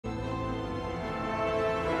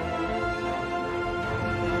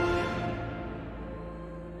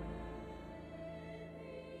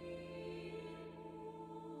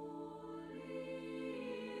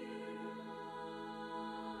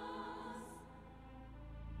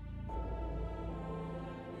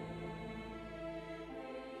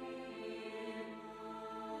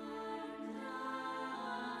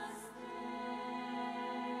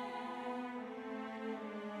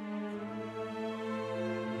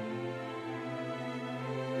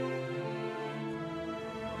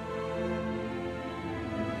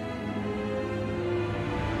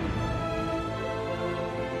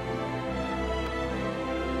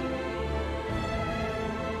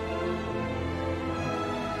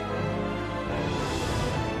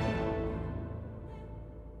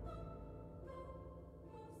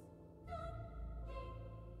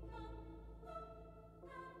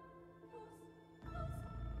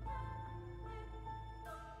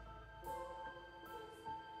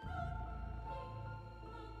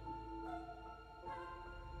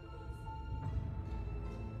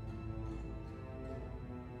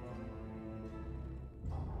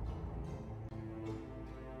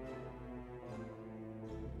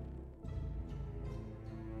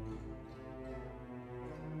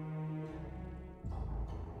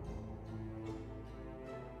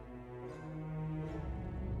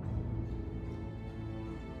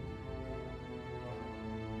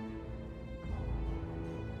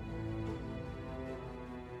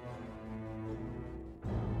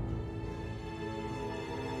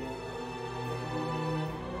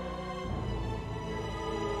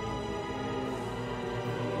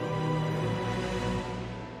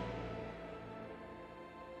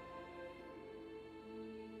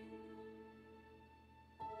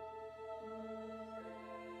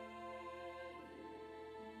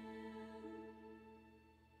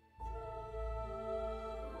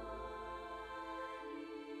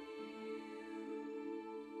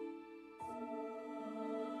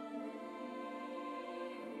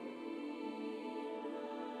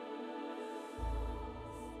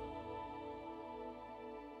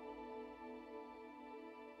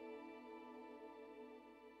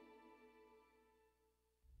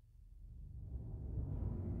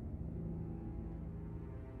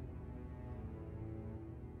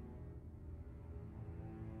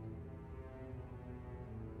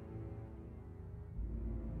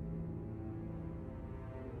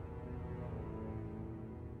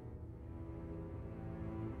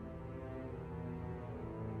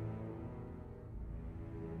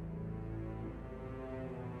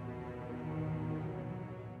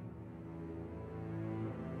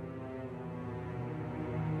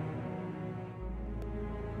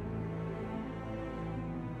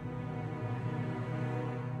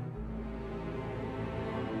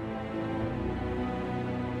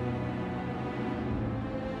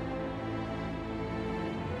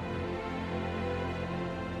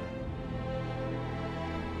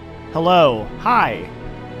Hello. Hi.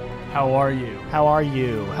 How are you? How are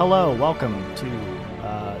you? Hello. Welcome to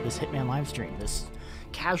this Hitman live stream. This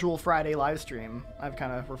casual Friday live stream. I've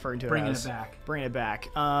kind of referred to it as bringing it back.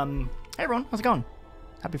 Hey everyone, how's it going?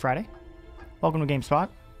 Happy Friday. Welcome to GameSpot.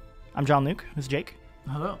 I'm Jean-Luc. This is Jake.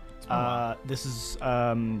 Hello. This is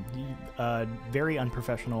a very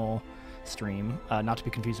unprofessional stream, not to be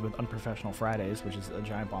confused with Unprofessional Fridays, which is a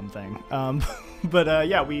giant bomb thing. But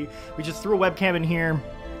yeah, we just threw a webcam in here,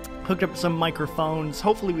 hooked up some microphones.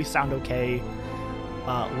 Hopefully we sound okay.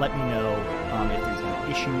 Let me know if there's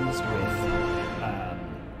any issues with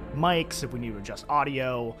mics, if we need to adjust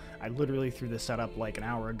audio. I literally threw this setup like an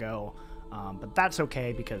hour ago, but that's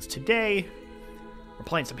okay because today we're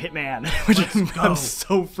playing some Hitman, which I'm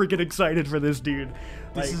so freaking excited for this, dude.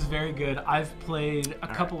 This is very good. I've played a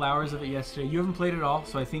couple hours of it yesterday. You haven't played it all,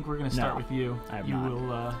 so I think we're going to start with you. I have you not.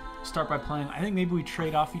 will start by playing. I think maybe we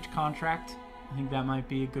trade off each contract. I think that might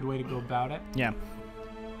be a good way to go about it. Yeah.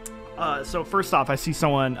 So first off, I see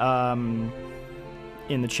someone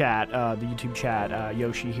in the chat, the YouTube chat,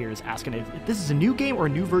 Yoshi here is asking if this is a new game or a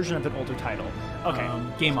new version of an older title. Okay.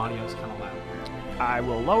 Game audio is kind of loud here. I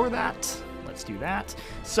will lower that. Let's do that.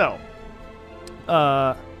 So,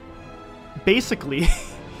 basically,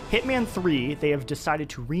 Hitman 3, they have decided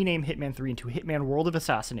to rename Hitman 3 into Hitman World of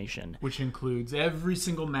Assassination. Which includes every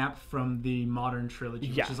single map from the modern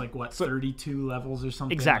trilogy, which is like, what, 32 levels or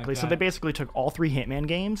something Exactly. like that? So they basically took all 3 Hitman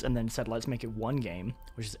games and then said, let's make it one game,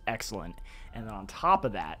 which is excellent. And then on top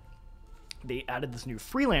of that, they added this new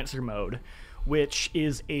Freelancer mode, which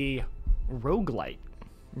is a RogueLite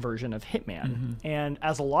version of Hitman. And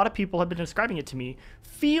as a lot of people have been describing it to me,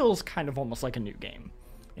 feels kind of almost like a new game.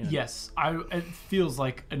 Yes, it feels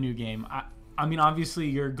like a new game. I mean, obviously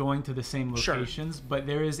you're going to the same locations, but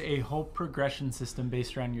there is a whole progression system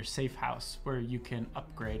based around your safe house where you can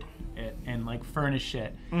upgrade it and like furnish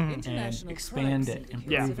it and expand it,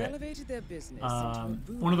 improve it.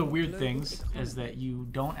 One of the weird things is that you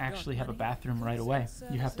don't actually have a bathroom right away.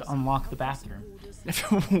 You have to unlock the bathroom.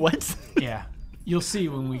 What? Yeah. You'll see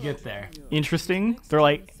when we get there. Interesting. They're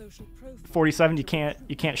like 47. You can't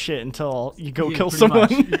shit until you go kill someone.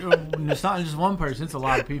 It's not just one person. It's a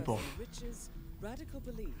lot of people.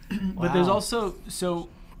 But there's also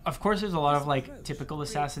of course there's a lot of like typical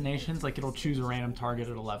assassinations. Like it'll choose a random target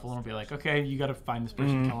at a level and it'll be like, okay, you got to find this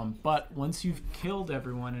person, kill him. But once you've killed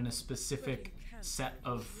everyone in a specific set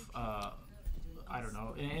of I don't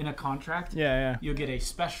know, in a contract, you'll get a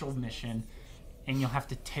special mission. And you'll have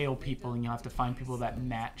to tail people, and you'll have to find people that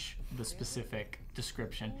match the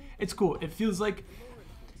description. It's cool. It feels like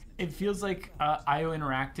IO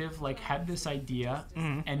Interactive like had this idea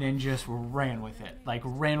and then just ran with it. Like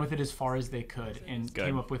ran with it as far as they could and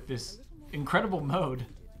came up with this incredible mode.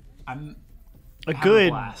 I'm a good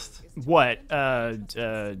blast. What?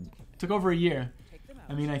 Took over a year.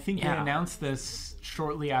 I mean, I think they announced this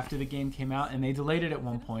shortly after the game came out, and they delayed it at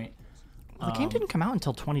one point. The game didn't come out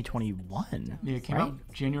until 2021. Yeah, it came out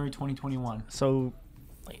January 2021. So,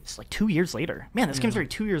 it's like 2 years later. Man, this game's already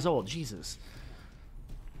 2 years old. Jesus.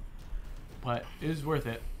 But it was worth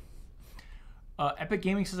it. Epic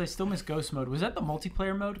Gaming says I still miss Ghost Mode. Was that the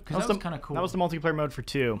multiplayer mode? Because that was kind of cool. That was the multiplayer mode for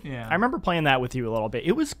 2. Yeah. I remember playing that with you a little bit.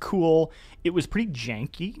 It was cool. It was pretty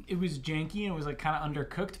janky. It was janky and it was like kind of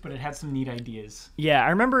undercooked, but it had some neat ideas. Yeah, I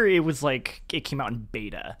remember it was like it came out in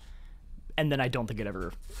beta, and then I don't think it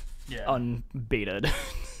ever unbetaed.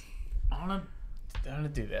 I wanna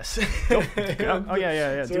do this. Oh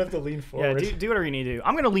yeah. So I have to lean forward. Yeah, do whatever you need to do.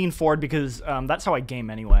 I'm gonna lean forward because that's how I game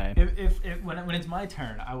anyway. When it's my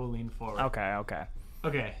turn, I will lean forward.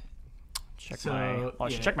 Okay.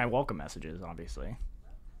 Check my welcome messages, obviously.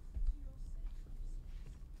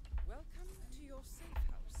 Welcome to your safe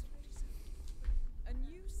house, a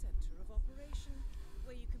new center of operation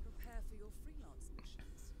where you can prepare for your freelance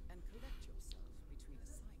missions and collect yourself between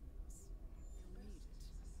assignments. You'll need it,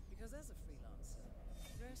 because as a freelancer,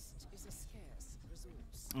 rest is a scarce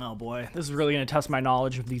resource. Oh boy, this is really gonna test my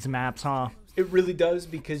knowledge of these maps, huh? It really does,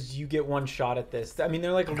 because you get one shot at this. I mean,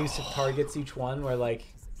 they're like elusive targets each one, where like,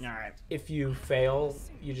 if you fail,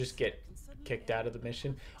 you just get kicked out of the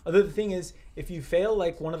mission. Although the thing is, if you fail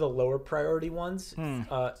like one of the lower priority ones,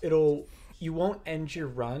 you won't end your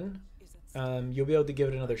run. You'll be able to give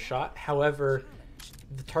it another shot. However,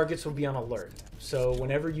 the targets will be on alert. So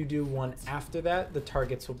whenever you do one after that, the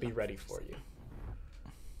targets will be ready for you.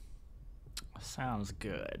 Sounds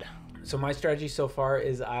good. So my strategy so far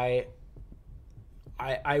is I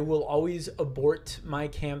will always abort my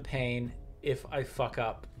campaign if I fuck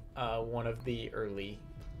up one of the early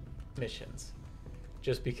missions.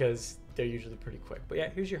 just because they're usually pretty quick. But yeah,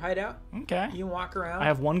 here's your hideout. Okay. You can walk around. I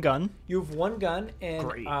have one gun. You have one gun, and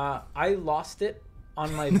Great. I lost it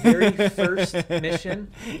on my very first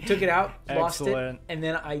mission. Took it out, lost it, Excellent. and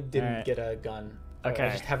then I didn't Alright. get a gun. Okay.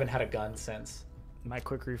 I just haven't had a gun since. My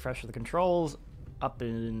quick refresh of the controls. Up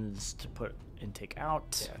is to put intake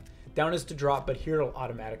out. Yeah. Down is to drop, but here it'll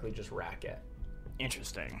automatically just rack it.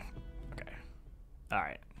 Interesting. Okay. All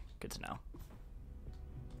right. Good to know.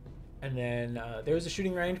 And then there's a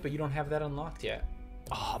shooting range, but you don't have that unlocked yet.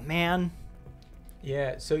 Oh man.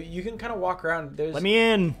 Yeah, so you can kind of walk around. Let me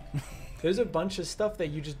in. There's a bunch of stuff that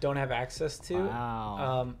you just don't have access to.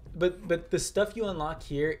 Wow. But the stuff you unlock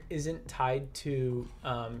here isn't tied to.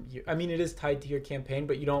 I mean, it is tied to your campaign,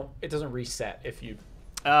 but you don't. It doesn't reset if you.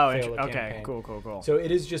 Oh, fail a okay. campaign. Cool. So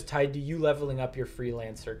it is just tied to you leveling up your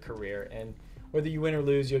freelancer career, and whether you win or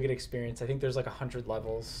lose, you'll get experience. I think there's like 100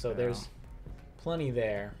 levels, so Yeah. there's plenty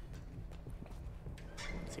there.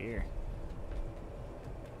 It's here.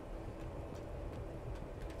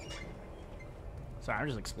 Sorry, I'm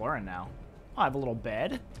just exploring now. Oh, I have a little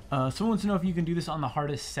bed. Someone wants to know if you can do this on the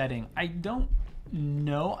hardest setting. I don't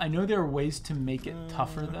know. I know there are ways to make it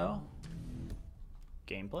tougher, though.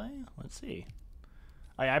 Gameplay? Let's see.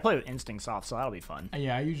 Oh, yeah, I play with Instinct Soft, so that'll be fun.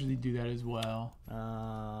 Yeah, I usually do that as well.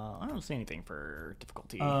 I don't see anything for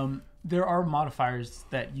difficulty. There are modifiers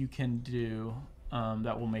that you can do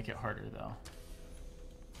that will make it harder, though.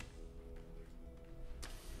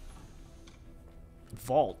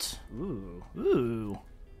 Vault. Ooh.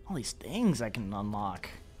 All these things I can unlock.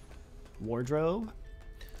 Wardrobe.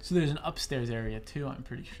 So there's an upstairs area, too, I'm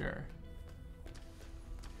pretty sure.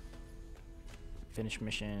 Finish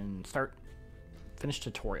mission. Start. Finish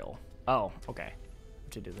tutorial. Oh, okay.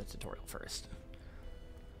 To do the tutorial first.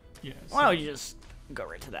 Yeah. Why don't you just go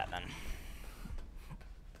right to that then?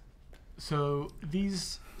 So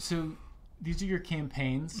these are your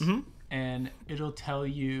campaigns, and it'll tell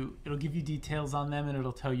you, it'll give you details on them, and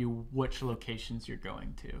it'll tell you which locations you're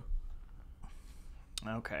going to.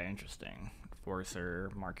 Okay, interesting.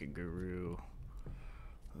 Enforcer, Market Guru.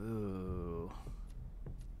 Ooh.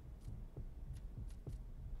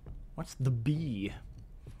 What's the B?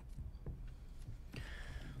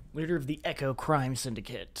 Leader of the Echo Crime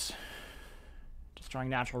Syndicate. Destroying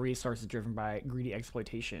natural resources driven by greedy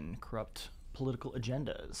exploitation, corrupt political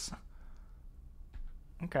agendas.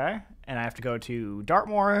 Okay. And I have to go to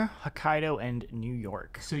Dartmoor, Hokkaido, and New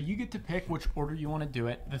York. So you get to pick which order you want to do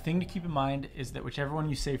it. The thing to keep in mind is that whichever one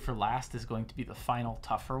you save for last is going to be the final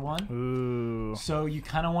tougher one. Ooh. So you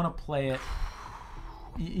kind of want to play it.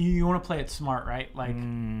 You want to play it smart, right? Like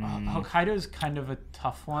Hokkaido is kind of a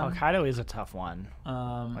tough one. Hokkaido is a tough one.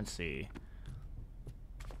 Let's see.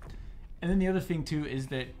 And then the other thing too is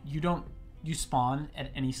that you spawn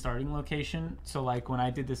at any starting location. So like when I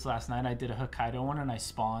did this last night, I did a Hokkaido one and I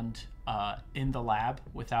spawned in the lab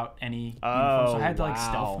without any uniform. So I had to like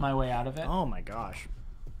stealth my way out of it. Oh my gosh.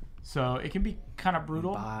 So it can be kind of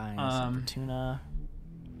brutal. Super tuna.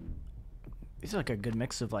 These are like a good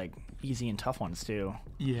mix of like easy and tough ones too.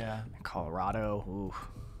 Yeah. Colorado. Ooh.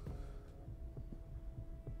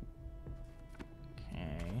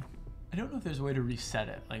 Okay. I don't know if there's a way to reset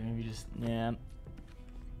it. Like maybe just. Yeah.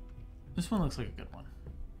 This one looks like a good one.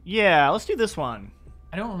 Yeah, let's do this one.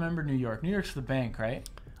 I don't remember New York. New York's the bank, right?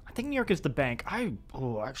 I think New York is the bank. I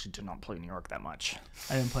actually did not play New York that much.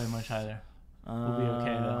 I didn't play much either. We'll be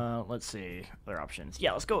okay though. Let's see other options.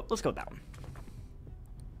 Yeah, let's go with that one.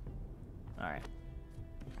 All right.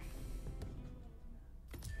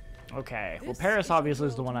 Okay. Well, Paris obviously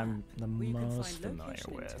is the one I'm the most familiar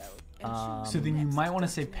with. So then you might want to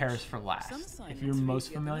say Paris for last if you're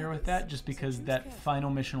most familiar with that, just because that final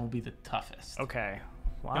mission will be the toughest. Okay.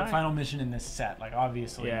 Why? That final mission in this set, like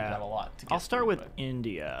obviously you've got a lot to get I'll start through, with but...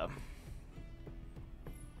 India.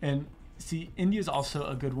 And see, India's also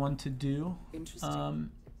a good one to do.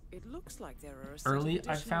 It looks like there are Early,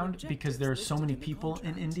 I've found, because there are so many people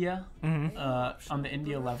in India on the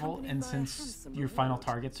India level, and since your final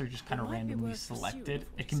targets are just kind of randomly selected,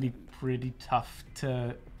 it can be pretty tough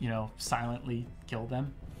to, silently kill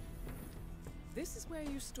them. This is where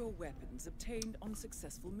you store weapons obtained on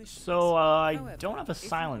successful missions. So I However, don't have a if you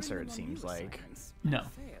silencer, bring it them on seems new like. assignments No.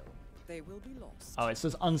 and fail, they will be lost. Oh, it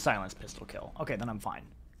says unsilenced pistol kill. Okay, then I'm fine.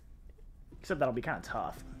 Except that'll be kind of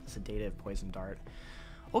tough. Sedative poison dart.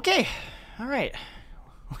 Okay, all right.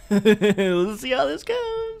 Let's see how this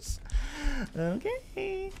goes.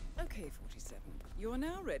 Okay. Okay, 47. You are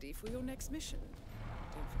now ready for your next mission.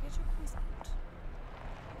 Don't forget your passport.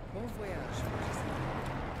 Bon voyage, 47.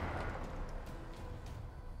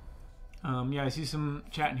 Yeah, I see some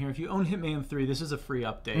chat in here. If you own Hitman 3, this is a free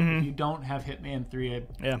update. If you don't have Hitman 3,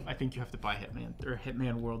 I think you have to buy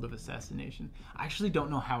Hitman World of Assassination. I actually don't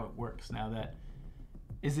know how it works now.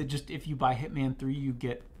 Is it just if you buy Hitman 3, you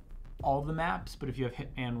get all the maps, but if you have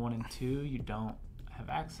Hitman 1 and 2, you don't have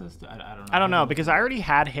access to? I don't know. I don't know, because I already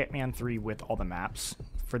had Hitman 3 with all the maps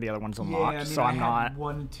for the other ones unlocked, yeah, I mean, so I'm not...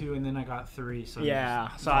 1 and 2, and then I got 3. So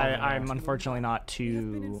yeah, so I'm unfortunately not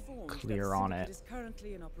too clear on it.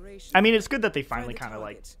 I mean, it's good that they finally kind of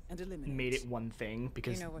like made it one thing,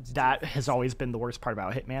 because that has always been the worst part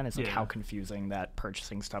about Hitman, is like how confusing that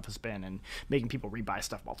purchasing stuff has been and making people rebuy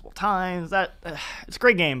stuff multiple times. That it's a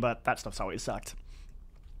great game, but that stuff's always sucked.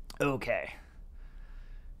 Okay,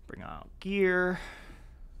 bring out gear.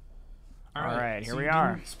 All right, here we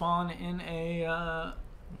are. Didn't spawn in a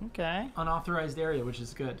unauthorized area, which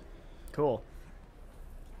is good. Cool.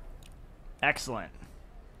 Excellent.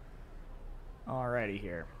 Alrighty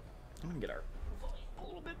here. I'm gonna get our a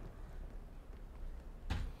little bit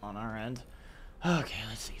on our end. Okay,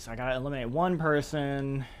 let's see. So I gotta eliminate one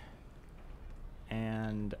person,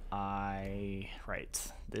 and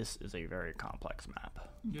right. This is a very complex map,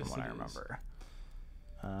 from what I remember.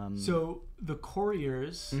 So the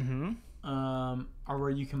couriers are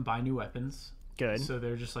where you can buy new weapons. Good. So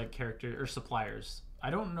they're just like character or suppliers. I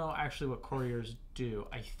don't know actually what couriers do.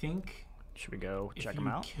 I think should we go check them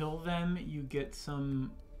out? If you kill them, you get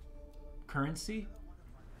some currency.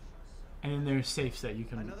 And then there's safes that you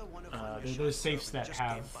can. There's safes that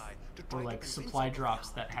have, or like supply drops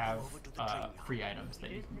that have free items that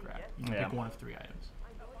you can grab. You can pick one of 3 items.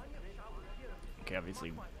 Okay,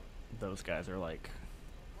 obviously, those guys are like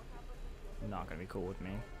not gonna be cool with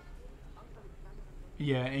me.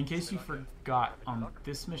 Yeah, in case you forgot, on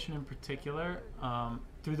this mission in particular,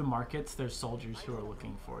 through the markets, there's soldiers who are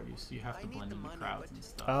looking for you, so you have to blend in the crowds and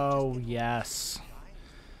stuff. Oh, yes.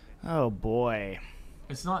 Oh, boy.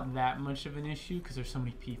 It's not that much of an issue because there's so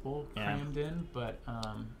many people crammed in, but...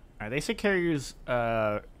 They say carriers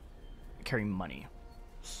carry money,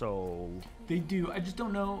 so... They do. I just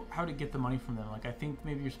don't know how to get the money from them. Like, I think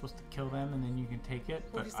maybe you're supposed to kill them and then you can take it,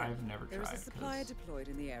 but I've never tried because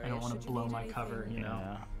I don't want to blow my cover, you know?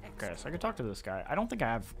 Yeah. Okay, so I can talk to this guy. I don't think I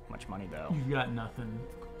have much money, though. You've got nothing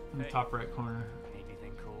in the top right corner.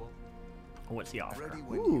 Anything cool? What's the offer?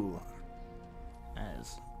 Ooh. That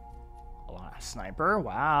is a lot. Sniper?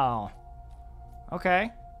 Wow.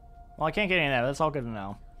 Okay. Well, I can't get any of that. That's all good to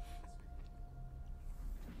know.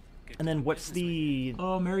 And then what's the...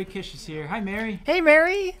 Oh, Mary Kish is here. Hi, Mary. Hey,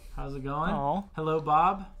 Mary. How's it going? Oh. Hello,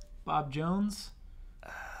 Bob. Bob Jones.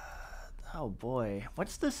 Oh, boy.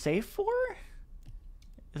 What's the safe for?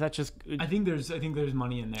 Is that just... I think there's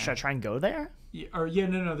money in there. Should I try and go there? Yeah,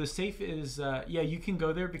 no. The safe is... yeah, you can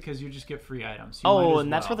go there because you just get free items. You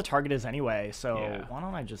and that's where the target is anyway, so why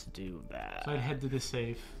don't I just do that? So I'd head to the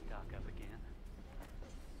safe. Stock up again.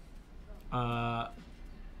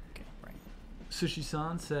 Okay, right.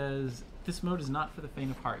 Sushi-san says, this mode is not for the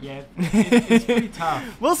faint of heart. Yeah, it's pretty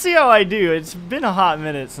tough. We'll see how I do. It's been a hot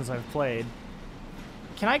minute since I've played.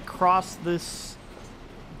 Can I cross this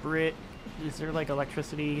bridge? Is there like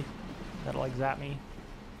electricity that'll like zap me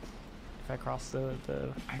if I cross the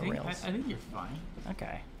rails? I think you're fine.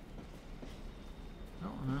 Okay. I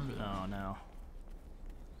don't remember that. Oh, no.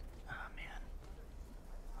 Oh, man.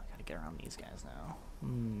 I gotta get around these guys now.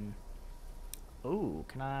 Oh,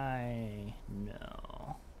 can I...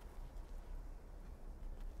 No.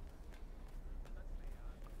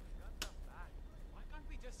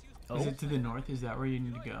 Is it to the north? Is that where you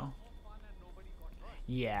need to go?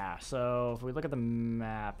 Yeah, so if we look at the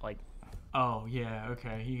map, like... Oh, yeah,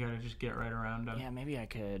 okay. You gotta just get right around them. Yeah, maybe I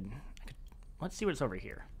could... Let's see what's over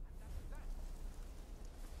here.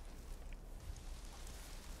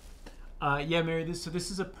 Yeah, Mary, this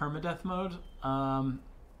is a permadeath mode.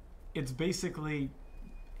 It's basically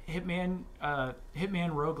Hitman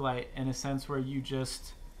RogueLite in a sense where you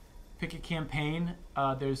just pick a campaign.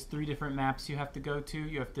 There's 3 different maps you have to go to.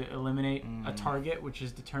 You have to eliminate a target, which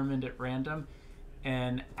is determined at random.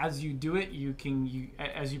 And as you do it,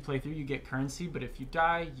 as you play through, you get currency. But if you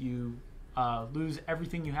die, you lose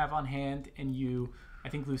everything you have on hand, and you, I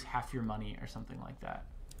think, lose half your money or something like that.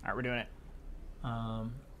 All right, we're doing it.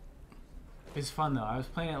 It's fun though. I was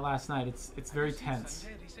playing it last night. It's very tense.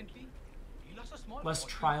 Less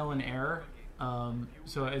trial and error.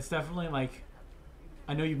 So it's definitely like,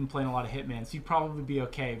 I know you've been playing a lot of Hitman, so you'd probably be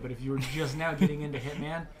okay. But if you were just now getting into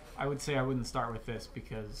Hitman, I would say I wouldn't start with this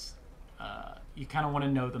because you kind of want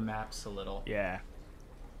to know the maps a little. Yeah.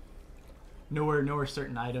 Know where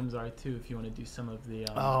certain items are too if you want to do some of the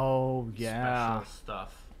oh yeah special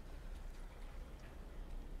stuff.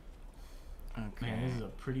 Okay. Man, this is a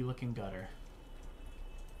pretty looking gutter.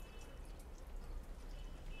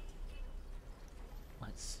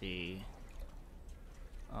 Let's see.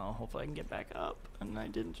 Oh, hopefully I can get back up and I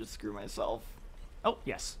didn't just screw myself. Oh,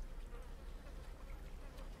 yes.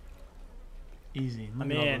 Easy. Look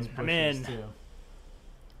I'm at all in, those I'm bushes, in. Too.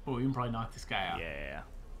 Oh, we can probably knock this guy out. Yeah.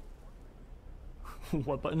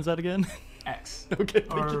 What button's that again? X. Okay.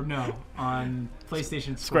 Thank Or you. no, on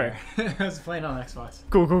PlayStation Square. I was playing on Xbox.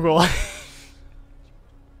 Cool, cool, cool.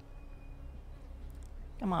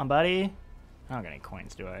 Come on, buddy. I don't got any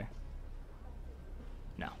coins, do I?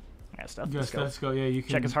 No. I got stuff. Yes, let's go. Yeah, you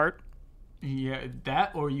can Check his heart. Yeah,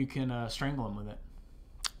 that or you can strangle him with it.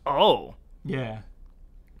 Oh. Yeah,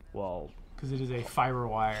 Well, because it is a fiber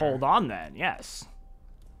wire. hold on then. Yes.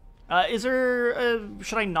 Is there?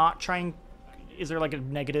 Should I not try and? Is there like a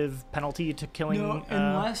negative penalty to killing? No,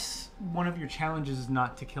 unless one of your challenges is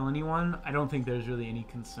not to kill anyone, I don't think there's really any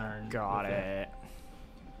concern. Got with it.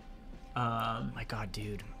 My God,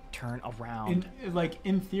 dude, turn around.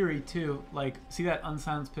 In theory too, like see that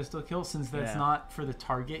unsilenced pistol kill. Since that's Yeah. not for the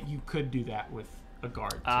target, you could do that with a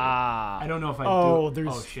guard. Too. Ah. I don't know if I. Oh, do.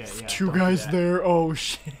 there's Oh shit! Yeah, two don't do guys that. there. Oh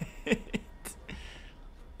shit.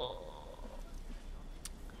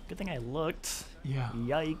 Good thing I looked. Yeah,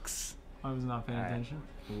 Yikes. I was not paying All right. attention.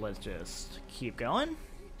 Let's just keep going.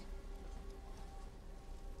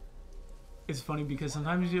 It's funny because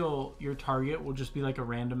sometimes your target will just be like a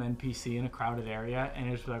random NPC in a crowded area,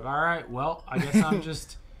 and it's like, all right, well, I guess I'm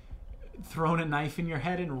just throwing a knife in your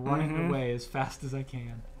head and running away as fast as I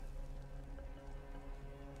can.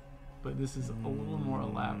 But this is a little more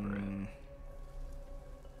elaborate.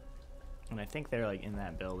 And I think they're like in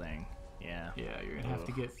that building. Yeah. Yeah, you're gonna have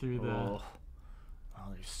to get through the. Oh,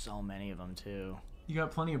 there's so many of them too. You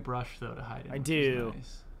got plenty of brush though to hide in. I which is do.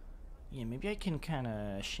 nice. Yeah, maybe I can kind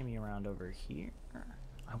of shimmy around over here.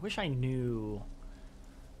 I wish I knew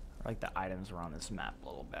like the items were on this map a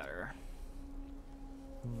little better.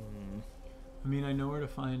 I mean, I know where to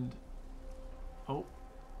find. Oh.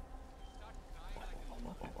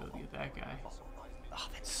 Go get that guy. Oh,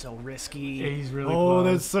 that's so risky. Yeah, he's really Oh,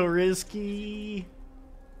 close. that's so risky.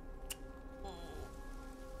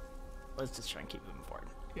 Let's just try and keep moving forward.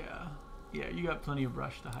 Yeah. Yeah, you got plenty of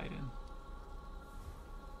brush to hide in.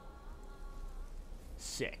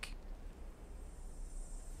 Sick.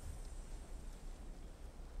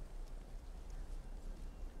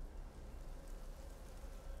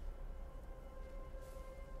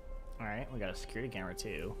 Alright, we got a security camera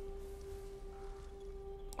too.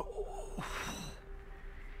 Oh,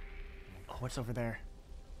 what's over there?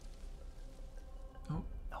 Oh,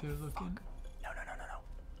 they're looking. No, no, no, no, no.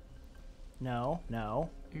 No, no.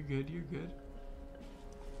 You're good, you're good.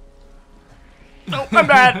 Nope, I'm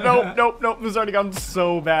bad. Nope, nope, nope. This has already gone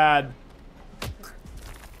so bad.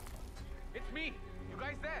 It's me. You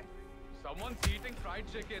guys there? Someone's eating fried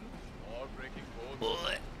chicken or breaking bones.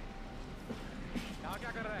 Now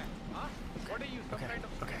kya kar raha hai? Huh? What are you? Some Okay, kind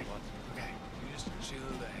of okay, okay. You just chill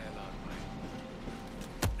the hell out,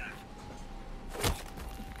 man.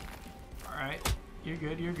 Alright, you're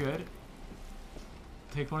good, you're good.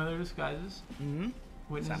 Take one of their disguises. Mm-hmm.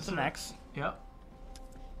 Witness Snap some necks. Yep.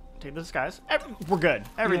 Take the disguise. We're good.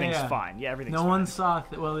 Everything's yeah. fine. Yeah, everything's No fine. one saw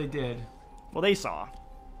well, they did, Well, they saw,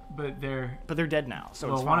 but they're but they're dead now, so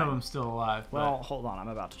well, it's one fine. of them's still alive. But Well, hold on. I'm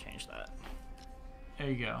about to change that.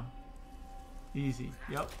 there you go. Easy.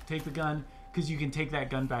 Yep. Take the gun, because you can take that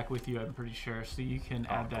gun back with you. I'm pretty sure, so you can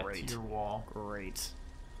add that great. to your wall. Great.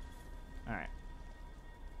 All right.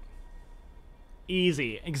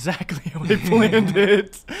 Easy. Exactly how I planned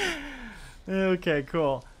it. Okay,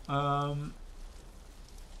 cool.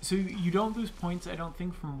 So you don't lose points, I don't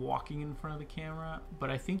think, from walking in front of the camera, but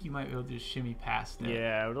I think you might be able to just shimmy past it.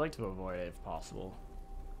 Yeah, I would like to avoid it if possible.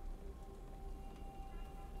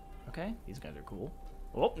 Okay, these guys are cool.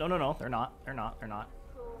 Oh, no, no, no. They're not. They're not. They're not.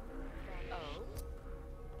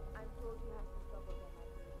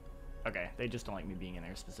 Okay, they just don't like me being in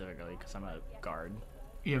there specifically because I'm a guard.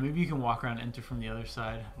 Yeah, maybe you can walk around and enter from the other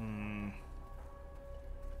side.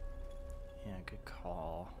 Yeah, good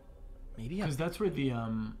call. Maybe Because that's where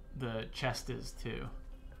the chest is, too.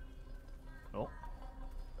 Oh.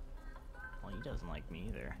 Well, he doesn't like me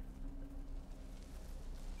either.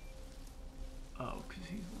 Oh, because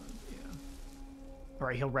he's one, yeah.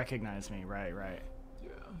 Right, he'll recognize me. Right, right. Yeah.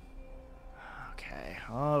 Okay,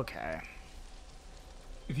 okay.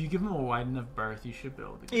 If you give him a wide enough berth, you should be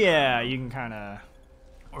able to get Yeah, around. you can kind of...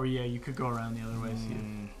 Or yeah, you could go around the other way, see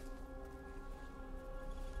if...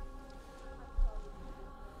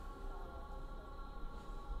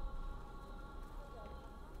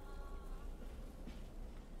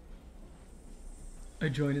 I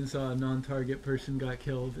joined and saw a non-target person got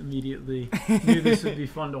killed immediately. Knew this would be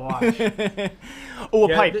fun to watch. Oh, a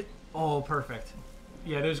Yeah, pipe. Oh, perfect.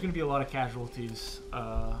 Yeah, there's going to be a lot of casualties,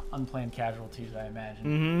 unplanned casualties, I imagine.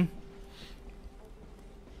 Mm-hmm.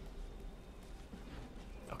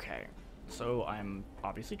 Okay, so I'm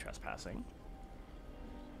obviously trespassing.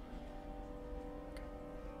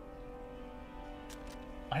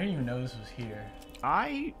 I didn't even know this was here.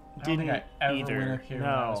 I I don't didn't think I ever either. went up here no,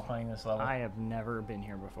 when I was playing this level. I have never been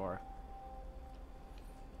here before.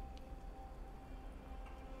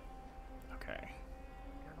 Okay.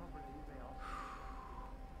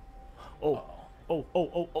 Oh, oh, oh,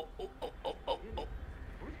 oh, oh, oh, oh, oh, oh, oh.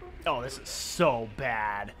 Oh, this is so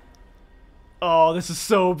bad. Oh, this is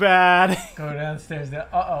so bad. Go downstairs there.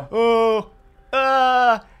 Uh-oh.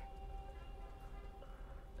 Oh,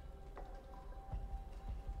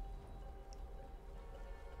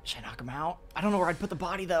 should I knock him out? I don't know where I'd put the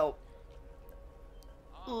body though.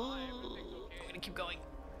 I'm gonna keep going.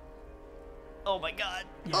 Oh my god.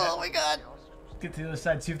 Yeah. Oh my god. Get to the other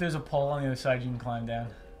side. See if there's a pole on the other side you can climb down.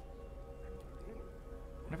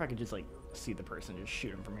 I wonder if I could just like see the person, just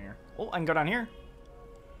shoot him from here. Oh, I can go down here.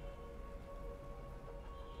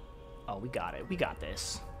 Oh, we got it. We got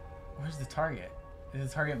this. Where's the target? Did the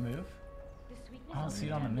target move? I don't see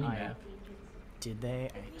it on the minimap. Did they?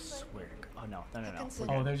 I swear. Oh no, no, no, no.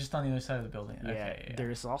 Oh, they're just on the other side of the building. Yeah, Okay, yeah.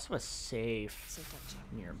 there's also a safe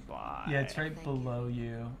nearby. Yeah, it's right below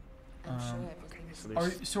you. Okay, so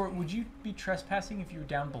there's... So would you be trespassing if you were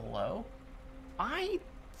down below? I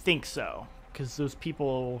think so, because those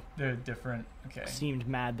people They're different. Okay. seemed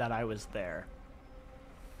mad that I was there.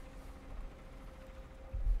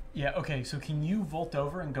 Yeah, okay, so can you vault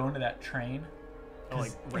over and go into that train? Oh,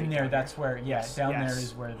 like, 'Cause right in there, down that's here? where, yeah, Yes, down yes. there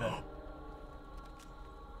is where the...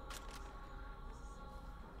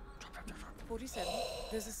 47.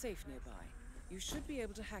 There's a safe nearby. You should be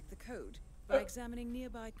able to hack the code by examining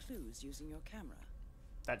nearby clues using your camera.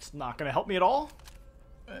 That's not gonna help me at all.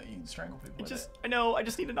 you can strangle people with I know, I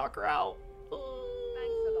just need to knock her out.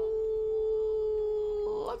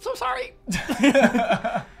 I'm so sorry.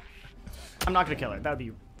 it. I'm not gonna kill her. That would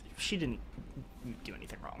be... She didn't do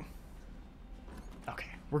anything wrong. Okay,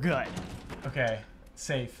 we're good. Okay,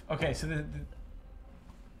 safe. Okay, so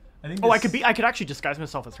I think Oh, this- I could actually disguise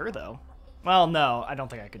myself as her though. Well, no, I don't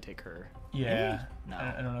think I could take her. Yeah, No.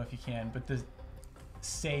 I don't know if you can, but the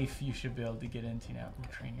safe you should be able to get into now.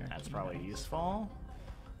 Train your That's probably useful.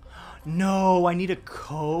 No, I need a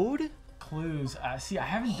code? clues. See, I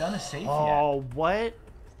haven't done a safe yet. Oh, what?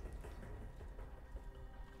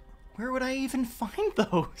 Where would I even find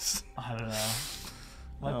those? I don't know.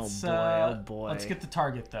 Let's, boy, oh boy. Let's get the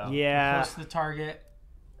target though. Yeah. We're close to the target.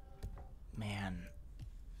 Man.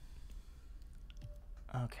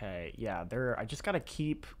 Okay, yeah, I just gotta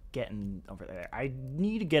keep getting over there. I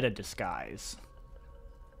need to get a disguise.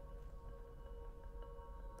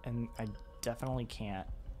 And I definitely can't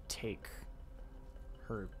take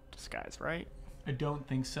her disguise, right? I don't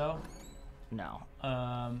think so. No,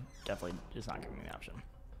 definitely is not giving me the option.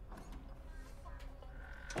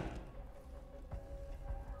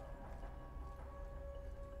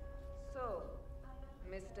 So,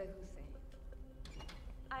 Mr. Hussein,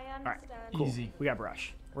 I All right, understand. cool. Easy. We got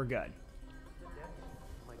brush. We're good.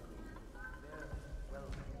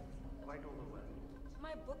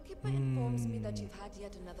 My bookkeeper informs me that you've had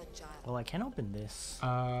yet another child. Well, I can't open this.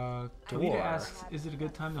 Kavita asks, is it a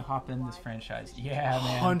good time to hop in this franchise? Yeah,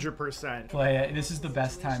 man. 100%. Play it. This is the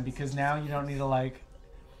best time because now you don't need to like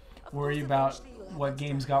worry about what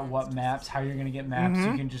games got what maps, how you're gonna get maps.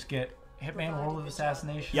 You can just get Hitman World of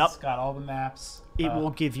Assassination. Yep. It's got all the maps. It will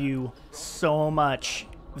give you so much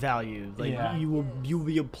value. Like Yeah. you will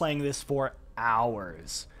be playing this for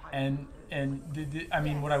hours. And I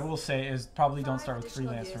mean, what I will say is probably don't start with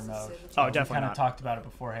freelancer mode. Oh, We definitely kind of not. talked about it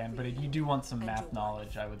beforehand, but you do want some map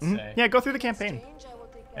knowledge, I would say. Yeah, go through the campaign. Strange, I will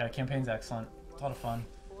take Yeah, the campaign's excellent. It's a lot of fun.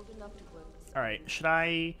 old enough to work with. All right, should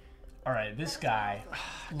I? All right, this guy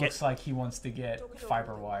looks like he wants to get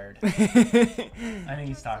fiber wired. I think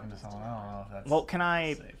he's talking to someone. I don't know if that's Well, can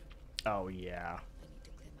I? safe. Oh yeah.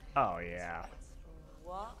 Oh yeah.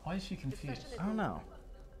 What? Why is she confused? I don't know.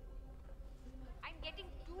 I'm getting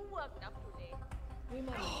too worked up today.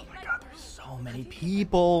 Remember, Oh my God, there's so many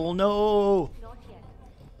people. No. Not yet.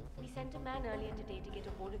 We sent a man earlier today to get a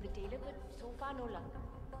hold of the tailor, but so far no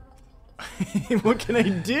luck. What can I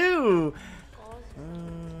do?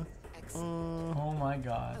 Oh my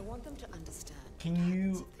god. I want them to understand. Can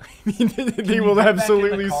you? They can you will get back in the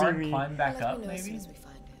absolutely car see and me. Climb back Let up, me know as soon maybe. as we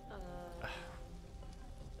find it.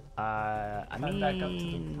 I Climb mean, back up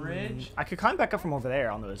to the bridge. I could climb back up from over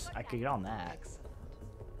there on those. I could get on that.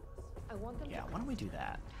 I want them Yeah, to why don't we do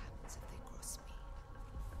that? Happens if they cross me.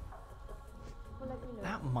 well, let me know.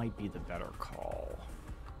 That might be the better call.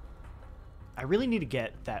 I really need to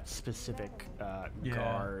get that specific Yeah.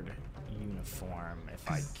 guard uniform if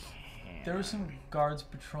I can. There were some guards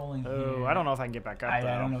patrolling here. Oh, I don't know if I can get back up, I though.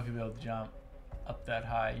 don't know if you'll be able to jump up that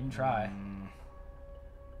high. You can try.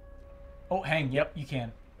 Oh, hang. Yep, you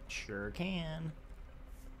can. Sure can.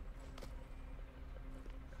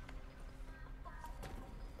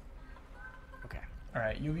 Okay. All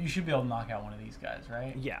right, you should be able to knock out one of these guys,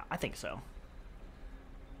 right? Yeah, I think so.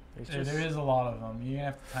 There is a lot of them. You're gonna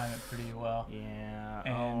have to time it pretty well. Yeah.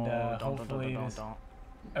 And, hopefully this- don't.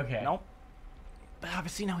 Okay. Nope. But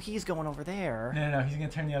see, now he's going over there. No, he's gonna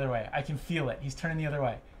turn the other way. I can feel it. He's turning the other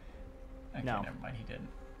way. Okay, No. never mind. He didn't.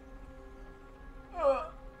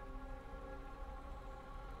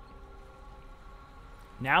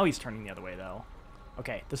 Now he's turning the other way, though.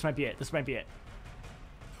 Okay, this might be it. This might be it.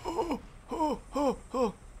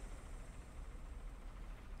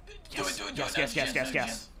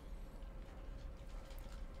 Yes.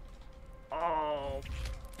 Oh.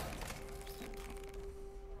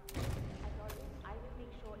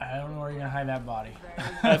 I don't know where you're gonna hide that body.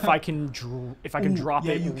 If I can, drop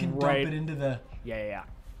yeah, it you can right. dump it into the. Yeah.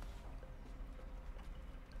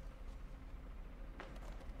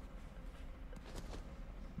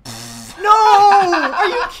 No! Are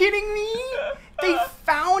you kidding me? They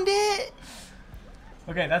found it?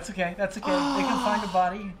 Okay, that's okay. That's okay. They can find a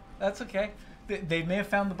body. That's okay. They may have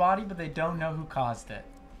found the body, but they don't know who caused it.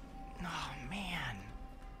 Oh, man.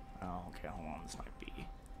 Oh, okay, hold on. This might be...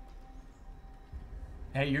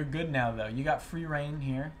 Hey, you're good now, though. You got free reign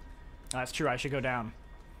here. That's true. I should go down.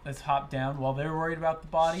 Let's hop down. While they're worried about the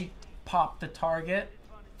body, pop the target,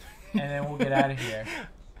 and then we'll get out of here.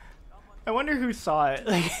 I wonder who saw it.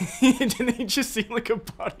 Like, did they just see, like, a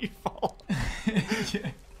body fall?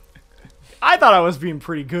 Yeah. I thought I was being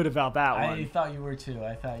pretty good about that one. I thought you were, too.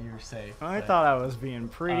 I thought you were safe. I thought I was being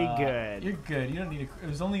pretty good. You're good. You don't need to... It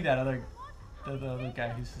was only that other... The other guy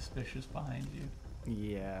who's suspicious behind you.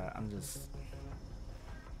 Yeah, I'm just...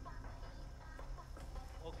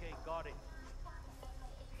 Okay, got it.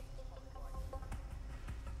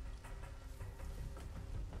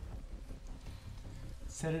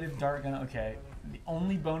 Sedative dart gun. Okay. The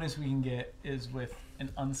only bonus we can get is with an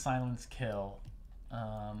unsilenced kill.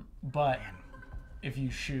 But if you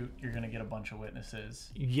shoot, you're gonna get a bunch of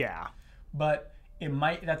witnesses. Yeah. But it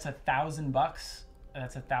might. That's $1,000.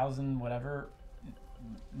 That's 1,000 whatever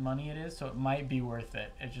money it is. So it might be worth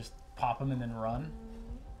it. It just pop them and then run.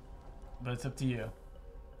 But it's up to you.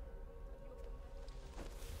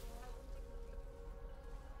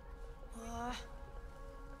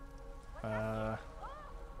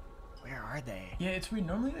 Where are they? Yeah, it's weird.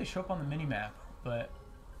 Normally they show up on the mini map, but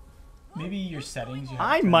maybe your settings. You have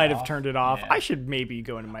I to turn might it have off. turned it off. Yeah. I should maybe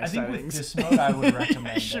go into my I think settings. with this mode, I would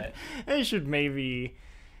recommend I should maybe.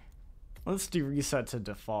 Let's do reset to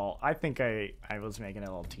default. I think I was making it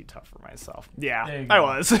a little too tough for myself. Yeah, There you I go.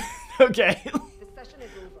 was. Okay. The session is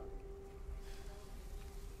over.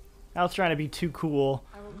 I was trying to be too cool,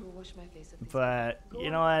 I will go wash my face at this. but you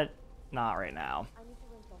know what? Not right now. I need to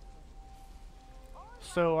run software.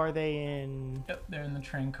 So are they in? Yep, they're in the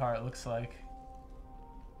train car. It looks like.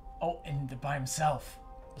 Oh, and by himself.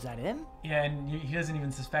 Is that him? Yeah, and he doesn't even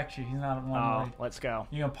suspect you. He's not one. Oh, Like, let's go.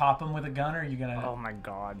 you gonna pop him with a gun, or are you gonna? Oh my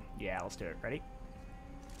god. Yeah, let's do it. Ready?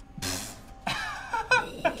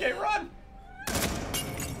 Okay, run!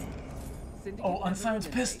 Oh, unsilenced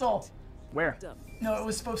pistol. Where? No, it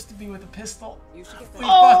was supposed to be with a pistol. You should get We that.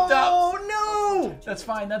 fucked up. Oh no! That's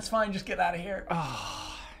fine. That's fine. Just get out of here.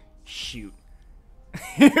 Shoot.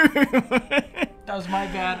 That was my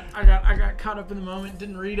bad. I got caught up in the moment.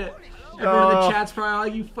 Didn't read it. Everyone in the chat's probably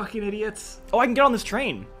like, you fucking idiots. Oh, I can get on this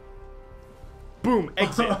train. Boom,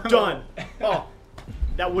 exit, done. Oh,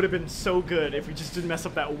 that would have been so good if we just didn't mess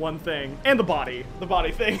up that one thing. And the body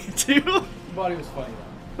thing, too. The body was funny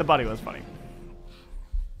though. The body was funny.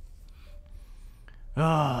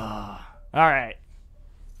 Ah, all right.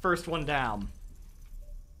 First one down.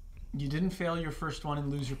 You didn't fail your first one and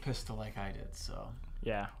lose your pistol like I did, so.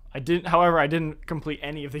 Yeah, I didn't. However, I didn't complete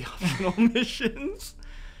any of the optional missions.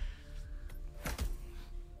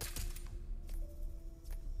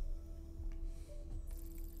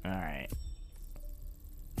 All right.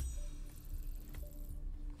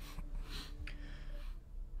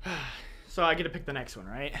 So I get to pick the next one,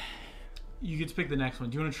 right? You get to pick the next one.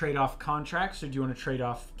 Do you want to trade off contracts or do you want to trade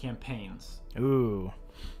off campaigns? Ooh.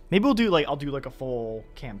 Maybe we'll do like I'll do like a full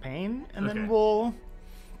campaign and Okay. then we'll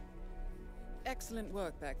Excellent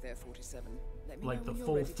work back there, 47. Let me Like know the when you're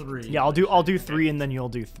full ready to 3. continue. yeah, I'll do 3 and then you'll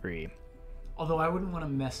do 3. Although I wouldn't want to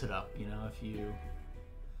mess it up, you know, if you...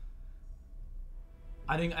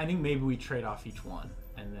 I think maybe we trade off each one,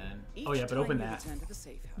 and then... Oh yeah, but open that.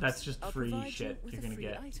 That's just free shit you're gonna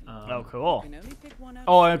get. Oh, cool.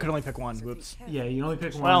 Oh, I could only pick one. Whoops. Yeah, you only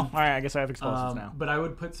pick one. Well, alright, I guess I have explosives now. But I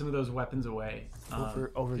would put some of those weapons away. Over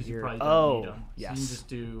 'cause you here. probably don't Oh, need 'em. yes. So you can just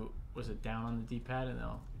do... Was it down on the D-pad and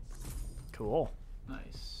they'll... Cool.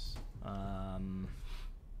 Nice. Do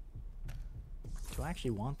I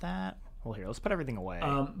actually want that? Well, here, let's put everything away.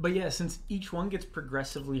 But yeah, since each one gets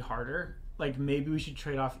progressively harder, like maybe we should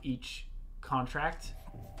trade off each contract,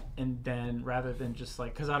 and then rather than just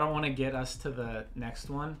like, because I don't want to get us to the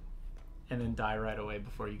next one and then die right away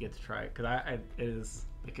before you get to try it, because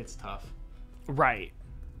it gets tough. Right.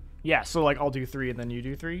 Yeah. So like, I'll do 3 and then you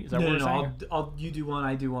do 3. Is that what we're saying? You do one,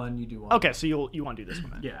 I do one, you do one. Okay, so you want to do this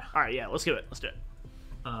one then? Yeah. All right. Yeah. Let's do it. Let's do it.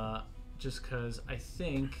 Just because I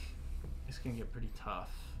think it's gonna get pretty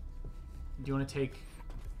tough. Do you want to take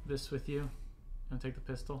this with you? You want to take the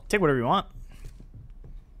pistol? Take whatever you want.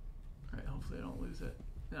 All right. Hopefully I don't lose it.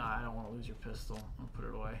 Nah, I don't want to lose your pistol. I'll put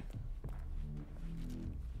it away.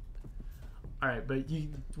 All right, but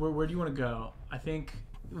where do you want to go? I think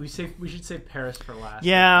we should save Paris for last.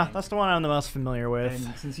 Yeah, that's the one I'm the most familiar with.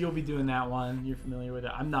 And since you'll be doing that one, you're familiar with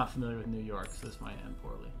it. I'm not familiar with New York, so this might end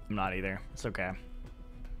poorly. I'm not either. It's okay.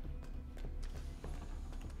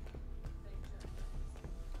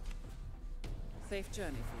 Safe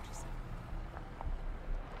journey, 47.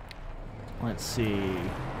 Let's see.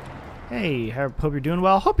 Hey, hope you're doing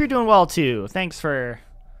well. Hope you're doing well too. Thanks for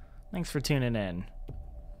tuning in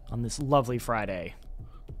on this lovely Friday.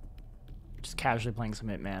 Just casually playing some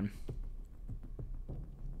Hitman.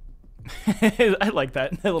 I like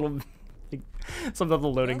that little some of the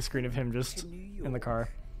loading screen of him just in the car.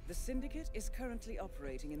 The syndicate is currently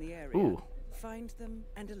operating in the area. Ooh. Find them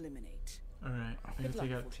and eliminate. All right, I'm gonna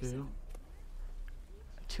take out 2.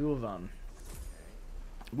 2 of them.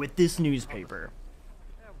 With this newspaper.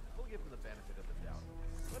 Yeah, we'll give him the benefit of the doubt.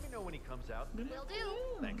 Let me know when he comes out. Will do.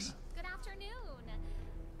 Thanks. Good afternoon.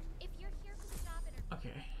 If you're here for the job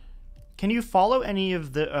interview. Okay. Can you follow any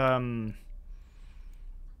of the I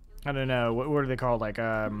don't know, what are they called, like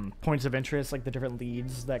points of interest, like the different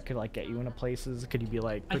leads that could like get you into places? Could you be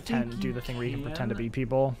like do the thing where you can pretend to be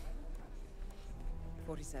people?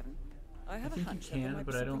 47. I have think a you hunch that there can, might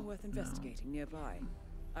but be I something don't worth know. investigating nearby.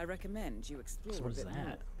 I recommend you explore So what a is bit that?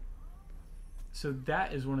 more. So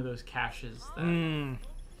that is one of those caches that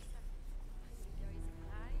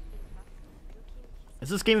Is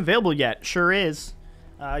this game available yet? Sure is.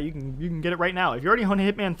 You can get it right now. If you already own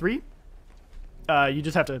Hitman 3, you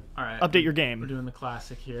just have to update your game. We're doing the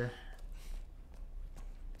classic here.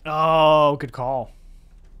 Oh, good call.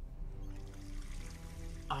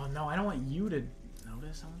 Oh no, I don't want you to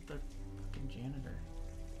notice. I want the fucking janitor.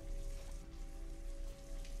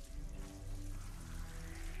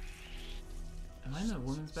 Am I in the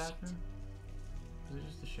women's bathroom? Is it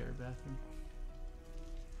just a shared bathroom?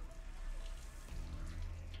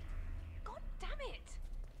 God damn it!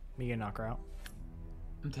 Me gonna knock her out.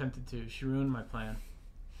 I'm tempted to. She ruined my plan.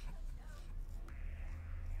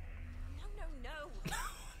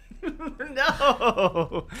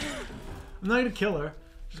 No. I'm not gonna kill her. I'm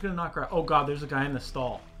just gonna knock her out. Oh god, there's a guy in the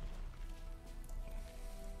stall.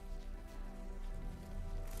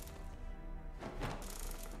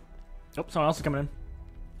 Oh, someone else is coming in.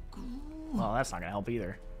 Well, that's not gonna help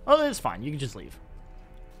either. Oh, it's fine. You can just leave.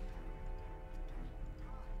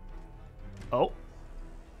 Oh.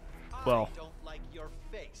 Well. I don't like your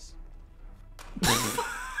face.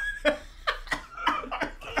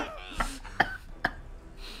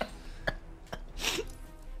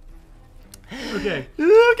 Okay. Okay,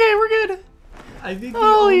 we're good. I think the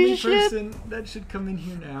Holy only shit. person that should come in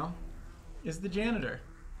here now is the janitor.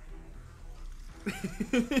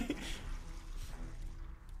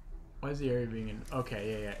 Why is the area being in?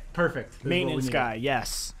 Okay, yeah. Perfect. This is what we Maintenance need. guy,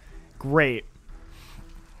 yes. Great.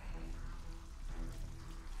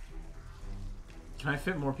 Can I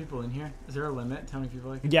fit more people in here? Is there a limit to how many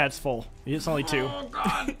people I can? Yeah, it's full. It's only 2. Oh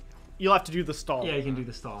god. You'll have to do the stall. Yeah, you can do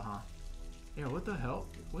the stall, huh? Yeah, what the hell?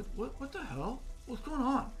 What the hell? What's going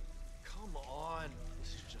on? Come on.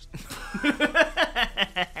 This is just.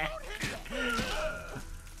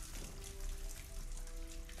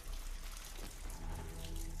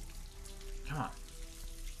 Come on.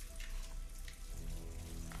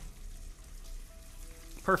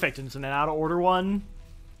 Perfect. It's an out of order one.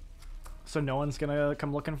 So no one's gonna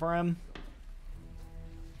come looking for him.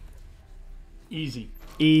 Easy.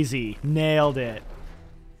 Easy. Nailed it.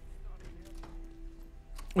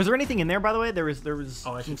 Was there anything in there, by the way? There was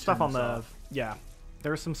Oh, I some should stuff turn on this the off. yeah.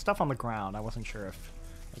 There was some stuff on the ground. I wasn't sure if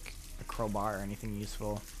like a crowbar or anything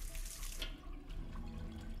useful.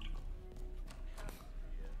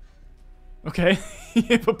 Okay, you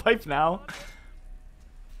have a pipe now.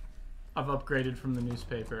 I've upgraded from the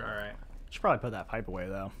newspaper. All right. Should probably put that pipe away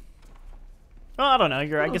though. Oh, I don't know.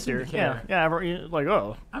 I guess you're. Yeah. Like,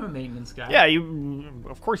 oh. I'm a maintenance guy. Yeah, you.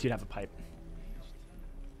 Of course, you'd have a pipe.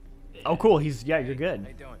 Oh, cool. Yeah, you're good. How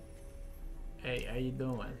you doing? Hey, how you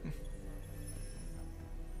doing?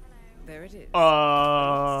 There it is.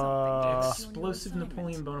 Explosive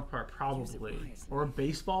Napoleon Bonaparte, probably. Or a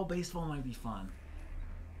baseball. Baseball might be fun.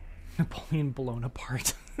 Napoleon blown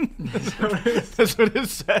apart. That's what it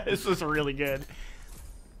says. This is really good.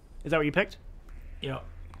 Is that what you picked? Yep.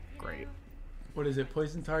 Great. What is it?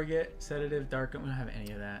 Poison target, sedative, dark. I don't have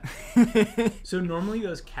any of that. So normally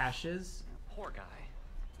those caches Poor guy.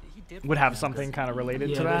 He did would have something kind of related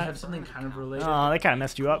yeah, to they that. have something kind of related. Oh, they kind of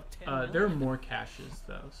messed you up. There are more caches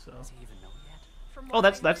though, so. Oh,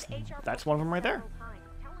 that's one of them right there.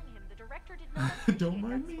 Don't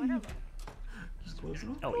mind me. Just close it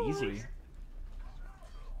off. Oh, easy.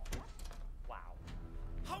 Wow.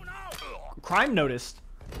 Oh no! Crime noticed.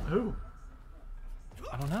 Who?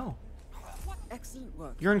 I don't know. Excellent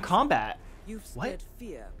work. You're in combat. You've What? spread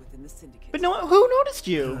fear within the syndicate. But no, who noticed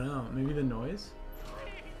I you? don't know. Maybe the noise?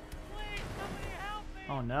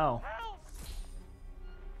 Oh no.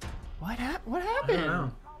 What I don't know.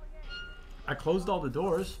 happened? I closed all the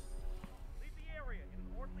doors. Leave the area. Get an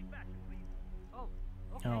orderly back, please. Oh.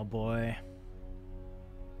 Oh boy.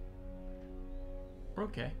 We're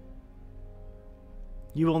okay.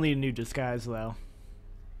 You will need a new disguise though.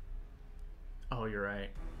 Oh, you're right.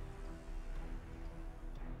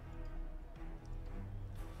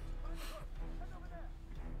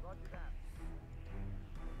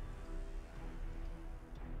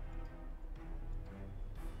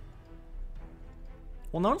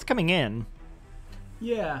 Well, no one's coming in.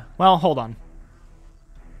 Yeah. Well, hold on.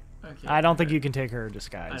 Okay. I don't think you can take her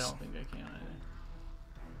disguise. I don't think I can either.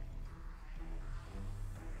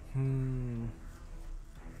 Hmm.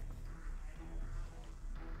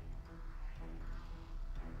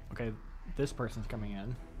 Okay, this person's coming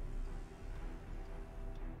in.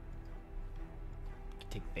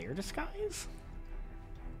 Take their disguise?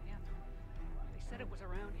 They said it was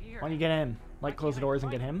around here. Why don't you get him? Like, close the doors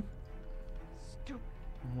and get him? Stupid.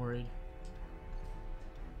 I'm worried.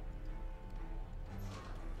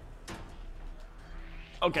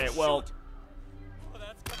 Okay, well...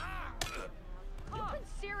 You could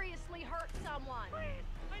seriously hurt someone.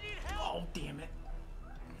 Oh, damn it.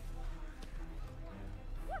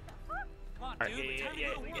 Come on, Alright, dude.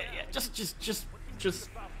 yeah. Just... Just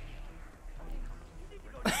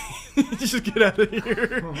get out of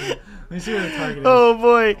here. Let me see where the target is. Oh,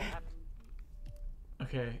 boy.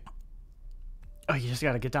 Okay. Oh, you just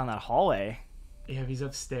gotta get down that hallway. Yeah, if he's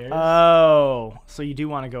upstairs. Oh, so you do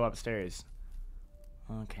want to go upstairs.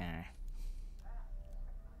 Okay.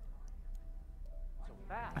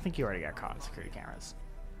 I think you already got caught in security cameras.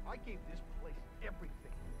 I gave this place everything.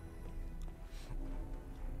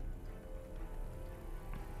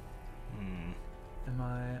 Am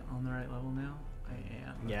I on the right level now? I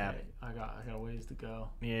am. Yeah. Okay. I got a ways to go.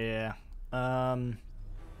 Yeah.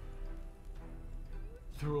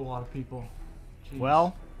 Through a lot of people. Jeez.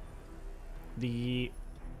 Well,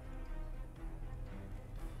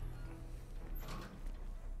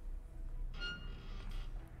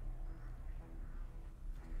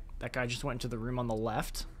 that guy just went into the room on the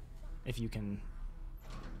left. If you can...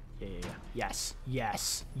 Yeah.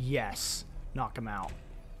 Yes. Knock him out.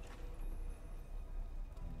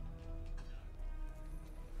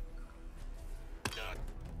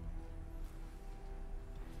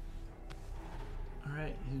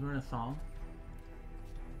 Alright, he's wearing a thong.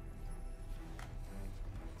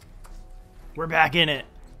 We're back in it.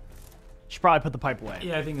 Should probably put the pipe away.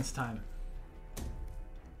 Yeah, I think it's time.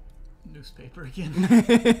 Newspaper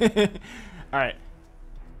again. Alright.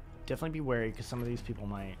 Definitely be wary because some of these people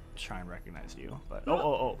might try and recognize you. But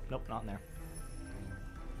oh, nope, not in there.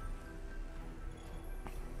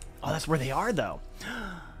 Oh, that's where they are though.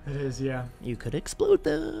 It is, yeah. You could explode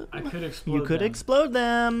them. I could explode You could them. explode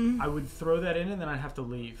them. I would throw that in and then I'd have to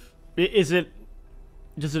leave. Does it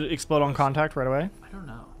explode on contact right away? I don't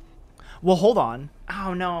know. Well, hold on.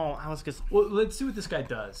 Oh no, I was just... Well, let's see what this guy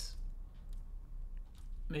does.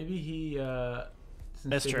 Maybe he doesn't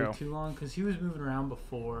That's stay there true. too long because he was moving around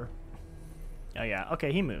before. Oh yeah,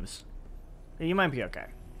 okay, he moves. You might be okay.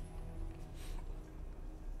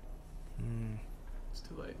 It's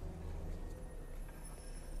too late.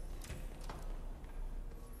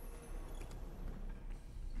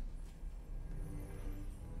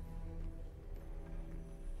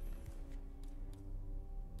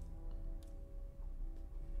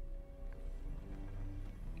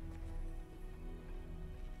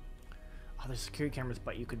 Oh, there's security cameras,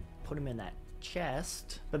 but you could put them in that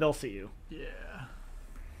chest, but they'll see you. Yeah.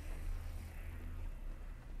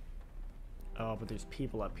 Oh, but there's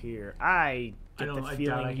people up here. I get the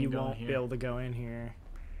feeling you won't be able to go in here.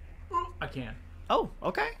 I can. Oh,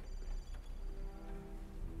 okay.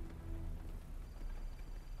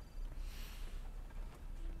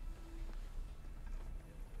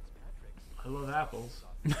 I love apples.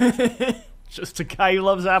 Just a guy who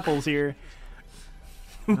loves apples here.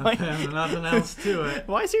 Nothing else to it.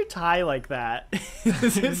 Why is your tie like that?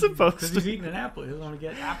 Is it supposed to? Because he's eating an apple. He doesn't want to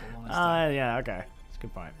get apple on his tie. Yeah, okay. That's a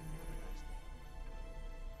good point.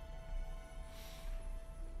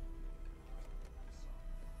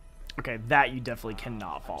 Okay, that you definitely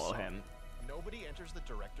cannot follow him. Nobody enters the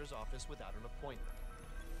director's office without an appointment.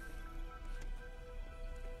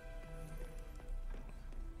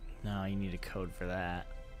 No, you need a code for that.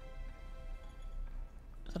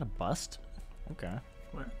 Is that a bust? Okay.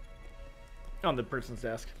 Where? On the person's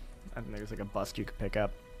desk. I think there's like a bust you could pick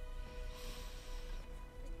up.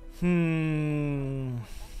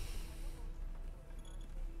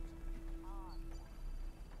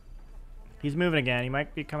 He's moving again. He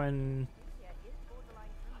might be coming.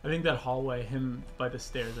 I think that hallway, him by the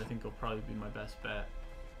stairs, I think will probably be my best bet.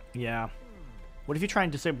 Yeah. What if you try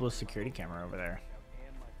and disable the security camera over there?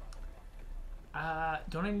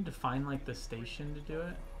 Don't I need to find like the station to do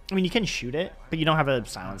it? I mean, you can shoot it, but you don't have a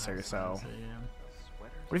silencer, so. Yeah.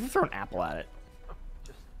 What if you throw an apple at it?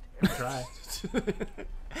 Try.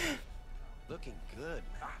 Looking good.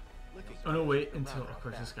 Looking Oh no, wait until. Of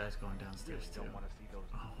course, this guy's going downstairs too. want to see those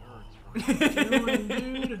What are you doing,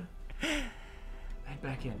 dude? Head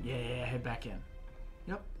back in. Yeah, head back in.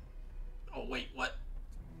 Yep. Oh wait, what?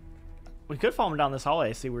 We could follow him down this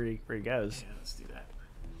hallway, see where he goes. Yeah, let's do that.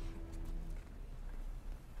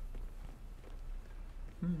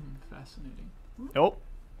 Fascinating. Oh.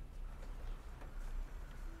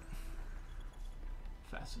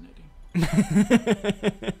 Fascinating.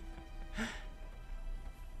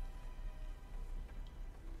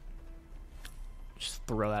 Just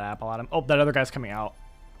throw that apple at him. Oh, that other guy's coming out.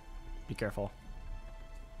 Be careful.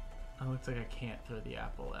 It looks like I can't throw the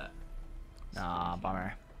apple at. Ah,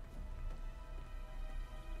 bummer.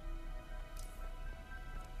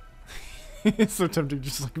 It's so tempting to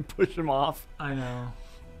just like push him off. I know.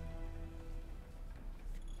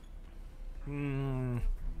 Let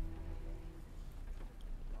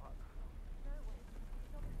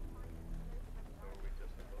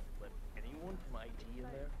anyone from IT in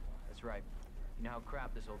there? That's right. You know how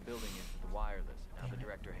crap this old building is with the wireless, and how the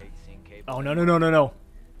director hates seeing cable. Oh, no, no, no, no, no.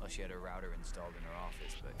 Well, she had a router installed in her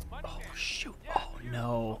office, but... Oh, shoot. Oh,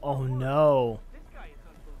 no. Oh, no. This guy is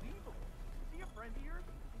unbelievable. Is he a friend of yours?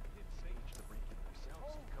 He did Sage to break in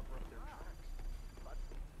themselves and cover up their tracks. But,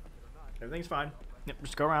 believe it or not, Everything's fine. Yep,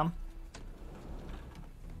 just go around.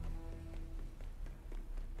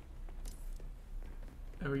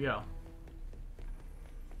 There we go.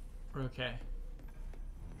 We're okay.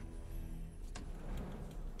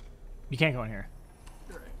 You can't go in here.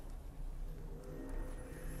 You're right.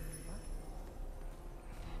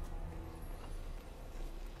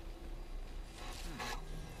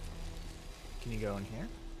 Can you go in here?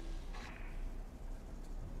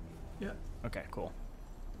 Yeah. Okay, cool.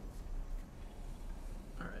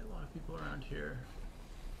 Alright, a lot of people around here.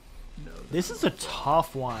 No. This is a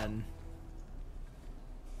tough one.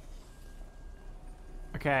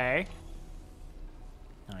 Okay.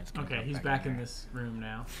 No, Okay, he's back in this room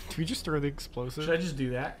now. Do we just throw the explosive? Should I just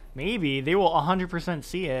do that? Maybe. They will 100%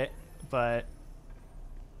 see it, but...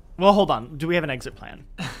 Well, hold on. Do we have an exit plan?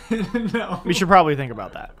 No. We should probably think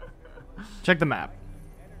about that. Check the map.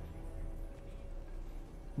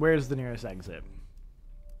 Where's the nearest exit?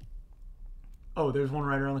 Oh, there's one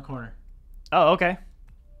right around the corner. Oh, okay.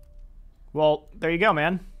 Well, there you go,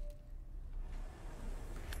 man.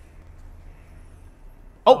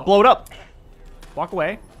 Oh, blow it up. Walk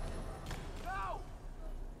away.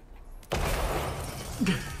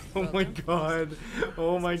 Oh my god.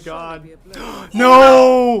 Oh my god.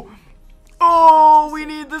 No! Oh, we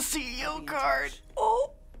need the CEO card.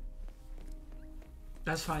 Oh.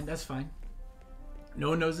 That's fine, that's fine. No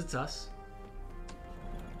one knows it's us.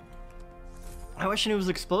 I wish it was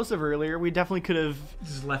explosive earlier. We definitely could have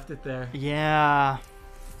just left it there. Yeah.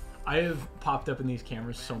 I have popped up in these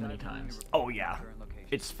cameras so many times. Oh yeah.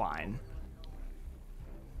 It's fine.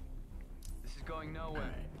 This is going nowhere.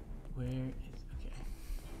 Alright. Where is okay.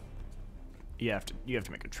 You have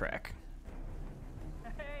to make a track.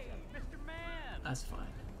 Hey, Mr. Man! That's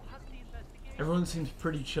fine. How's the investigation? Everyone seems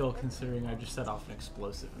pretty chill considering I just set off an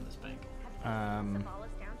explosive in this bank.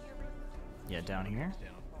 Yeah, down here.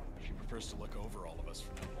 She prefers to look over all of us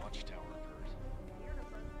from that watchtower.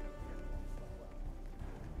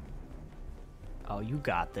 Oh, you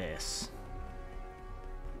got this.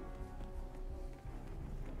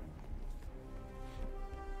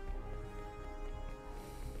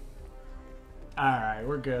 All right,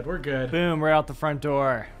 we're good. We're good. Boom, we're out the front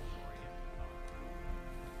door.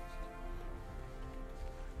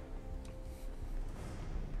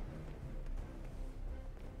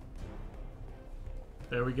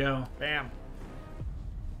 There we go. Bam.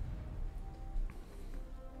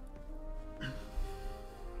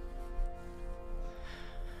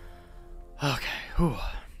 Okay. Whew.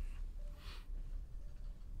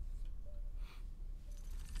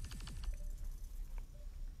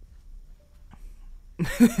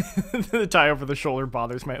 The tie over the shoulder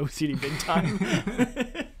bothers my OCD big time.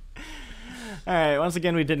 All right. Once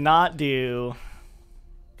again, we did not do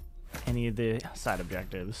any of the side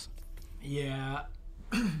objectives. Yeah.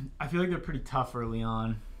 I feel like they're pretty tough early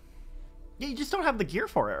on. Yeah, you just don't have the gear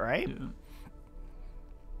for it, right? Yeah.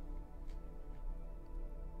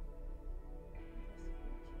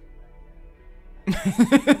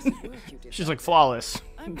 She's like flawless.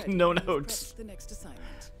 No Press notes. the next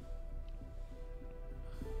assignment.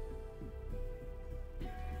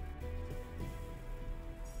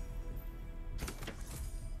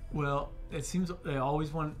 Well, it seems they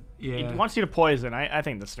always want. Yeah. It wants you to poison. I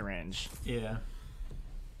think the syringe. Yeah.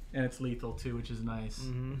 And it's lethal too, which is nice.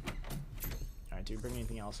 Mm-hmm. All right, do we bring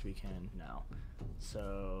anything else we can? No.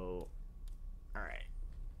 So, all right.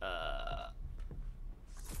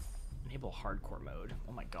 Enable hardcore mode.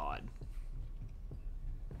 Oh my god.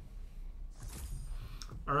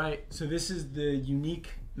 All right, so this is the unique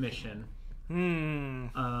mission.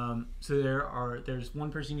 So there's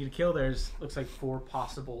one person you need to kill. Looks like 4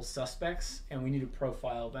 possible suspects, and we need to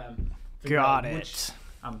profile them. Got it.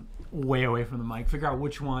 I'm way away from the mic. Figure out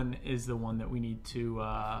which one is the one that we need to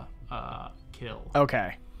kill.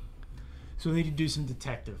 Okay. So we need to do some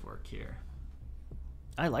detective work here.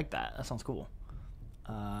 I like that. That sounds cool.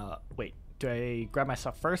 Wait, do I grab my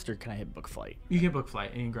stuff first, or can I hit book flight? You can book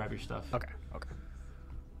flight and you can grab your stuff. Okay. Okay.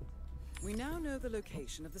 We now know the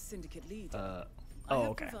location of the syndicate leader. Oh,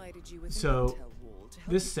 okay. So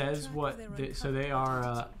this says what so they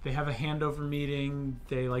are they have a handover meeting.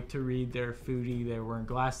 They like to read their foodie. They're wearing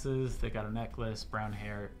glasses. They got a necklace, brown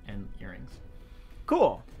hair, and earrings.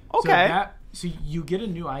 Cool. Okay. So you get a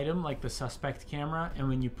new item like the suspect camera, and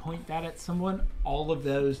when you point that at someone, all of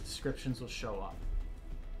those descriptions will show up.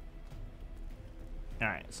 All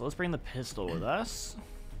right. So let's bring the pistol with us.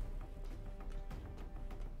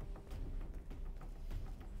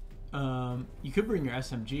 You could bring your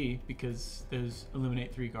SMG because there's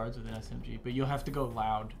eliminate 3 guards with an SMG, but you'll have to go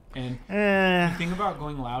loud. And the thing about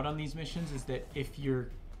going loud on these missions is that if you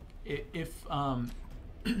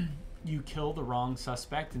kill the wrong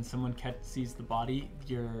suspect and someone sees the body,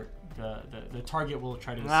 the target will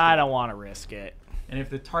try to escape. I don't want to risk it. And if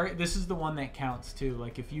the target, this is the one that counts too.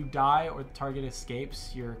 Like if you die or the target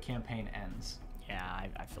escapes, your campaign ends. Yeah,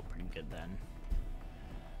 I feel pretty good then.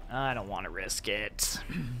 I don't want to risk it.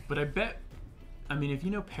 But I mean, if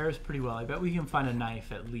you know Paris pretty well, I bet we can find a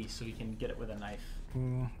knife at least, so we can get it with a knife.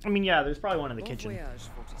 I mean, yeah, there's probably one in the kitchen. Voyage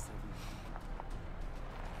 47.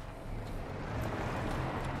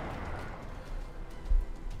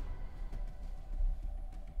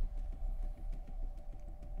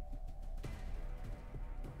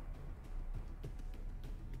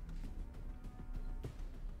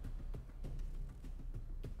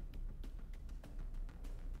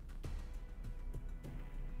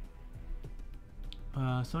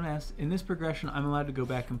 Someone asked, in this progression, I'm allowed to go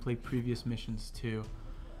back and play previous missions too.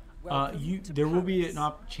 There will be an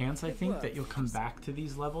chance, I think, that you'll come back to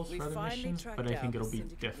these levels for other missions, but I think it'll be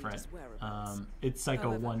different. It's like a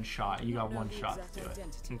one-shot. You got one shot to do it.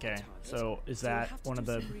 Okay, so is that one of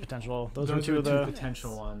the potential? Those are Those two are of two the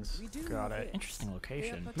potential ones. Got it. Interesting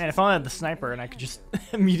location. Man, if I had the sniper and I could just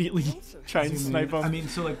immediately try and snipe them. I mean,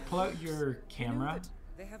 so like pull out your camera.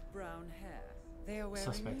 They have brown hair. They are wearing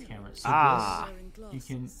Suspect camera. So this, you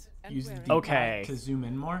can use the D-pad to zoom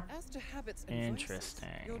in more. As to habits and Interesting.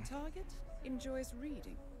 vices, your target enjoys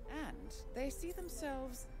reading, and they see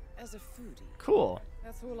themselves as a foodie. Cool.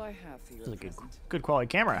 That's all I have for you. This is a good quality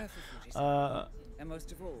camera. And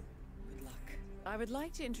most of all, good luck. I would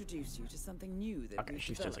like to introduce you to something new that Okay, we've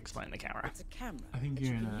she's just developed. explaining the camera. It's a camera I think that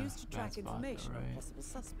you're you in can a use to bad track spot, though, information right? on possible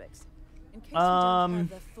suspects. In case we don't have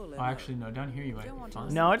their full Oh, actually, no. Down here you might be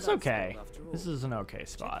fine. No, it's okay. This is an okay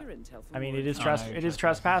spot. I mean, it is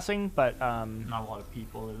trespassing, but not a lot of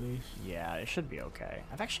people at least. Yeah, it should be okay.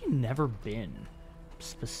 I've actually never been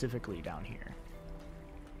specifically down here.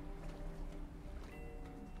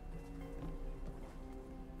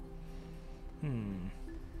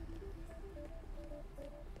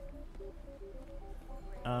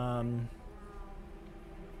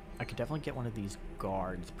 I could definitely get one of these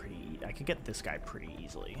guards pretty. I could get this guy pretty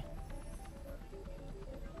easily.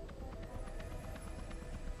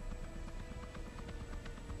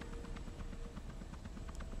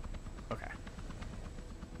 Okay.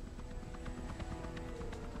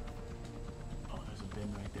 Oh, there's a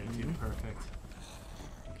bin right there too. Perfect.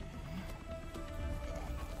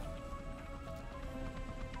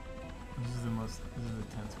 This is the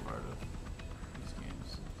tense part of these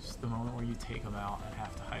games. Just the moment where you take them out and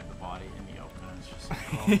have to hide the body in the open. It's just like,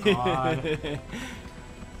 oh god.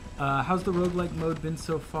 How's the roguelike mode been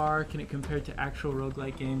so far? Can it compare to actual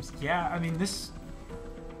roguelike games? Yeah, I mean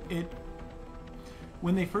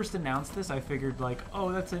when they first announced this, I figured like,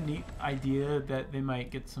 oh, that's a neat idea that they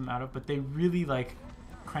might get some out of, but they really like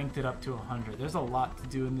cranked it up to 100. There's a lot to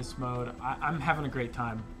do in this mode. I'm having a great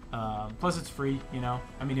time. Plus it's free, you know?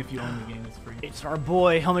 I mean, if you own the game, it's free. It's our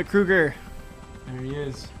boy, Helmut Kruger. There he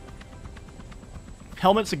is.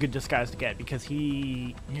 Helmut's a good disguise to get because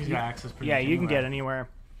he's got access pretty yeah, much you can get anywhere.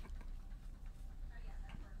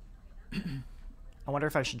 anywhere. I wonder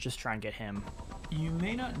if I should just try and get him. You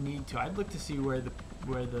may not need to. I'd look to see where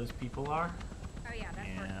those people are. Oh yeah, that's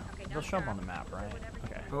Yeah, okay, they'll show up on the map, right?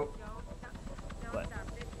 Okay. Oh.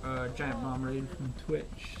 What? Giant bomb raid from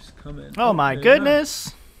Twitch is coming. Oh my Okay,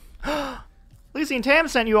 goodness! Lucy and Tam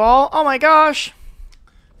sent you all. Oh my gosh!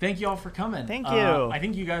 Thank you all for coming. Thank you. I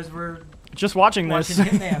think you guys were Just watching this.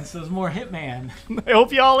 Hitman, so there's more Hitman. I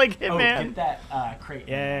hope you all like Oh, Hitman. get that crate.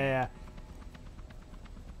 Yeah.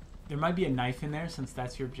 There might be a knife in there since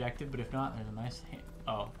that's your objective, but if not, there's a nice.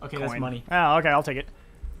 Oh, okay, that's Coin. money. Oh, okay, I'll take it.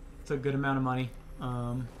 It's a good amount of money.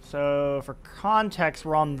 So for context,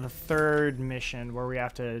 we're on the 3rd mission where we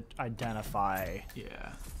have to identify.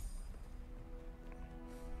 Yeah.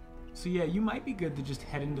 So yeah, you might be good to just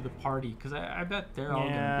head into the party because I bet they're all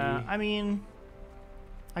gonna be. I mean,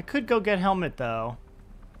 I could go get Helmet though.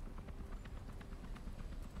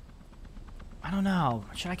 I don't know.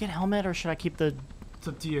 Should I get Helmet or should I keep the? It's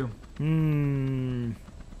up to you.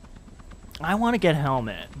 I want to get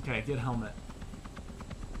Helmet. Okay, get Helmet.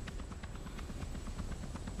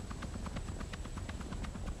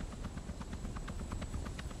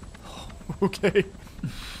 Okay.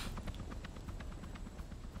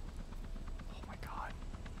 Oh my god.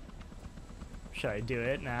 Should I do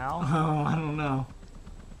it now? Oh, I don't know.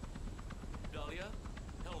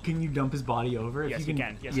 Can you dump his body over? Yes, if you you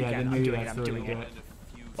can. Yes, yeah, you can. then maybe I'm that's doing the way it. to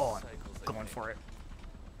do it. Oh, I'm going for it.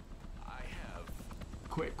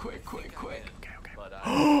 Quick. Okay.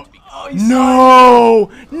 Oh, No!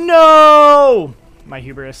 No! My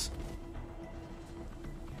hubris.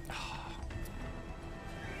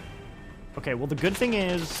 Okay, well the good thing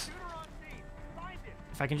is,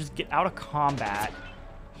 if I can just get out of combat,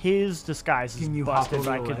 his disguise is busted, but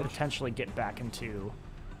I could potentially get back into...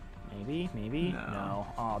 Maybe? No.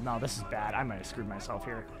 Oh, no, this is bad. I might have screwed myself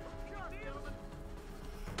here.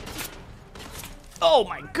 Oh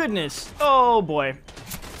my goodness! Oh boy.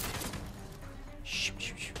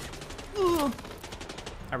 Shoot. Alright,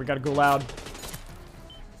 we gotta go loud.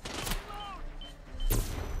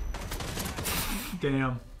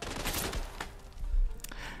 Damn.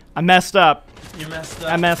 I messed up. You messed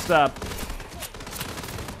up. I messed up.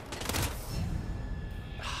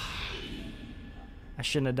 I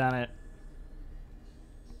shouldn't have done it.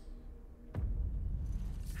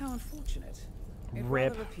 How unfortunate. It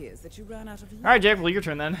Rip. rather appears that you ran out of luck. Alright, Jake, well, your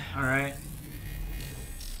turn then. Alright.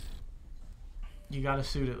 You got a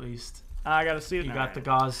suit at least. I got a suit. You got the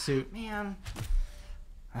gauze suit. Man.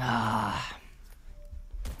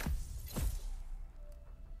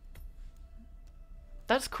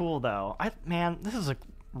 That's cool though. This is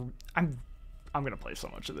I'm gonna play so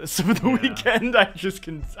much of this over the weekend.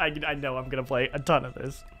 I know I'm gonna play a ton of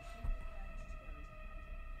this.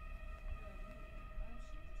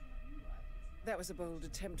 That was a bold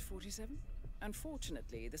attempt, 47.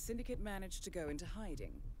 Unfortunately, the Syndicate managed to go into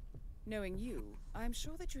hiding. Knowing you, I'm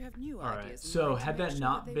sure that you have new ideas. Alright, so had that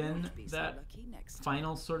not been so that next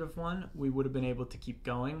final sort of one, we would have been able to keep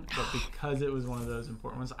going. But because it was one of those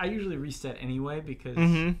important ones, I usually reset anyway because,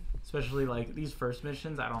 especially like these first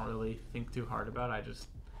missions, I don't really think too hard about. I just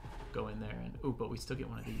go in there and but we still get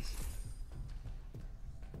one of these.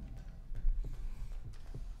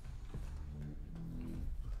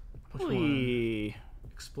 Which one?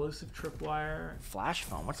 Explosive tripwire. Flash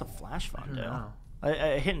phone. What's a flash phone I don't know.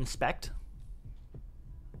 I hit inspect.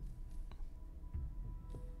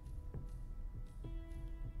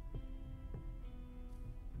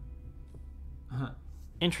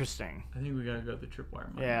 Interesting. I think we gotta go the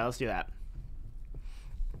tripwire mode. Yeah, let's do that.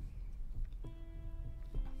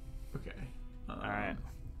 Okay. All right.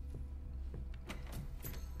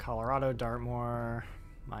 Colorado, Dartmoor,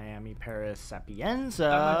 Miami, Paris, Sapienza.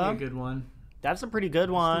 That might be a good one. That's a pretty good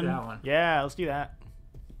one. do that one. Yeah, let's do that.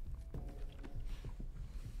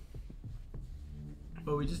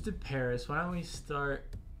 But we just did Paris. Why don't we start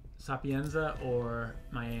Sapienza or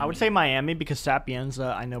Miami? I would say Miami because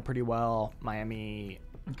Sapienza I know pretty well. Miami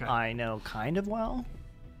Okay. I know kind of well.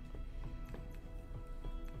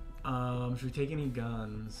 Should we take any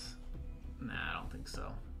guns? Nah, I don't think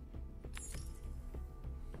so.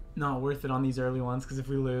 Not worth it on these early ones because if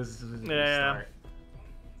we lose, this is a good start.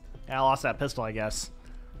 Yeah, I lost that pistol, I guess.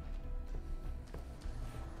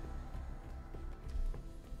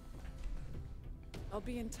 I'll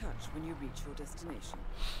be in touch when you reach your destination.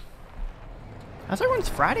 How's everyone's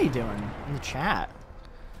Friday doing in the chat?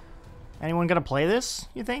 Anyone gonna play this,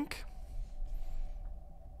 you think?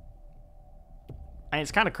 And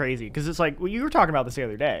it's kind of crazy because it's like, well, you were talking about this the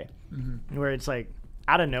other day, where it's like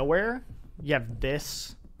out of nowhere, you have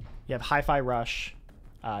this, you have Hi-Fi Rush,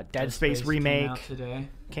 Dead Space remake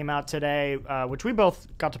came out today, which we both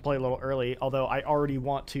got to play a little early. Although I already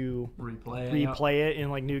want to replay it in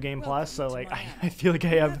like New Game Plus, so like I feel like I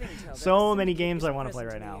have so many games I want to play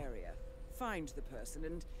right now. Find the person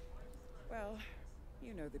and, well,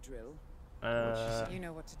 you know the drill. You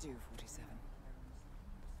know what to do, 47.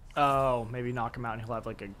 Oh, maybe knock him out and he'll have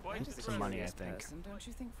like some money, I think. Person, don't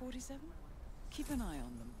you think, 47? Keep an eye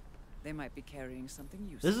on them. They might be carrying something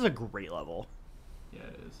useful. This is a great level. Yeah,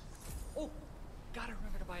 it is. Oh, gotta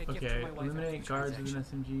remember to buy a gift for Okay, my wife. eliminate guards with an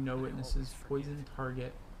SMG, no witnesses, poison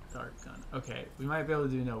target, dart gun. Okay, we might be able to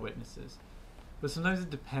do no witnesses. But sometimes it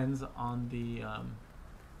depends on the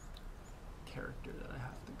character that I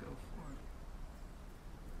have to go for.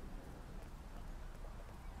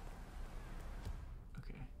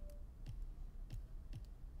 Okay.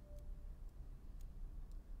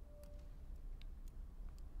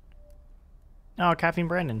 Oh, Caffeine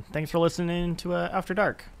Brandon, thanks for listening to After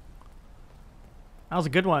Dark. That was a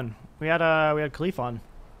good one. We had Khalif on.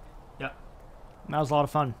 Yep. That was a lot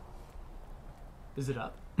of fun. Is it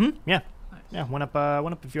up? Yeah. Nice. Yeah, went up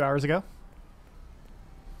a few hours ago.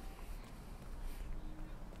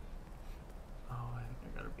 Oh, I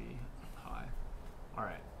think I gotta be high. All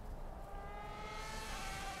right.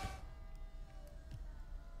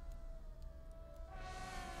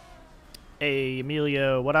 Hey,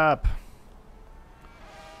 Emilio, what up?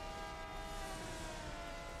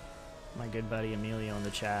 My good buddy Emilio in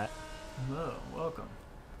the chat. Hello, welcome.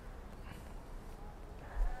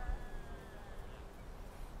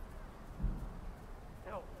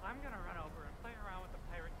 So, I'm gonna run over and play around with the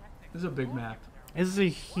pyrotechnics. This is a big map. This is a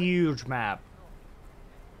huge map.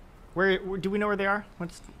 Where do we know where they are?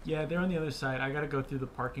 Yeah, they're on the other side. I gotta go through the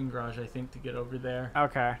parking garage, I think, to get over there.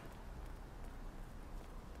 Okay.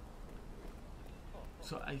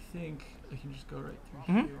 So I think I can just go right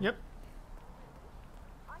through here. Yep.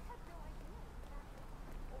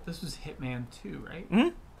 This was Hitman 2,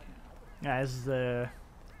 right? Yeah, this is the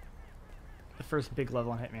first big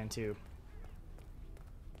level on Hitman 2.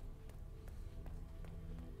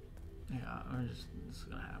 Yeah, this is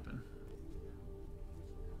gonna happen.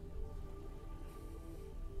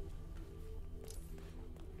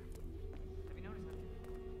 Have you noticed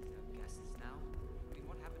that? Guests now? I mean,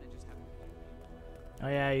 what happened to just have... Oh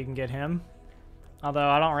yeah, you can get him. Although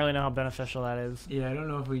I don't really know how beneficial that is. Yeah, I don't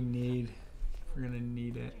know if we're gonna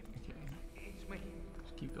need it. Okay.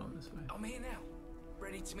 Just keep going this way. I'm here now,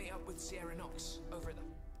 ready to meet up with Sierra Knox over at the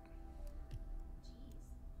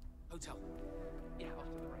hotel. Yeah, off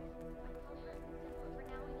to the right. For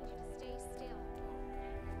now, I need you to stay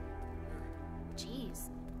still. Jeez.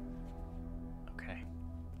 Okay.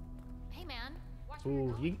 Hey, man. Watch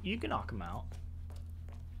Ooh, you can knock him out.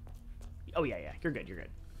 Oh yeah, you're good. You're good.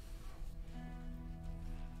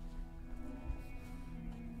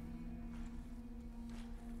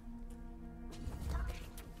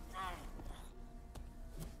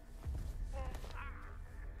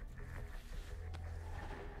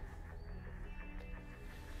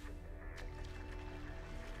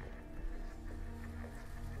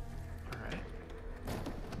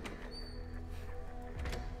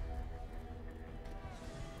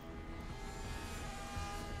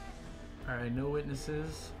 Alright, no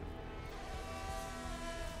witnesses.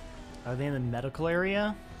 Are they in the medical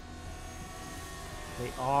area? They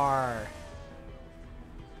are.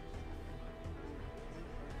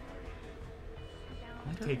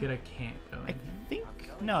 I take it I can't go in. I think.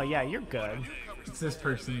 No, yeah, you're good. It's this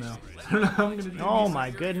person though. I don't know how I'm gonna do Oh this.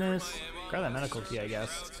 my goodness. Grab that medical key, I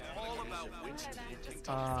guess.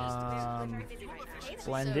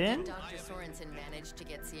 Blend in. Dr. Sorensen managed to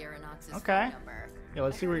get Sierra Knox's Okay. phone number. Yeah,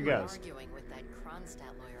 let's see where he goes. Arguing with that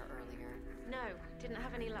Kronstadt lawyer earlier. No, Didn't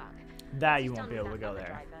have any luck. That you Once won't he's be done able to with go that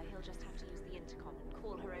there. other driver, he'll just have to use the intercom and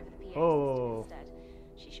call her over the PA Oh. system instead.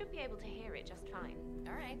 She should be able to hear it just fine.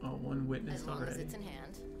 All right. Oh, one witness As long already. as it's in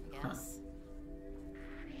hand, I guess.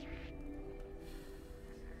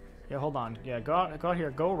 Yeah, hold on. Yeah, go out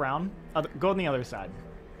here. Go around. Go on the other side.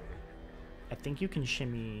 I think you can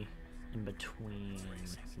shimmy in between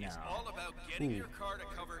now. It's all about getting Ooh. your car to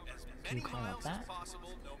cover as Can you many climb up miles as that? possible,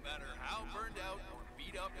 no matter how burned out or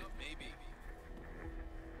beat up it may be.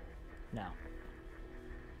 Now.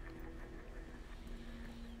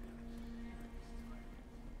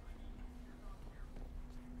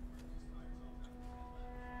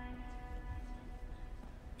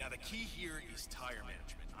 Now the key here is tire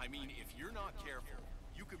management. I mean, if you're not careful,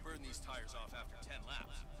 you can burn these tires off after 10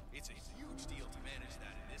 laps. It's a huge deal to manage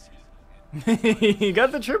that in this heat. You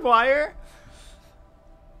got the tripwire?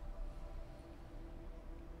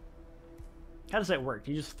 How does that work?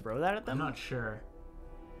 Do you just throw that at them? I'm not sure.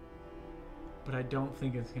 But I don't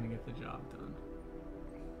think it's going to get the job done.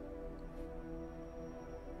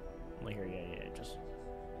 Like here, yeah, just...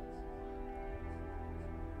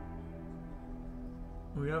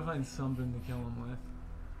 We gotta find something to kill him with.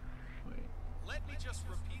 Wait. Let me just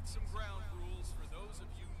repeat some ground rules for those of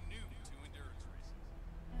you new to endurance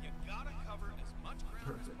racing. You gotta cover as much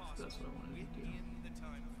ground as Perfect. possible That's what I wanted to do. within the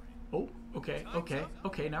time frame. Oh, okay, okay,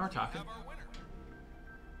 okay, now we're talking.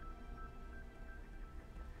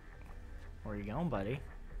 Where are you going, buddy?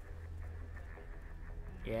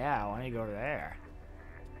 Yeah, why don't you go over there?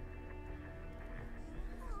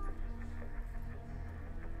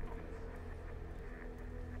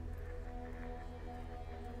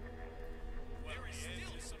 There is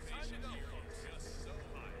still some time to go, folks. Just so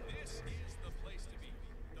high. This is the place to be.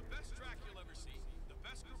 The best track you'll ever see. The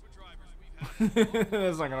best group of drivers we've had.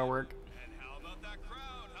 That's not gonna work. And how about that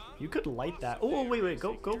crowd, huh? You could light that. Oh, wait,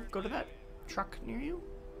 go to that truck near you.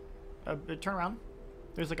 Turn around.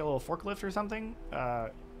 There's like a little forklift or something.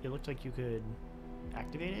 It looked like you could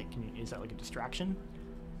activate it. Can you? Is that like a distraction?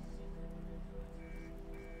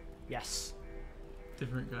 Yes.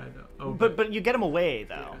 Different guy though. Oh, but you get him away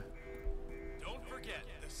though. Yeah. Don't forget,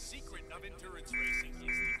 the secret of endurance racing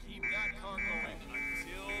is to keep that car going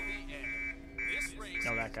until the end. This race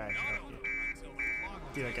No, that guy. is not over until the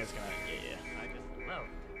clock Dude, that guy's gonna. Yeah. I just love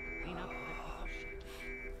clean up other people's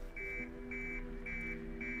shit.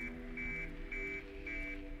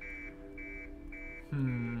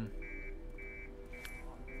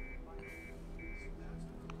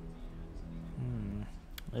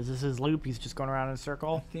 Is this his loop? He's just going around in a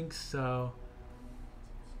circle? I think so.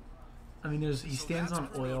 I mean, he stands on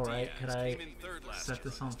oil, right? Could I set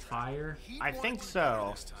this on fire? I think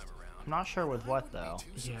so. I'm not sure with what though.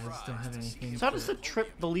 Yeah, I just don't have anything. So how does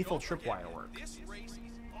the lethal tripwire work? This race is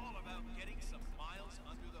all about getting some miles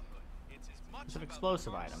under the hood. It's as much It's an about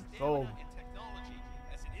explosive car item. stamina Oh. and technology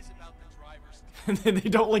as it is about the driver's And then they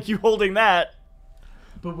don't like you holding that.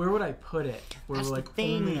 But where would I put it? Where That's the like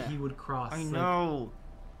thing. only he would cross. I like- know.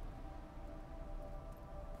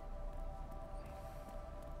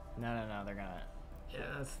 No, they're gonna... Yeah,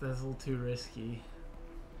 that's a little too risky.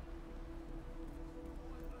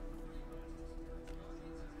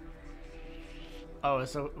 Oh,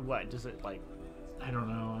 so what? Does it like... I don't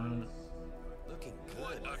know. Looking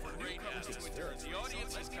good. A great asset to endurance. The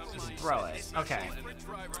audience has come to see Throw it. Okay.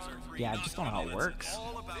 drivers are Yeah, I just don't know how it works.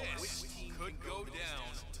 all about which team could go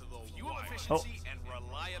down to the fuel Oh. efficiency and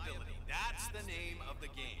reliability. That's the name of the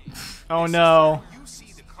game. Oh no. You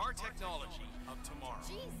see the car technology of tomorrow.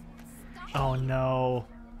 Oh no.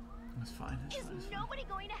 That's fine. Is nobody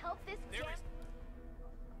going to help this There jam?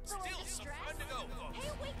 is still some time to go, folks.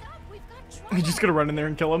 Hey, wake up! We've got trouble. You just gonna run in there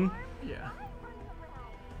and kill him? Yeah.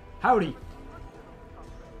 Howdy.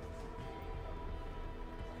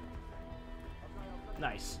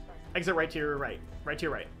 Nice. Exit right to your right. Right to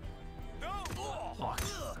your right. Locked.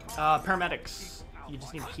 Paramedics. You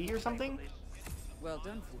just need a key or something? Well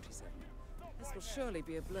done, 47. This will surely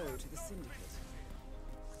be a blow to the syndicate.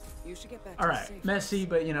 You should get back to All the right. safe Messy, house.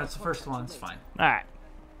 but you know it's the I'll first contact one. you It's later. fine. Alright.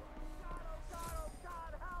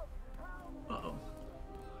 Uh-oh.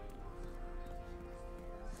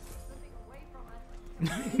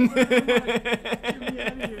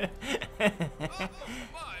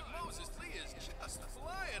 My, Moses Lee is just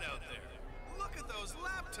flying out there. Look at those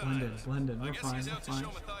lap times. Blended. I We're guess fine. he's We're out to fine. show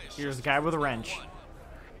Matthias. Here's a guy with a wrench.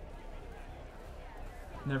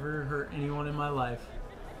 Never hurt anyone in my life.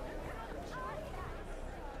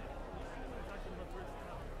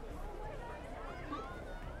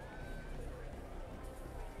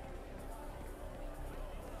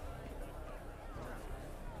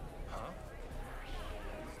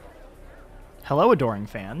 Hello, adoring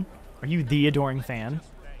fan. Are you the adoring fan?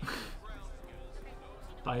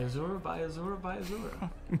 Buy Azura, buy Azura, buy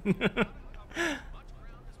Azura.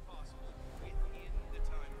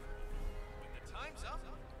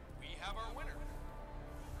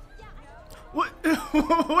 What?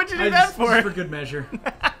 What'd you do that Just for? for good measure.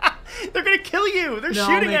 They're gonna kill you. They're No,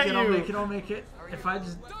 shooting I'll at make you. I'll make it. If I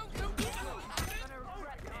just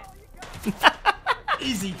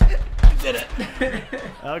easy, did it.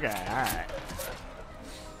 Okay, all right.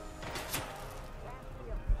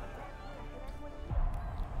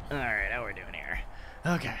 All right, how we're doing here?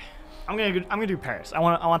 Okay, I'm gonna do Paris. I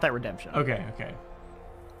want that redemption. Okay.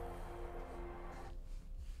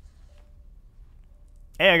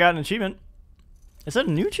 Hey, I got an achievement. Is that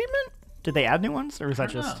a new achievement? Did they add new ones, or is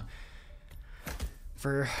that just know.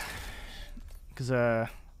 for? Because yeah,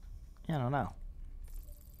 I don't know.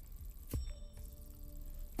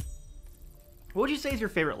 What would you say is your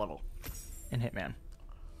favorite level in Hitman?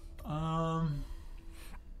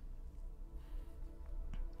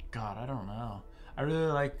 God, I don't know. I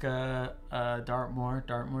really like Dartmoor.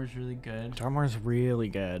 Dartmoor's really good. Dartmoor's really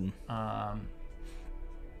good. Oh,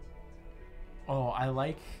 I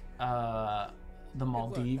like the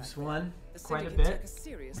Maldives one quite a bit.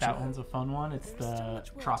 That one's a fun one. It's the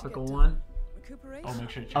tropical one. I'll make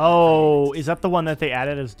sure to check Oh, is that the one that they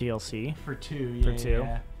added as DLC? for 2. Yeah, For 2?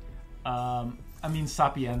 Yeah. I mean,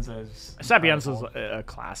 Sapienza is Sapienza's incredible. a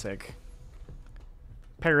classic.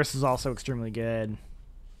 Paris is also extremely good.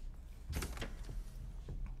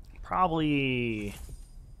 Probably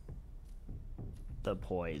the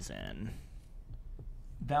Poison.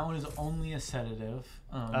 That one is only a sedative.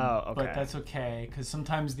 Oh, okay. But that's okay, because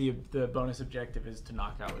sometimes the bonus objective is to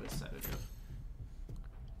knock out with a sedative.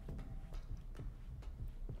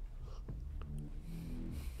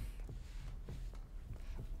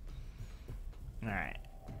 All right.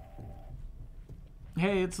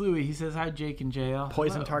 Hey, it's Louie. He says hi, Jake and JL.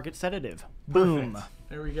 Poison Hello. target sedative. Perfect. Boom.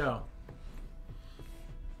 There we go.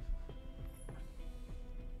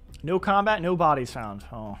 No combat, no bodies found.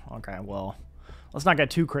 Oh, okay. Well, let's not get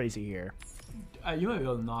too crazy here. You might be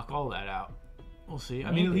able to knock all that out. We'll see. I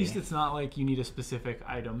mean, at Maybe. least it's not like you need a specific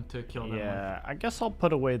item to kill them Yeah, I guess I'll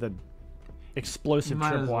put away the explosive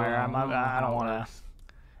Might as tripwire. well. I how don't it want works. to.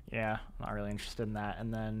 Yeah, I'm not really interested in that.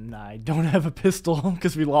 And then I don't have a pistol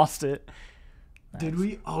because we lost it. Did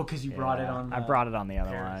we? Oh, because you brought it Yeah, on. I brought it on the other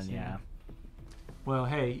Paris, one. Yeah. Well,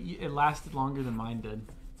 hey, it lasted longer than mine did.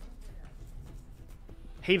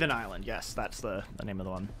 Haven Island. Yes, that's the name of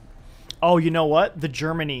the one. Oh, you know what? The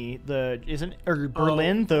Germany, Berlin, the yeah,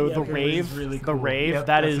 Berlin's rave, really the cool. rave. Yep,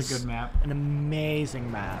 that that's a is good map. an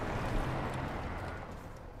amazing map.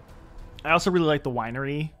 I also really like the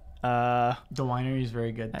winery. The winery is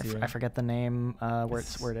very good too. I forget the name. Where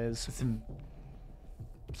it is. It's in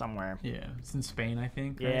somewhere. Yeah, it's in Spain, I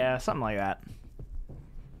think. Right? Yeah, something like that.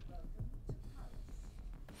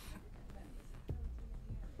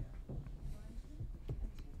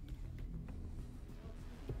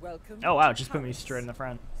 Welcome. Oh wow, to just put me Paris. straight in the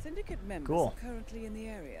front. Syndicate members Cool. are currently in the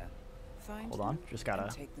area. Find Hold on, them just gotta.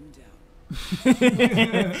 and take them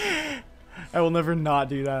down. I will never not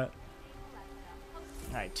do that.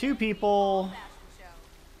 All right, 2 people.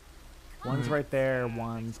 One's right there.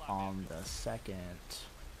 One's on the second.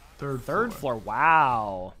 Third floor.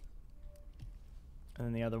 Wow. And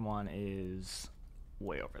then the other one is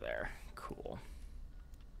way over there. Cool.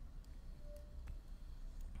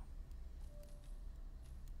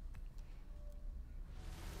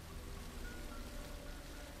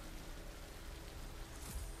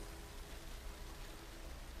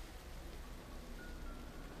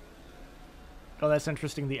 Oh, that's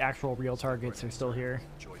interesting. The actual real targets are still here.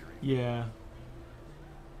 Yeah.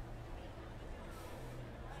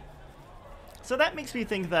 So that makes me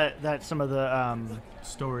think that some of the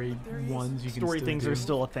story ones you can story still things do. are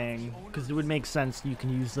still a thing, because it would make sense you can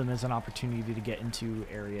use them as an opportunity to get into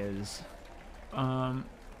areas.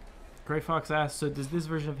 Gray Fox asks, so does this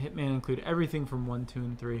version of Hitman include everything from 1, 2,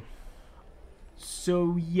 and 3?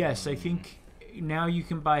 So yes, I think now you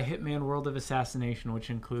can buy Hitman World of Assassination, which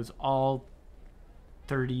includes all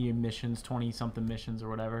 30 missions, 20 something missions or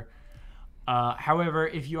whatever. However,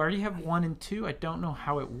 if you already have 1 and 2, I don't know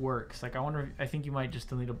how it works. Like, I think you might just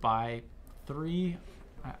still need to buy 3.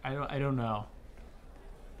 I don't know.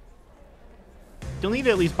 You'll need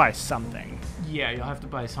to at least buy something. Yeah, you'll have to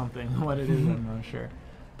buy something. What it is, I'm not sure.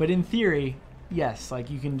 But in theory, yes, like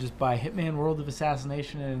you can just buy Hitman World of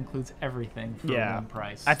Assassination and it includes everything for one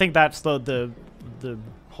price. I think that's the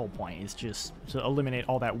whole point, is just to eliminate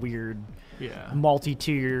all that weird,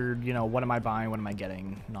 multi-tiered, what am I buying, what am I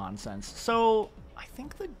getting nonsense. So I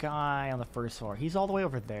think the guy on the first floor, he's all the way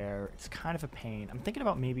over there. It's kind of a pain. I'm thinking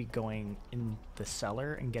about maybe going in the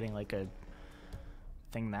cellar and getting like a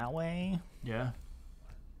thing that way. Yeah.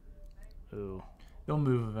 Ooh. They'll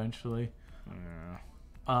move eventually. Yeah.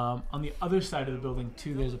 On the other side of the building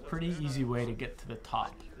too, there's a pretty easy way to get to the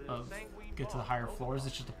top get to the higher floors.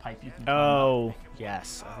 It's just a pipe you can climb up.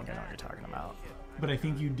 Yes. I think I know what you're talking about. But I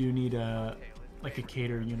think you do need a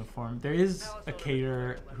cater uniform. There is a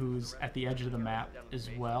cater who's at the edge of the map as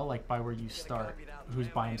well, like by where you start, who's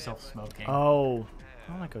by himself smoking. Oh.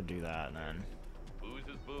 I want to go do that then. Booze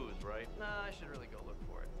is booze, right? Nah, I should really go look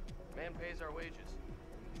for it. Man pays our wages.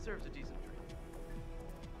 Deserves a decent drink.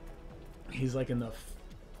 He's like in the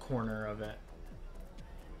corner of it.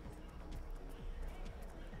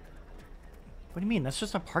 What do you mean? That's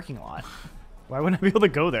just a parking lot. Why wouldn't I be able to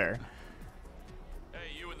go there? Hey,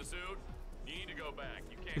 you in the suit? You need to go back.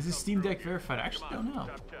 You can't Is this Steam Deck verified? I actually don't know.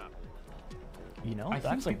 You know, I think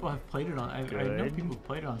that's like people have played it on. I know people have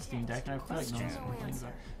played it on Steam Deck, and I feel like no one's complaining about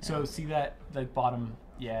it. So see that the bottom,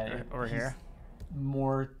 yeah, over here.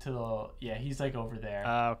 More to the he's like over there.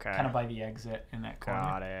 Okay. Kind of by the exit in that corner.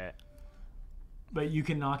 Got it. But you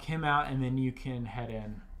can knock him out, and then you can head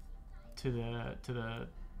in to the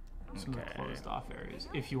some of the closed off areas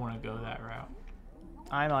if you want to go that route.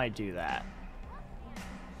 I might do that.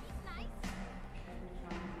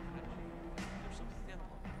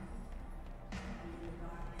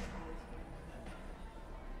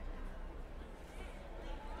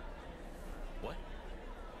 What?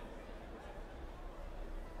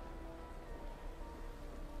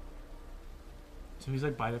 So he's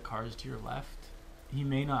like by the cars to your left. He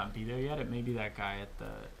may not be there yet. It may be that guy at the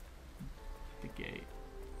gate,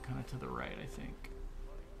 kind of to the right, I think.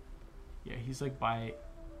 Yeah, he's like by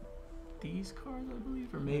these cars, I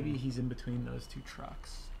believe, or maybe he's in between those two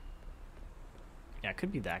trucks. Yeah, it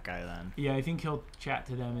could be that guy then. Yeah, I think he'll chat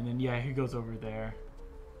to them, and then he goes over there.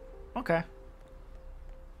 Okay.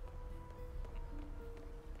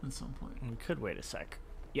 At some point. We could wait a sec.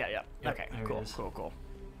 Yeah. Yep, Okay. there Cool. it is. Cool.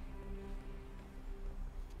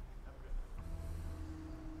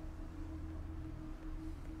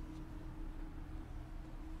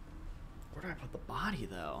 Where do I put the body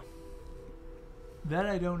though? That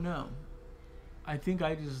I don't know. I think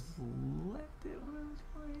I just left it when I was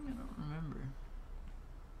playing. I don't remember.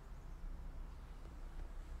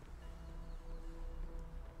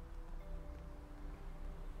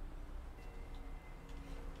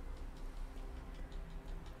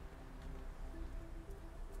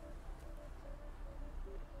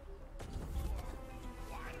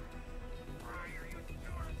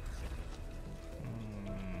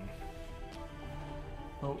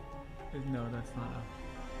 Oh, no, that's not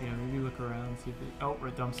a... Yeah, maybe look around, see if it... Oh,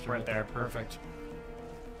 right, dumpster. Right there, perfect.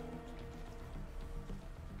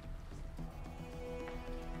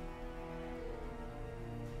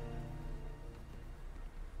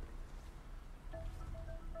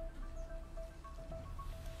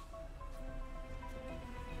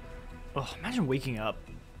 Oh, imagine waking up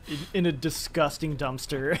in a disgusting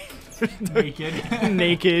dumpster. Naked.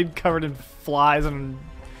 Naked, covered in flies and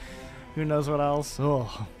who knows what else.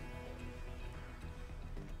 Oh.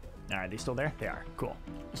 Alright, they still there? They are. Cool.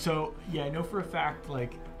 So, yeah, I know for a fact,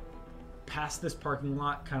 like, past this parking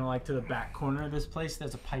lot, kind of like to the back corner of this place,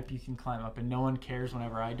 there's a pipe you can climb up, and no one cares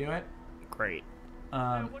whenever I do it. Great.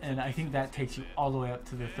 And I think that takes you all the way up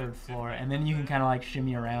to the 3rd floor, and then you can kind of like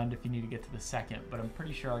shimmy around if you need to get to the 2nd, but I'm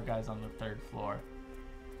pretty sure our guy's on the 3rd floor.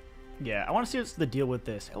 Yeah, I want to see what's the deal with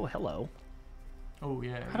this. Oh, hello. Oh,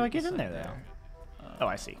 yeah. How do I get in there, though? Oh,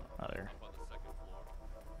 I see. Oh, there.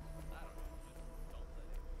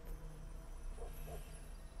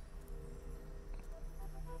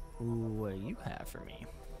 Ooh, what do you have for me?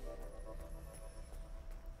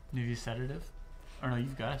 Have you sedative? Or no,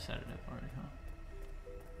 you've got a sedative already,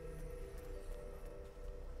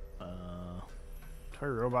 huh? Toy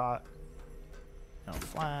robot. No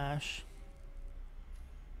flash.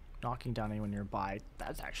 Knocking down anyone nearby.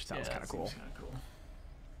 That actually sounds kind of cool. Kind of cool.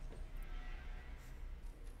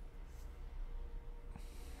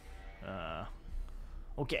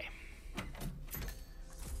 Okay.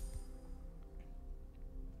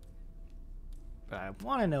 But I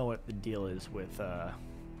want to know what the deal is with,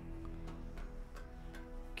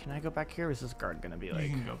 Can I go back here, or is this guard gonna be like... You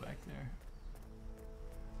can go back there.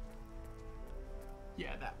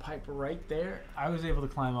 Yeah, that pipe right there. I was able to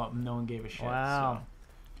climb up and no one gave a shit. Wow.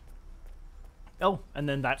 So. Oh, and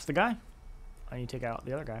then that's the guy. I need to take out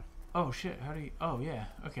the other guy. Oh, shit. How do you... Oh, yeah.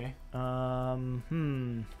 Okay. So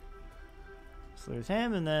there's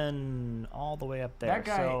him, and then all the way up there. That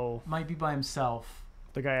guy might be by himself.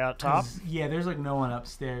 The guy out top? Yeah, there's like no one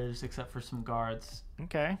upstairs except for some guards.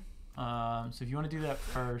 Okay. So if you want to do that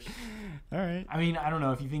first. All right. I mean, I don't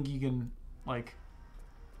know if you think you can, like...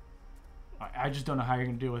 I just don't know how you're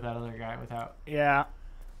going to deal with that other guy without... Yeah.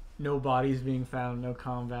 No bodies being found, no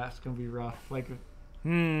combat. It's going to be rough. Like...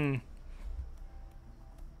 Hmm.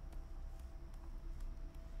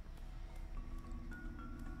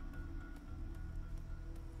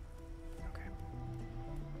 Okay.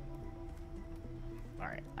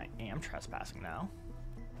 Alright, I am trespassing now.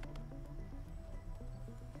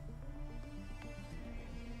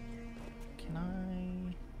 Can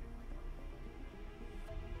I...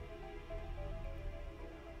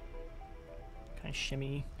 Can I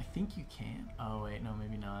shimmy? I think you can. Oh, wait. No,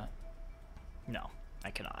 maybe not. No, I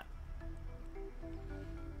cannot.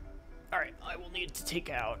 Alright, I will need to take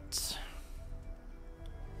out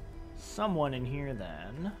someone in here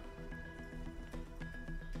then.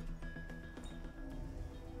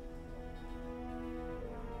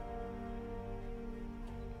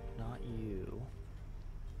 Not you.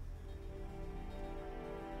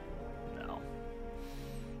 No.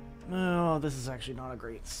 Oh, this is actually not a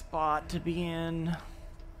great spot to be in.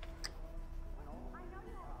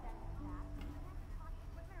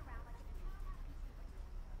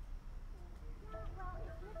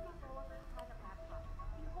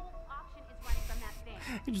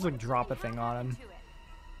 You just like drop a thing on him.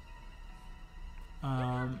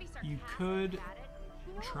 You could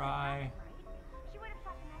try.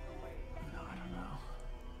 No, I don't know.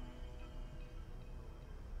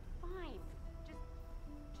 Fine.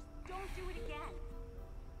 Just don't do it again.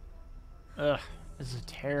 Ugh, this is a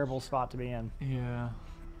terrible spot to be in. Yeah.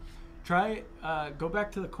 Try go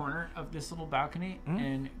back to the corner of this little balcony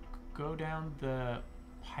and go down the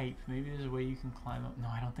pipe. Maybe there's a way you can climb up. No,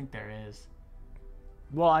 I don't think there is.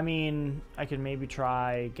 Well, I mean, I could maybe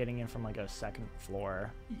try getting in from like a second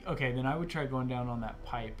floor. Okay, then I would try going down on that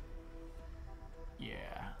pipe. Yeah.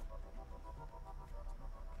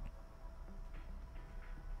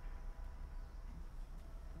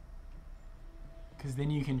 Because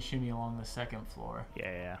then you can shimmy along the second floor.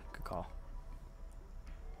 Yeah, good call.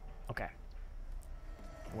 Okay.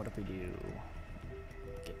 What if we do...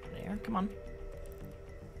 Get there? Come on.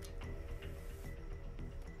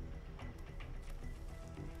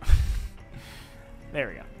 There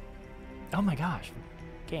we go. Oh my gosh.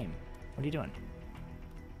 Game. What are you doing?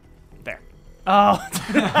 There. Oh!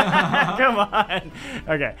 Come on!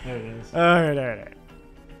 Okay. There it is. Alright, alright.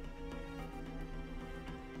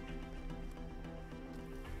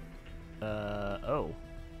 Oh.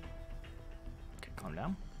 Okay, calm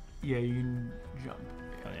down. Yeah, you can jump.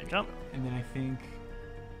 Okay, jump. And then I think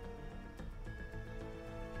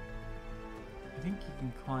you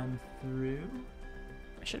can climb through.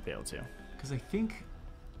 I should be able to. Because I think,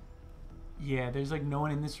 yeah, there's like no one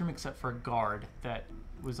in this room except for a guard that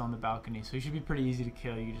was on the balcony. So he should be pretty easy to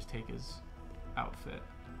kill. You can just take his outfit.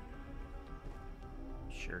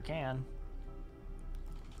 Sure can.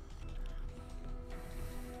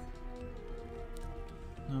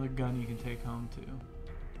 Another gun you can take home too.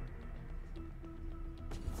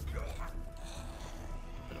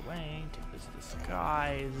 Put it away. Take this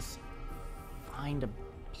disguise. Find a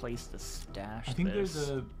place to stash I think this. there's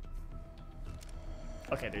a...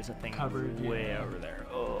 Okay, there's a thing cupboard way over there.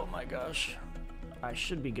 Oh my gosh. I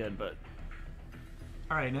should be good, but...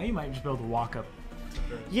 Alright, now you might just be able to walk up.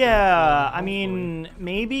 Yeah, I mean,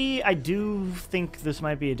 maybe I do think this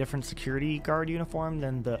might be a different security guard uniform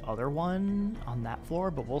than the other one on that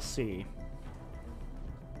floor, but we'll see.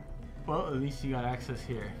 Well, at least you got access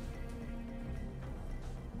here.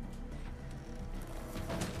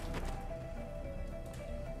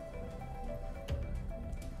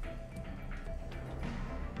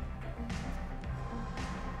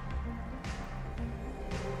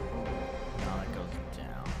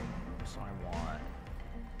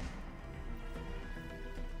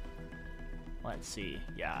 Let's see.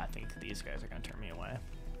 Yeah, I think these guys are going to turn me away.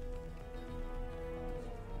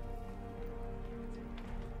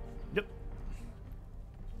 Yep.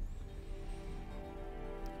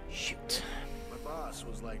 Shoot. My boss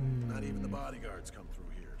was like, not even the bodyguards come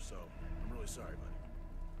through here, so I'm really sorry, buddy.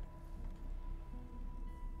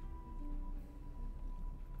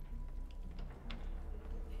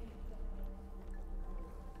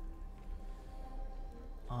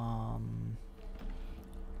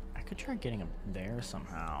 I could try getting him there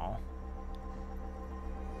somehow.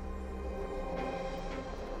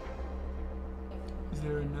 Is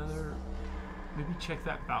there another... Maybe check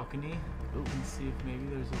that balcony and see if maybe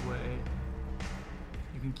there's a way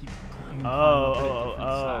you can keep... You can climb up at a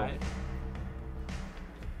different side.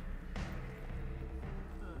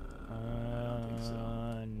 I think so.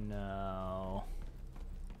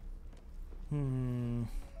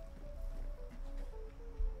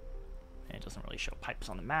 show pipes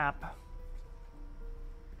on the map.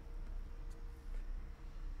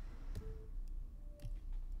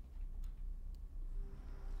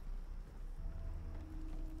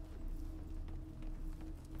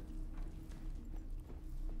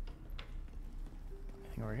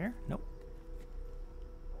 Anything over here? Nope.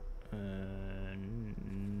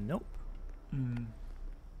 Nope.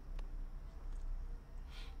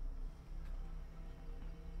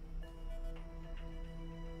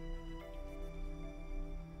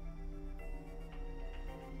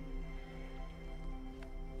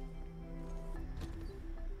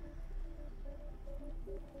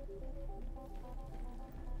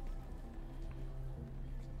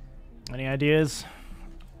 Any ideas?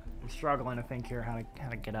 I'm struggling to think here how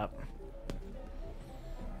to get up.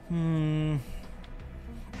 I'm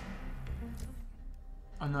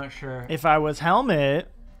not sure. If I was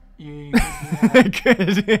Helmet, you I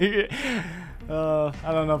could.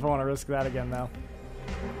 I don't know if I want to risk that again though.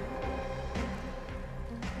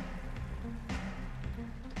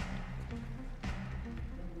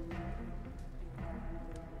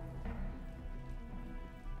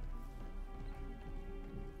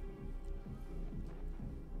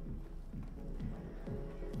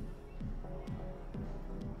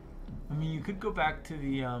 I mean, you could go back to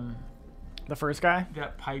the first guy?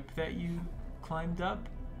 That pipe that you climbed up?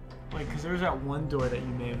 Like, because there's that one door that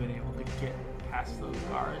you may have been able to get past those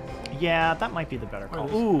guards. Yeah, that might be the better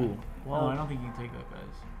call. Ooh. Well, no, I don't think you can take that, guys.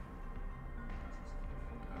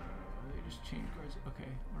 They just changed guards. Okay,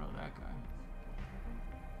 what about that guy?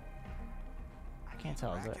 I can't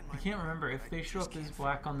tell, is it? I can't remember. If they show up as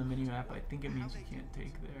black on the mini-map, I think it means you can't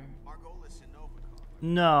take there.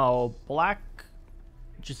 No, black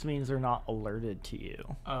just means they're not alerted to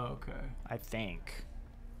you. Oh, okay. I think.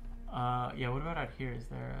 Yeah, what about out here? Is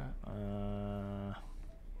there a...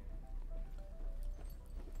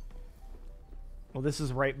 Well, this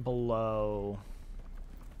is right below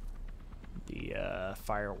the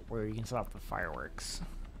fire where you can set off the fireworks.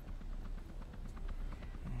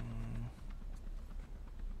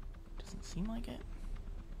 Doesn't seem like it.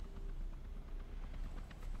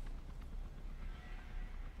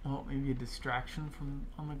 Well, maybe a distraction from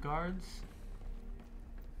on the guards.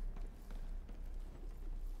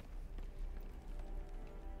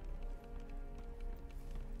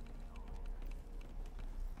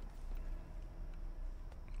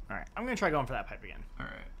 All right, I'm gonna try going for that pipe again. All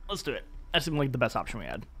right, let's do it. That seemed like the best option we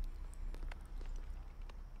had.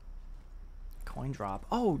 Coin drop.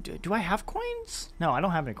 Oh, do I have coins? No, I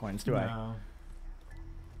don't have any coins, do I? No.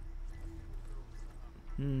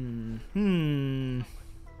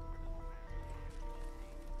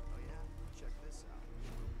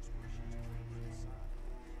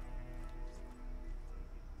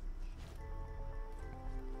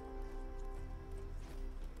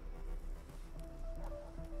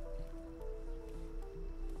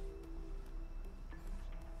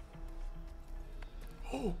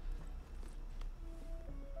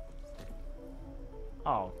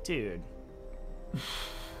 Oh, dude.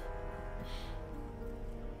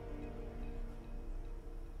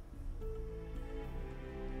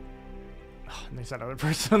 Oh, and there's that other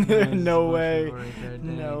person there. No way.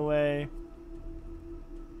 No way.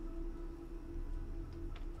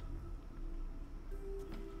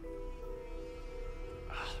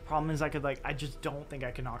 The problem is I just don't think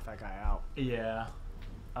I can knock that guy out. Yeah.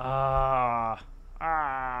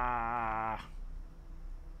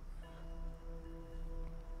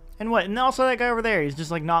 And what? And also that guy over there, he's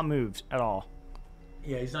just like not moved at all.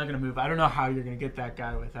 Yeah, he's not gonna move. I don't know how you're gonna get that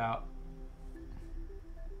guy without.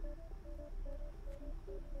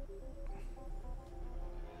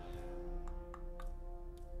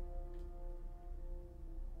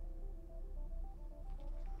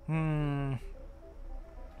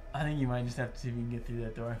 I think you might just have to see if you can get through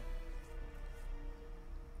that door.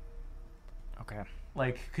 Okay.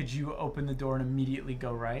 Like, could you open the door and immediately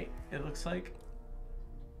go right, it looks like?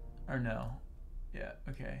 Or no? Yeah,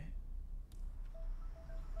 okay.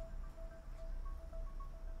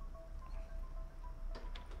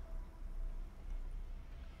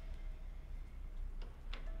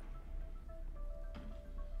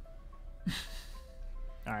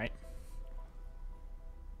 All right.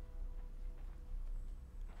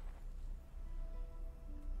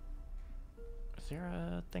 Is there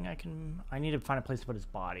a thing I need to find a place to put his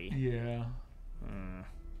body. Yeah.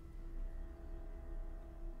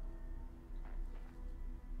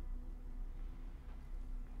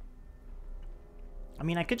 I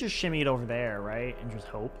mean, I could just shimmy it over there, right? And just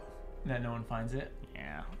hope that no one finds it?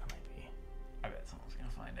 Yeah, that might be. I bet someone's gonna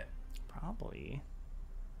find it. Probably.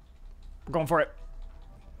 We're going for it.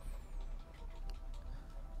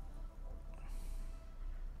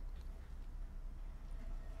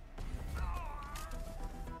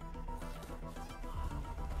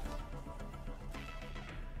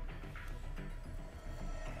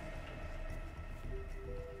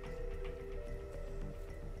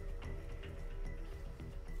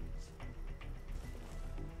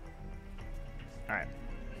 All right.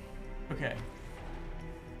 Okay.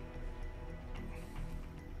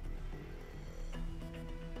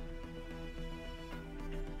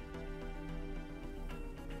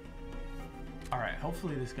 All right.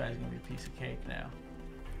 Hopefully this guy's gonna be a piece of cake now.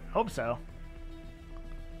 Hope so.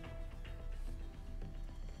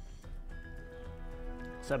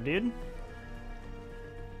 What's up, dude?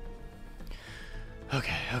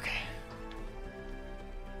 Okay.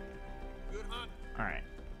 Good hunt. All right.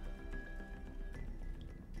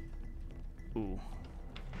 Ooh.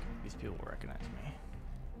 These people will recognize me.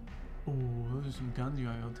 Ooh, those are some guns you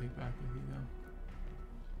might be able to take back with you,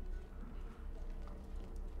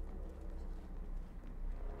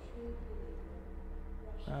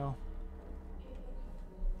 though. Well.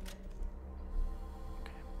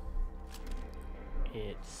 Okay.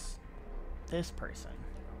 It's this person.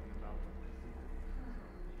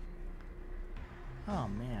 Oh,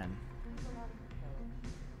 man.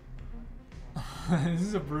 This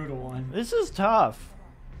is a brutal one. This is tough.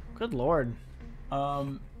 Good lord.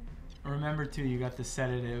 Remember, too, you got the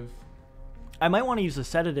sedative. I might want to use a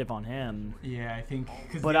sedative on him. Yeah, I think.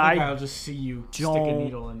 But I I'll just see you stick a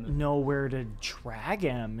needle in the... know where to drag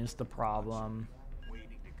him is the problem.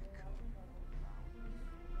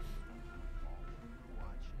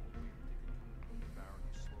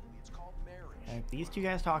 I have these two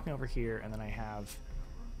guys talking over here, and then I have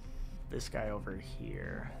this guy over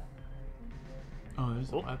here. Oh,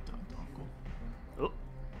 there's a laptop dongle. Oh.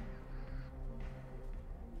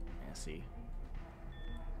 Yeah, see.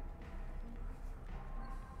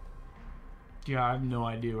 Yeah, I have no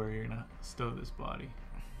idea where you're gonna stow this body.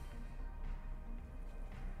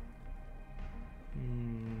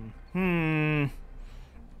 Okay,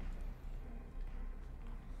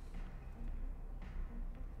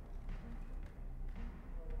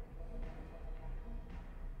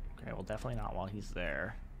 well, definitely not while he's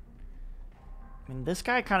there. I mean, this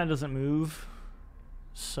guy kind of doesn't move,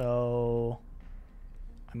 so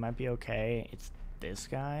I might be okay. It's this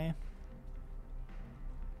guy.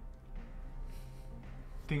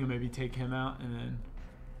 Think of maybe take him out and then...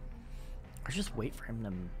 Or just wait for him to...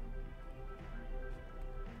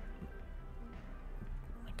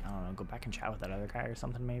 Like, I don't know, go back and chat with that other guy or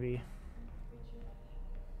something, maybe.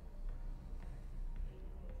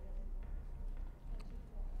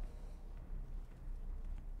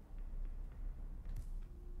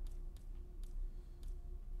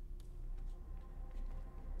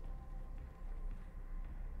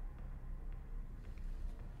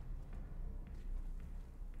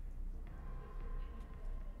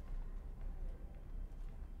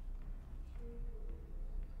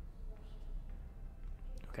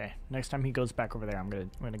 Okay, next time he goes back over there, I'm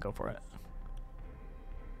gonna go for it.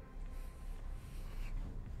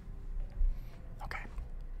 Okay.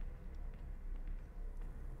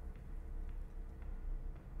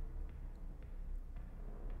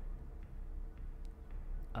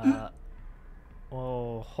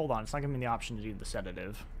 Well, hold on. It's not giving me the option to do the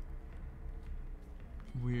sedative.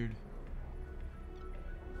 Weird.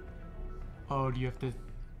 Oh, do you have to...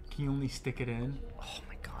 Can you only stick it in? Oh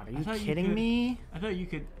my god, are you kidding me? I thought you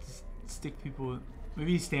could stick people...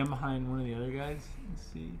 Maybe stand behind one of the other guys and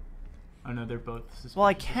see. Oh no, they're both suspicious. Well,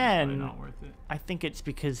 I can. Not worth it. I think it's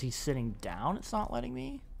because he's sitting down. It's not letting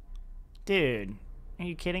me. Dude, are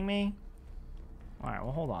you kidding me? All right,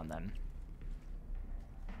 well, hold on then.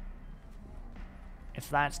 If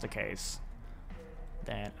that's the case,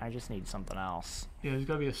 then I just need something else. Yeah, there's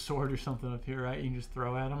got to be a sword or something up here, right? You can just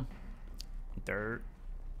throw at him. There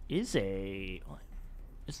is a...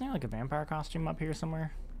 Isn't there like a vampire costume up here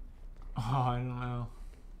somewhere? Oh, I don't know.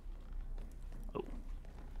 Oh.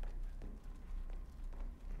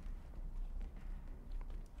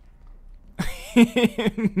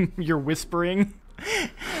 You're whispering.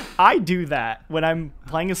 I do that when I'm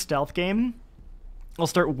playing a stealth game. I'll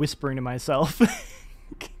start whispering to myself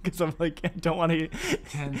because I'm like, I don't want to.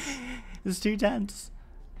 Tense. It's too tense.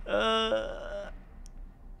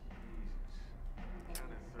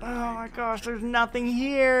 Oh my gosh, there's nothing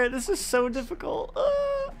here. This is so difficult.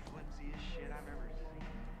 Oh.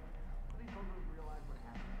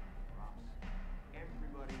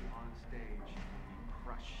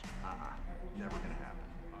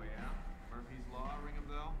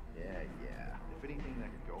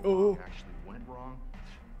 Actually went wrong,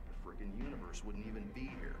 the freaking universe wouldn't even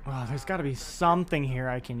be here. Oh, there's got to be something here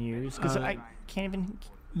I can use because I can't even.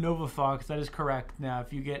 Nova Fox, that is correct. Now,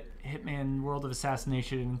 if you get Hitman World of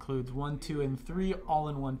Assassination, it includes 1, 2, and 3 all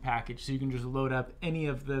in one package, so you can just load up any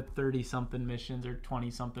of the 30-something missions or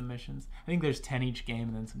 20-something missions. I think there's 10 each game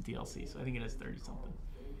and then some DLC, so I think it is 30-something.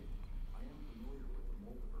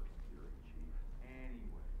 Anyway,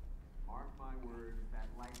 mark my words.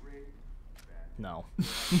 No.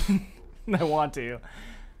 I want to.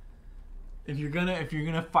 If you're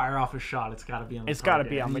gonna fire off a shot, it's gotta be on the It's gotta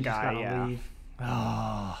target. be on the You just guy, gotta yeah. leave.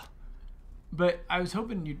 Oh. But I was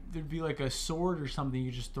hoping there'd be like a sword or something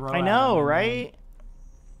you just throw I at know, him. right?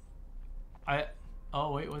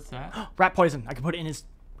 Oh wait, what's that? Rat poison. I can put it in his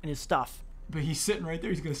stuff. But he's sitting right there.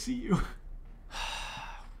 He's gonna see you.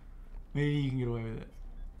 Maybe you can get away with it.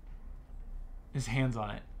 His hand's on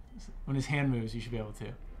it. When his hand moves, you should be able to.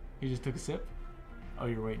 He just took a sip. Oh,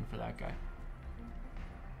 you're waiting for that guy.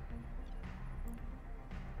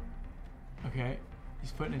 Okay,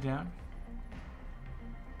 he's putting it down.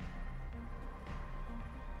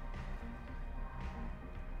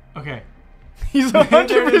 Okay. He's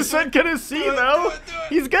 100% gonna see, though.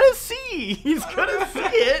 He's gonna see. He's gonna see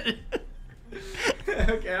it.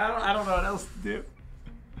 Okay, I don't know what else to do.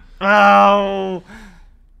 Oh.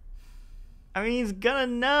 I mean, he's gonna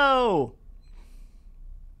know.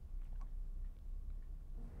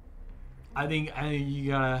 I think you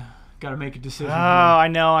gotta make a decision. Oh, I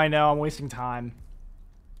know. I'm wasting time.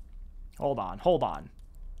 Hold on.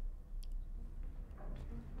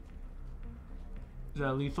 Is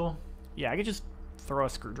that lethal? Yeah, I could just throw a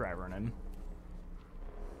screwdriver in him.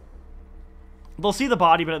 They'll see the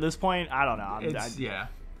body, but at this point, I don't know. Yeah.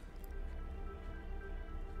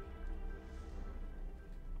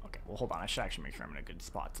 Okay, well, hold on. I should actually make sure I'm in a good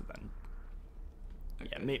spot to then.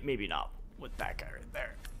 Yeah, maybe not with that guy right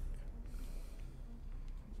there.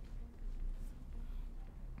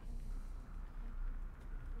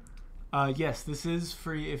 Yes, this is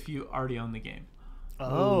free if you already own the game.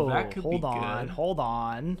 Oh, that could be good. Hold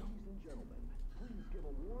on.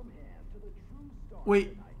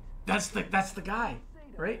 Wait, that's the guy,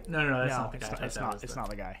 right? No, that's not the guy. It's not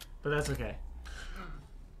the guy. But that's okay.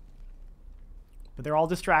 But they're all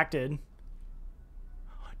distracted.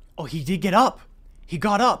 Oh, he did get up. He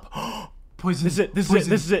got up. Poison. This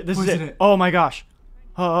is it. Oh my gosh.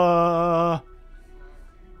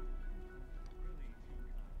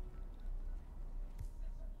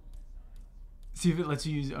 See if it lets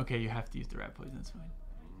you use. Okay, you have to use the rat poison. That's fine.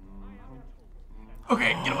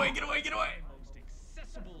 Okay, get away.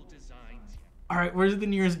 All right, where's the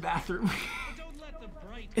nearest bathroom?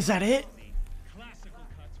 Is that it?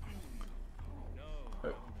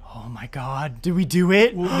 Oh my god, did we do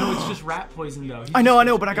it? Well, no, it's just rat poison though. I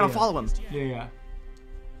know, but I gotta follow him. Yeah.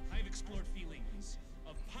 I've explored feelings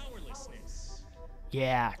of powerlessness.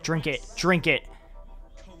 Yeah, drink it. Coercion.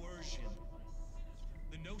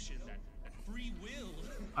 The notion that free will.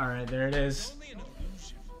 All right, there it is. Only an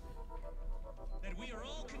illusion. That we are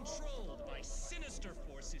all controlled by sinister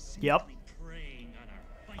forces simply preying on our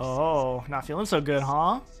vices. Oh, not feeling so good,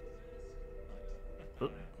 huh?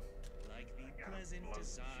 Like the pleasant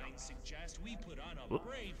design suggests, we put on a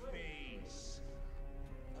brave face.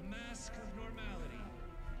 A mask of normality.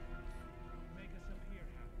 Make us appear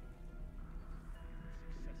happy.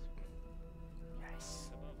 Successful. Yes.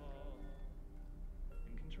 Above all,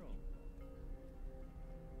 in control.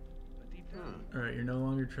 But deep down. All right, you're no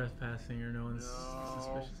longer trespassing, or no one's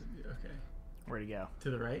suspicious of you. Okay. Where'd he go? To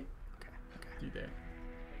the right. Okay. Through there.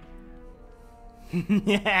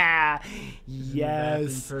 Yeah.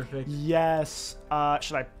 Yes. Perfect. Yes.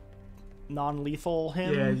 Should I non-lethal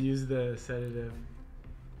him? Yeah, use the sedative.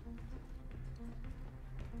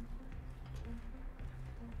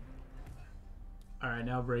 All right,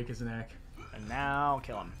 now break his neck. And now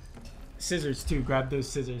kill him. Scissors too. Grab those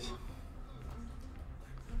scissors.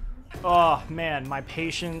 Oh man, my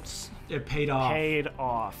patience. It paid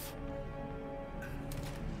off.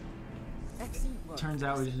 Turns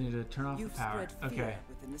out we just need to turn off the power. Okay.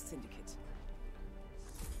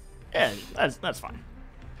 Yeah, that's fine.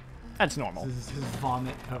 That's normal. This is his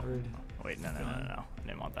vomit covered. Wait, no. I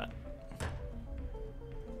didn't want that.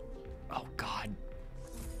 Oh god.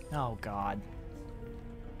 Oh god.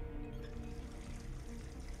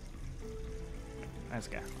 That's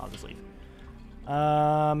okay. I'll just leave.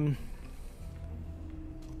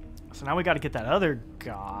 So now we got to get that other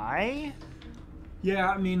guy. Yeah,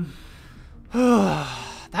 I mean,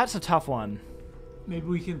 that's a tough one. Maybe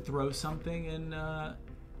we can throw something and.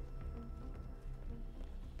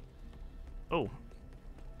 Oh.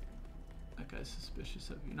 That guy's suspicious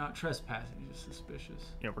of you. Not trespassing, he's just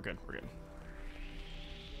suspicious. Yeah, we're good.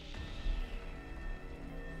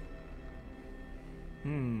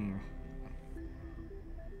 Hmm.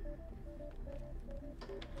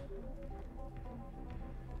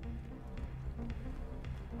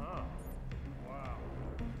 Oh, wow.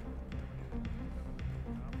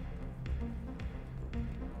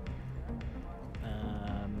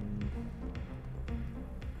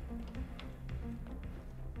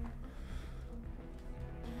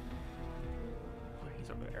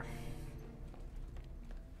 there.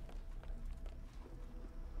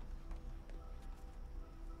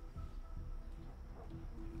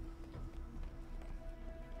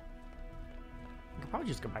 We could probably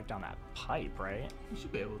just go back down that pipe, right? You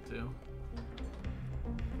should be able to.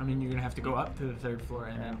 I mean, you're gonna have to go up to the 3rd floor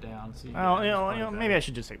and then down. So Well, you know, maybe I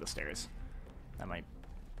should just take the stairs. That might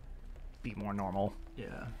be more normal.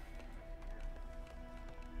 Yeah.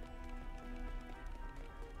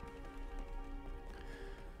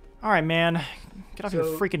 All right, man. Get off your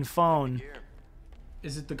freaking phone.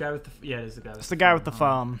 Is it the guy with the? Yeah, it is the guy. It's the guy with the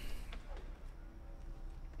phone.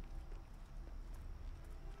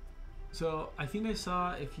 So I think I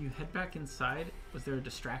saw if you head back inside, was there a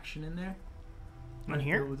distraction in there? In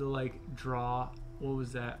here? To like draw. What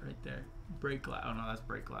was that right there? Break glass. Oh no, that's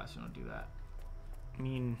break glass. You don't do that. I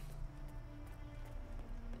mean,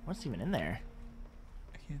 what's even in there?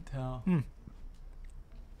 I can't tell.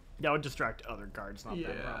 That would distract other guards, not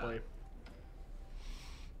them, probably.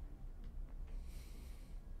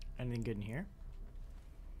 Anything good in here?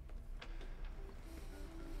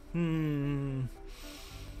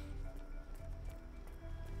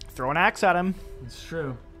 Throw an axe at him. It's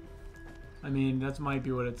true. I mean, that might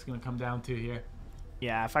be what it's going to come down to here.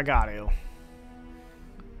 Yeah, if I got to.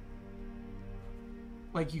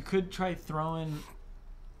 Like, you could try throwing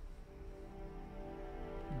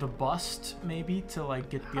the bust, maybe, to, like,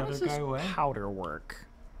 get the other guy away. How does powder work?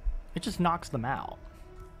 It just knocks them out.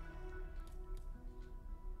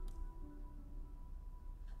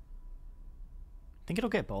 Think it'll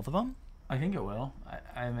get both of them? I think it will.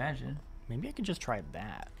 I imagine. Maybe I can just try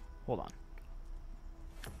that. Hold on.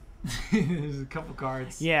 There's a couple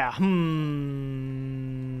cards. Yeah.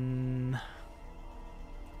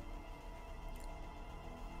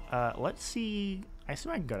 Let's see. I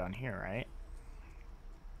assume I can go down here, right?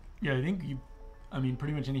 Yeah, I think you. I mean,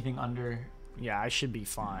 pretty much anything under. Yeah, I should be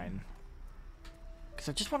fine. Because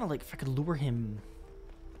I just want to, like, if I could lure him.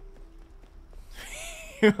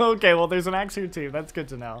 Okay, well, there's an axe here, too. That's good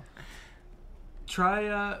to know.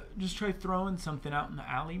 Just try throwing something out in the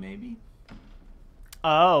alley, maybe.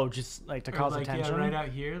 Oh, just like to cause like, attention? Yeah, right out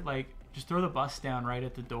here. Like, just throw the bus down right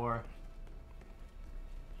at the door.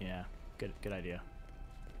 Yeah, good idea.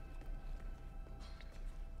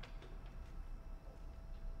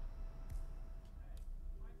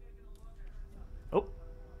 Oh.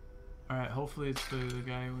 All right, hopefully it's the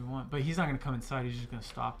guy we want. But he's not going to come inside. He's just going to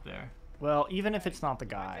stop there. Well, even if it's not the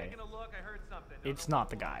guy, it's not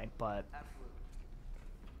the guy, but...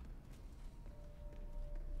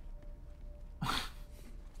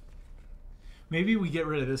 Maybe we get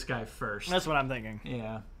rid of this guy first. That's what I'm thinking.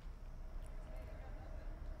 Yeah.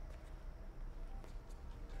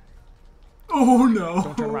 Oh no!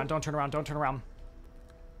 Don't turn around, don't turn around, don't turn around.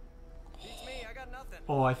 Beats me, I got nothing.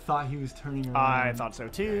 Oh, I thought he was turning around. I thought so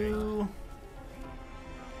too.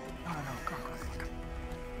 No, go.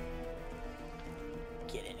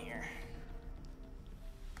 Get in here.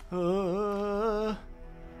 Oh,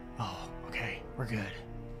 okay, we're good.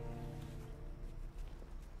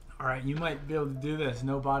 Alright, you might be able to do this.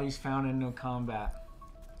 No bodies found and no combat.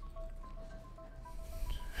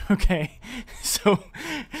 Okay, so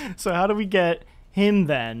how do we get him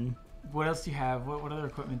then? What else do you have? What other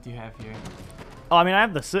equipment do you have here? Oh, I mean, I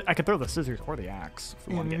could throw the scissors or the axe if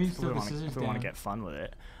we want maybe to get fun with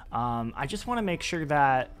it. I just want to make sure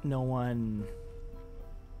that no one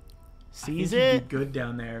sees I think it. He'd be good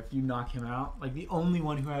down there if you knock him out. Like the only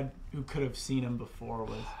one who could have seen him before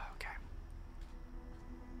was. Okay.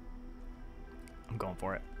 I'm going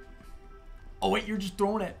for it. Oh wait, you're just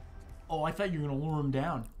throwing it. Oh, I thought you were gonna lure him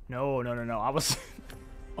down. No. I was.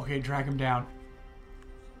 Okay, drag him down.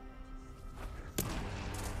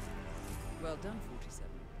 Well done, 47.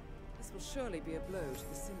 This will surely be a blow to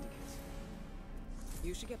the Syndicate.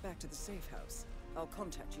 You should get back to the safe house. I'll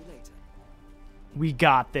contact you later. We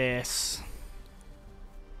got this.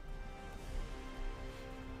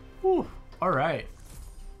 Whew. All right.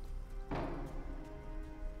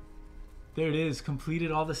 There it is.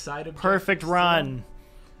 Completed all the side objectives. Perfect run.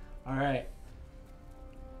 All right.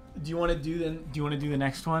 Do you want to do the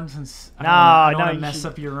next one since No, I don't want to mess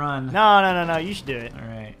up your run? No. You should do it. All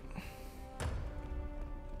right.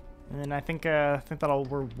 And then I think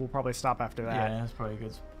we'll probably stop after that. Yeah, that's probably a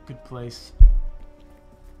good place.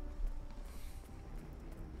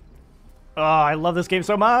 Oh, I love this game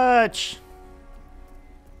so much.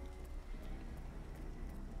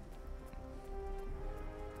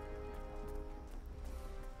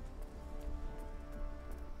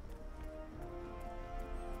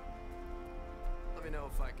 Let me know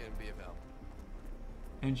if I can be of help.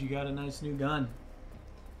 And you got a nice new gun.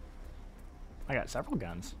 I got several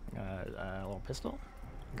guns. I got a little pistol.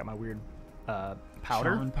 Got my weird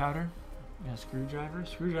powder. Shaman powder. Yeah, screwdrivers.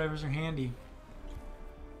 Screwdrivers are handy.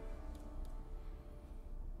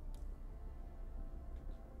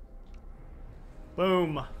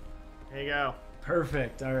 Boom. There you go.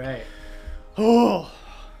 Perfect. All right. Oh.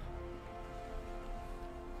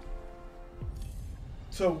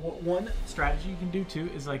 So one strategy you can do too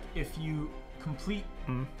is like if you complete,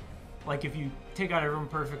 like if you take out everyone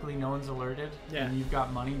perfectly, no one's alerted, and you've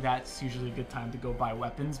got money, that's usually a good time to go buy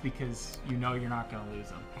weapons because you know you're not going to lose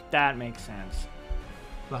them. That makes sense.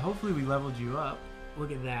 But hopefully we leveled you up.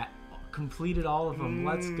 Look at that. Completed all of them.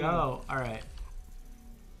 Let's go. All right.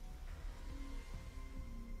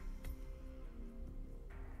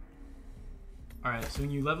 Alright, so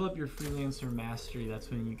when you level up your Freelancer Mastery, that's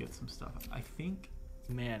when you get some stuff. I think...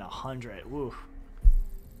 Man, 100. Woo.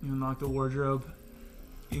 You unlock the wardrobe.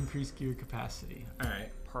 Increase gear capacity. Alright.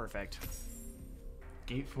 Perfect.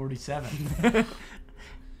 Gate 47. I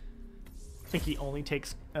think he only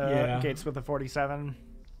takes gates with a 47.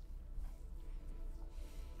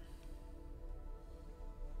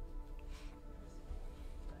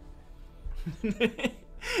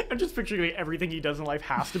 I'm just picturing like, everything he does in life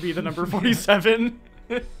has to be the number 47.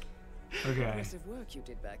 Okay. Impressive work you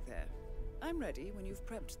did back there. I'm ready when you've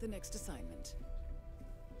prepped the next assignment.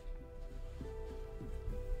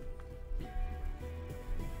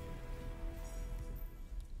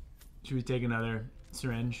 Should we take another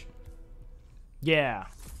syringe? Yeah,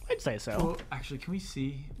 I'd say so. Well, actually, can we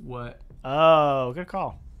see what... Oh, good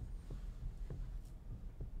call.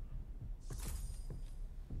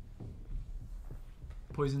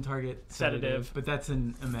 Poison target, sedative. But that's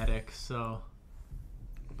an emetic, so...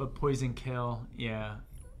 But poison kill, yeah.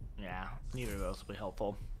 Yeah, neither of those will be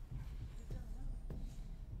helpful.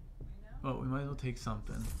 Oh, we might as well take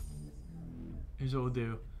something. Here's what we'll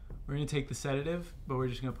do. We're going to take the sedative, but we're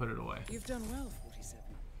just going to put it away. You've done well, 47.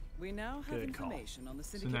 We now have information on the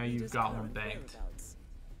so now you've got one banked.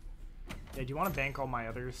 Yeah, do you want to bank all my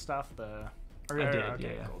other stuff? I did,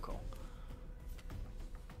 okay, yeah. Cool.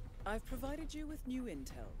 I've provided you with new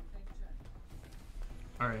intel.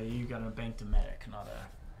 Alright, you got a banked emetic, not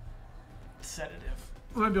a sedative.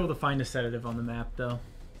 We might be able to find a sedative on the map, though.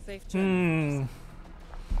 Safe journey.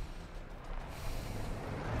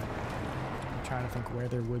 I'm trying to think where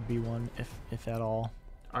there would be one, if at all.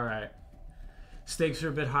 Alright. Stakes are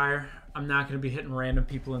a bit higher. I'm not going to be hitting random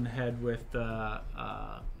people in the head with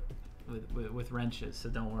wrenches, so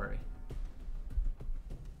don't worry.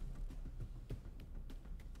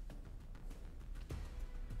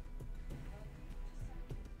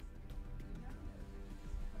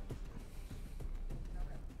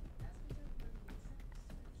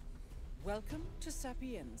 Welcome to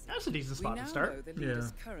Sapienza. That's a decent spot to start. We now know the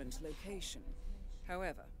leader's current location.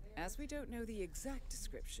 However, as we don't know the exact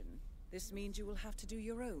description, this means you will have to do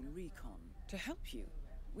your own recon. To help you,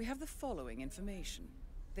 we have the following information.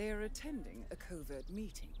 They are attending a covert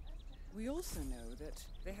meeting. We also know that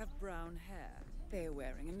they have brown hair. They are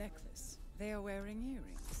wearing a necklace. They are wearing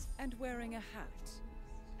earrings and wearing a hat.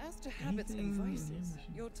 As to habits and vices,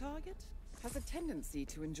 your target has a tendency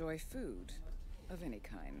to enjoy food of any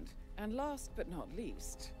kind. And last but not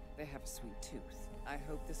least, they have a sweet tooth. I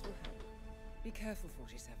hope this will help. Be careful,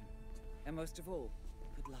 47. And most of all,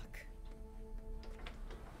 good luck.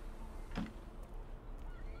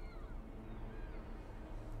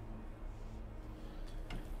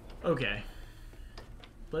 Okay.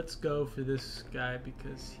 Let's go for this guy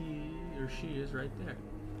because he or she is right there.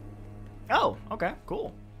 Oh, okay,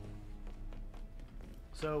 cool.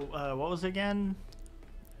 So, what was it again?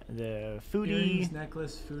 The foodie... Earrings,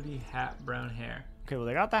 necklace, foodie, hat, brown hair. Okay, well,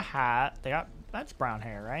 they got the hat. That's brown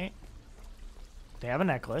hair, right? They have a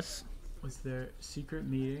necklace. Was there secret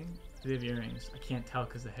meeting? They have earrings. I can't tell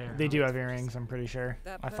because the hair. They do have earrings, I'm pretty sure.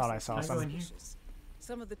 I thought I saw some.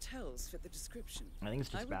 Some of the tells fit the description. I think it's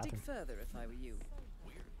just I would bathroom. dig further if I were you.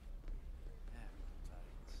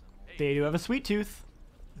 They do have a sweet tooth.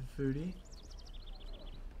 The foodie.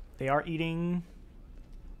 They are eating...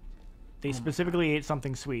 They specifically ate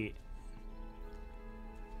something sweet.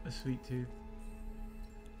 A sweet tooth.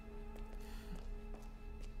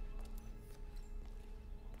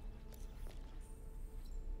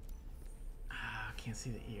 I can't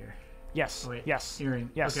see the ear. Yes. Oh, wait. Yes.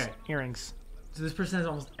 Earring. Yes. Okay. Earrings. So this person has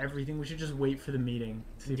almost everything. We should just wait for the meeting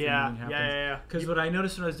to see if the Yeah. meeting happens. Yeah. Because what I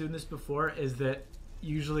noticed when I was doing this before is that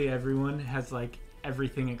usually everyone has like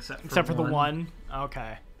everything except for the one.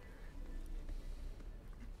 Okay.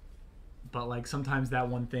 But like sometimes that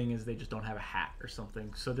one thing is they just don't have a hat or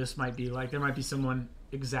something. So this might be like there might be someone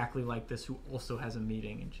exactly like this who also has a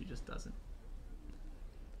meeting and she just doesn't.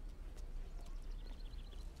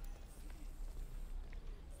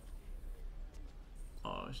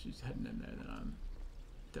 Oh, she's heading in there. Then I'm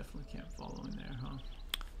definitely can't follow in there,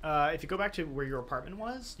 huh? If you go back to where your apartment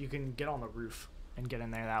was, you can get on the roof and get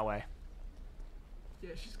in there that way.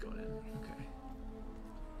 Yeah, she's going in. Okay.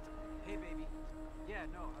 Hey, baby. Yeah,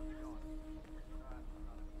 no, how's it going?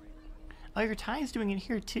 Oh, your tie's doing it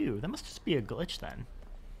here too. That must just be a glitch then.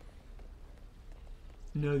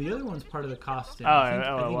 No, the other one's part of the costume. Oh, I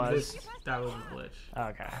think it was. That was a glitch.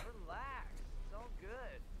 Okay. Relax. It's all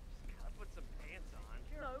good. Just gotta put some pants on.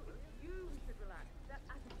 No, you should relax. That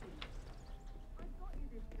attitude. I got you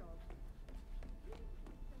this job.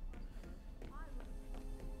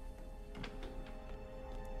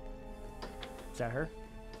 Is that her?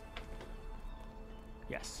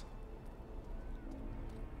 Yes.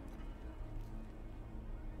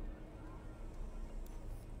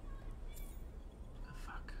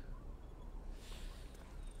 Fuck.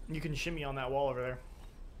 You can shimmy on that wall over there.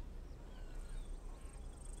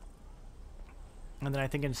 And then I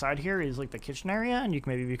think inside here is like the kitchen area, and you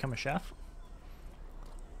can maybe become a chef.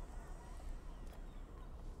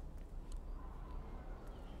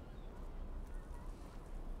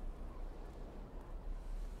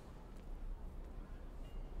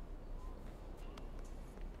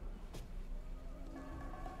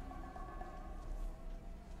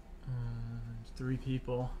 There's 3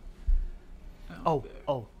 people. Oh,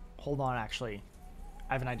 hold on, actually.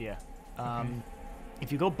 I have an idea.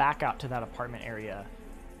 If you go back out to that apartment area,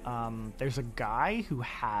 there's a guy who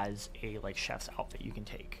has a like chef's outfit you can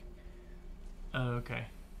take. Oh, okay.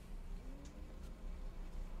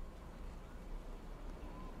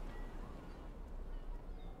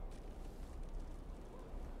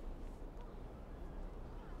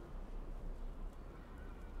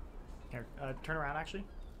 Here, turn around actually.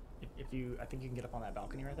 If you, I think you can get up on that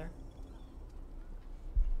balcony right there.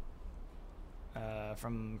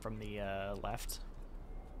 From the left.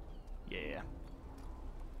 Yeah.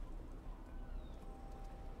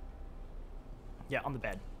 Yeah, on the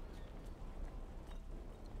bed.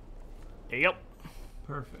 There you go.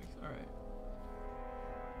 Perfect. All right.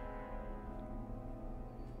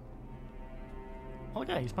 Oh, look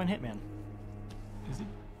at that. He's playing Hitman. Is he?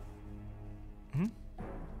 Hmm?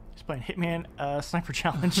 He's playing Hitman Sniper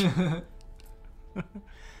Challenge.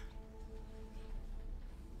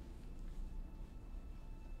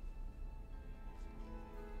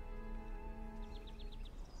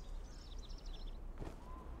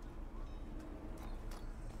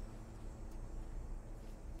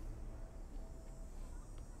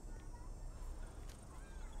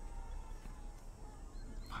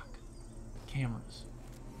 Cameras.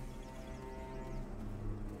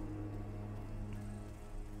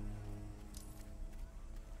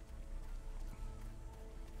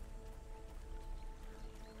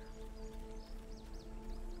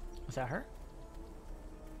 Was that her?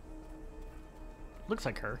 Looks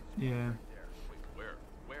like her. Yeah. Where?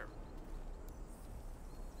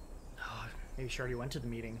 Oh, maybe she already went to the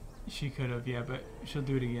meeting. She could have, yeah, but she'll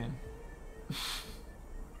do it again.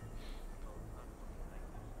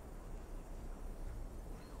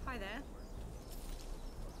 Hi there.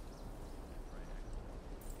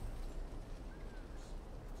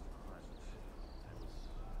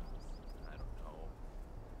 I don't know.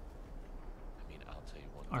 I mean, I'll tell you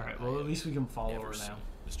one All thing, right, well, I at least we can follow never her seen now.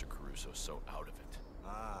 Mr. Caruso so out of it.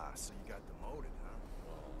 Ah, so you got demoted, huh?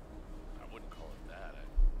 Well, I wouldn't call it that.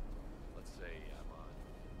 Let's say I'm on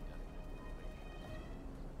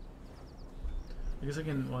I guess I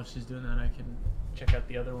can, while she's doing that, I can check out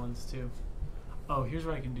the other ones too. Oh, here's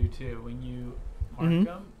what I can do too. When you mark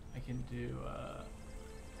them, I can do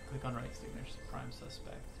click on right signatures, prime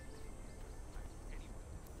suspect.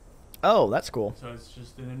 Oh, that's cool. So it's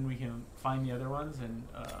just, and then we can find the other ones and.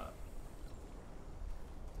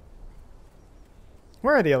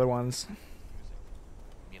 Where are the other ones? I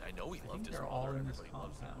mean, I know he loved his they're mother. all in this Everybody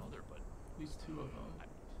loves their compound. mother, but At least 2 of them.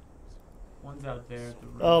 One's out there at the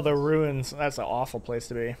ruins. Oh, the ruins. That's an awful place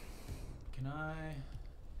to be. Can I?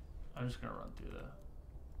 I'm just gonna run through the.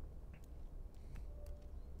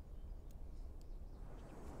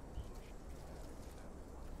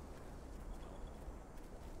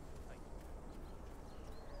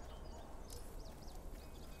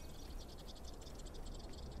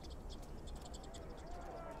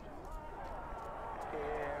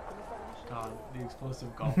 God, the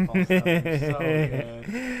explosive golf ball stuff is so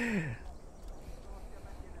good.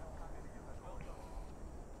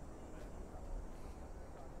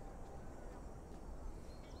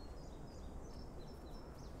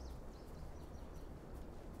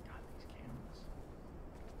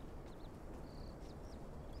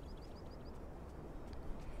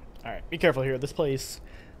 Alright, be careful here. This place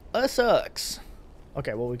sucks.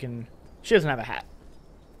 Okay, well, we can... She doesn't have a hat.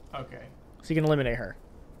 Okay. So you can eliminate her.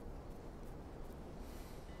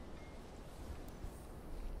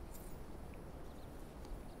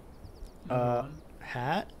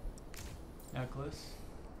 Hat. Necklace.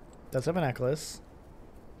 Does have a necklace.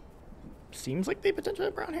 Seems like they potentially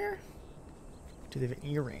have brown hair. Do they have an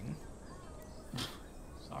earring?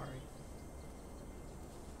 Sorry.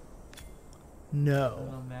 No.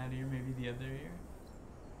 On that ear, maybe the other ear.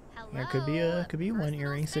 Yeah, could be a one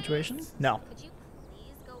earring situation. No.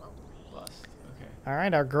 Bust. Okay. All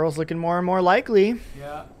right, our girl's looking more and more likely.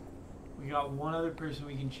 Yeah. We got one other person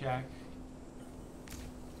we can check.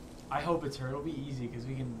 I hope it's her. It'll be easy because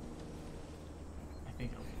we can. I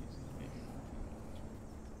think it'll be easy. Maybe.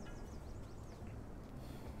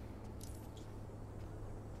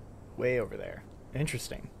 Way over there.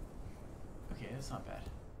 Interesting. Okay, that's not bad.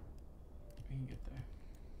 We can get there.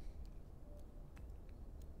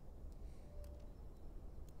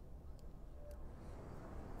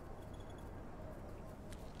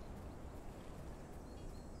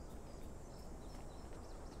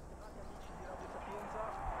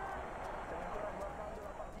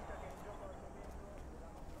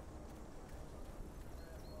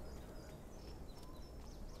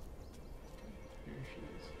 Here she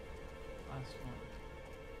is. Last one.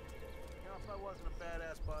 If I wasn't a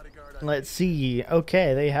badass bodyguard, Let's see.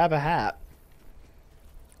 Okay, they have a hat.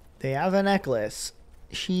 They have a necklace.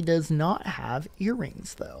 She does not have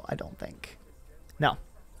earrings, though, I don't think. No.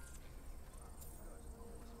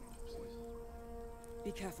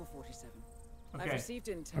 Be careful, 47. Okay. I've received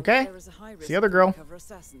intel Okay. that there is a high risk See the other of girl. undercover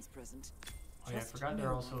assassins present. Oh yeah, I Trust forgot there are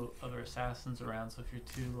no also one. other assassins around, so if you're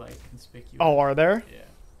too, like, conspicuous... Oh, are there? Yeah.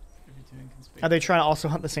 If you're too inconspicuous... Are they trying to also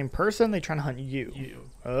hunt the same person? They trying to hunt you? You.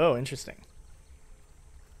 Oh, interesting.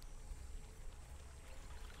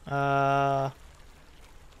 I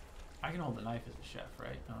I can hold the knife as a chef,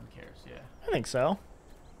 right? No one cares, yeah. think so.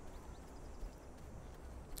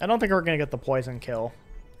 I don't think we're gonna get the poison kill.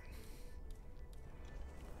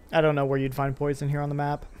 I don't know where you'd find poison here on the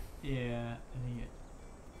map. Yeah, I think it...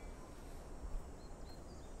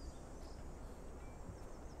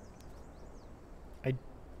 I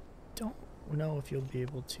don't know if you'll be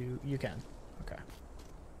able to. You can. Okay.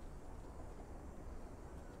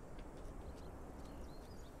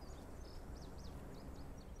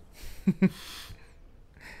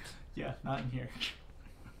 Yeah, not in here.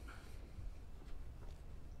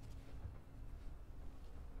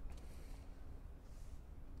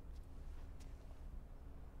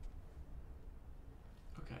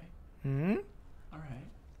 Okay. Hmm. All right.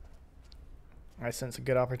 I sense a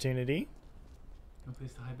good opportunity. No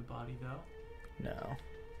place to hide the body, though. No.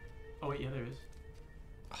 Oh wait, yeah, there is.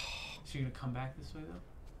 Is she gonna come back this way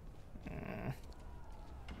though?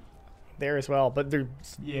 There as well, but there's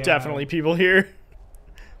Yeah. definitely people here.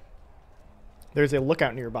 There's a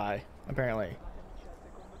lookout nearby, apparently.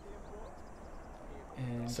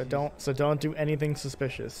 And So don't do anything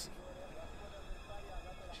suspicious.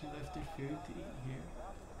 she left her food to eat here.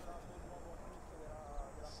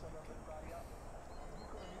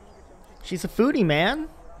 She's a foodie, man.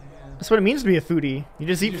 Yeah. That's what it means to be a foodie. You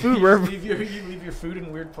just eat food wherever. You leave your food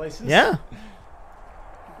in weird places. Yeah.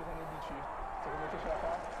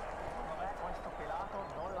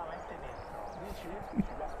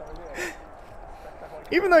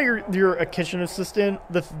 Even though you're a kitchen assistant,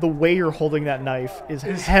 the way you're holding that knife is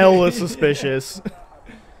hella suspicious.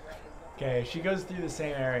 Okay, if she goes through the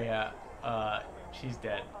same area, she's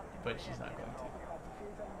dead, but she's not going to.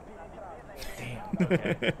 Damn.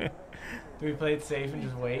 Okay. Do we play it safe and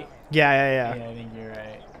just wait? Yeah. Yeah, I think you're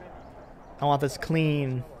right. I want this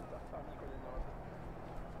clean.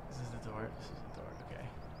 This is the door. This is the door. Okay.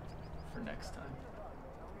 For next time.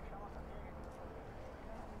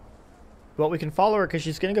 Well, we can follow her because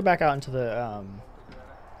she's gonna go back out into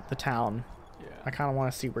the town. Yeah. I kind of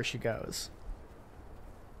want to see where she goes.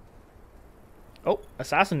 Oh,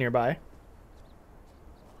 assassin nearby.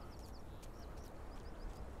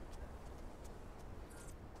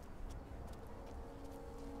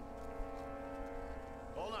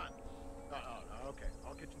 Hold on. Oh, okay.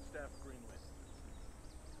 All kitchen staff green lit.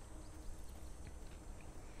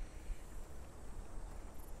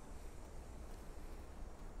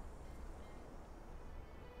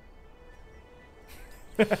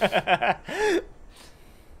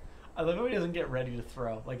 I love how he doesn't get ready to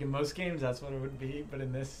throw. Like in most games, that's what it would be, but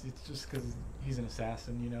in this, it's just because he's an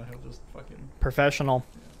assassin. You know, he'll just fucking Professional.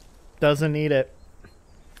 Doesn't need it.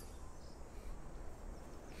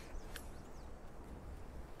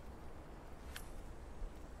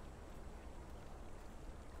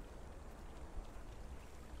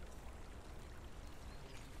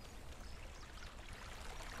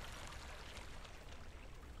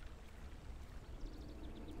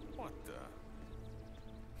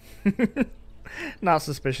 Not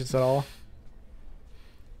suspicious at all.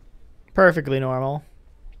 Perfectly normal.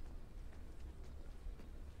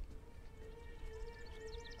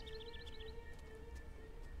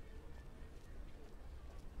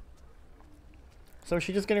 So is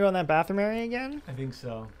she just gonna go in that bathroom area again? I think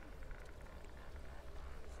so.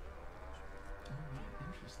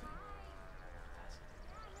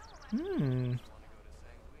 Hmm.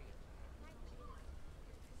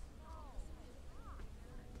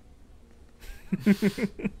 Do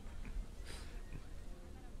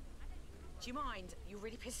you mind? You're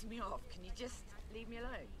really pissing me off. Can you just leave me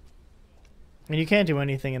alone? And you can't do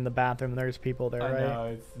anything in the bathroom. There's people there, right? I know,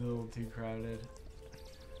 it's a little too crowded.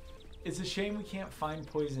 It's a shame we can't find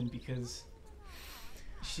poison because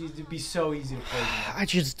she'd be so easy to poison her.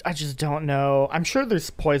 I just don't know. I'm sure there's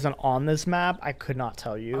poison on this map. I could not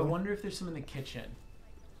tell you. I wonder if there's some in the kitchen.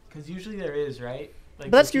 Because usually there is, right? Like,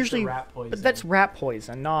 but that's it's usually rat poison. But that's rat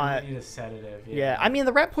poison, not. You need a sedative. Yeah, I mean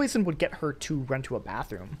the rat poison would get her to run to a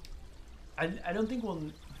bathroom. I don't think we'll.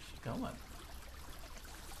 She's going.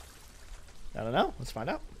 I don't know. Let's find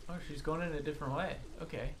out. Oh, she's going in a different way.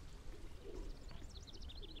 Okay.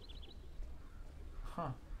 Huh.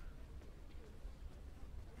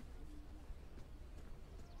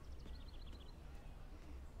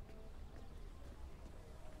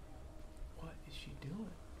 What is she doing?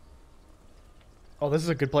 Oh, this is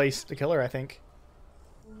a good place to kill her, I think.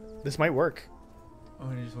 This might work. Oh,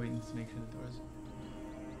 we're just waiting to make sure the doors.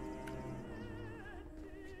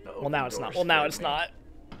 Well, now it's not. Well, now it's not.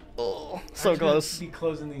 Oh, so close. Be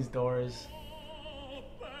closing these doors.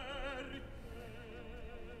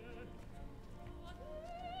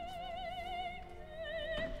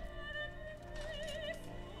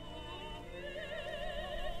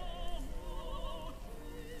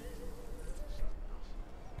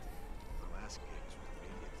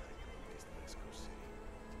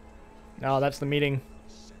 No, that's the meeting.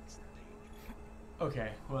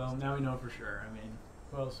 Okay, well, now we know for sure. I mean,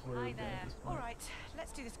 who else would have been at this point? All right,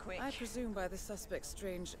 let's do this quick. I presume by the suspect's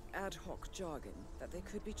strange ad hoc jargon that they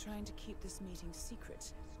could be trying to keep this meeting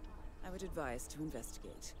secret. I would advise to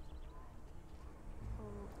investigate.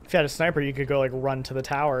 If you had a sniper, you could go like run to the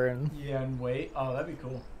tower and. Yeah, and wait. Oh, that'd be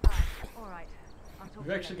cool. All right.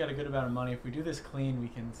 We've actually got a good amount of money. If we do this clean, we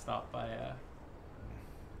can stop by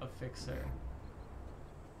a fixer.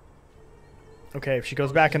 Okay, if she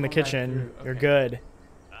goes back in the kitchen, you're good.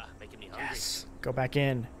 Yes. Go back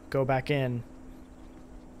in. Go back in.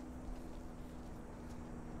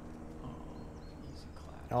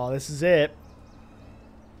 Oh, this is it.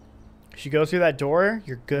 If she goes through that door,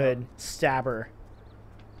 you're good. Stab her.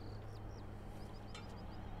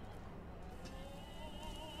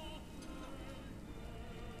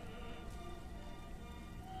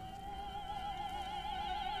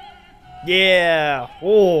 Yeah.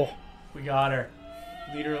 Oh. We got her.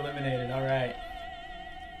 Leader eliminated. All right.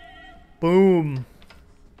 Boom.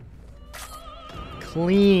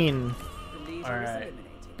 Clean. All right.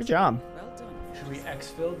 Good job. Should we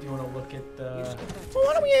exfil? Do you want to look at the? Well,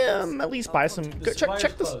 why don't we at least buy some? Go,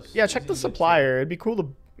 check this. closed. Yeah, check the supplier. It'd be cool to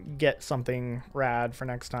get something rad for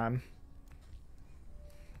next time.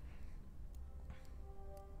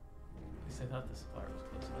 At least I thought the supplier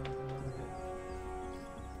was closed.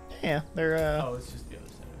 Yeah, they're. Oh, it's just the other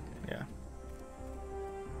side. Okay. Yeah.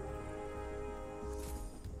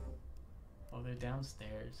 Oh, they're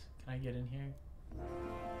downstairs. Can I get in here?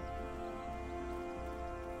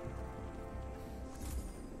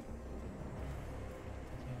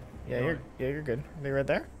 Yeah, you're good. Are they right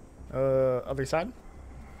there? Other side.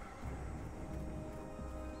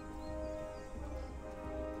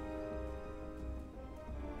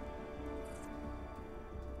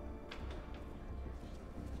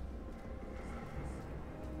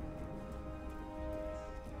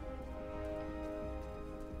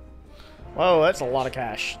 Whoa, that's a lot of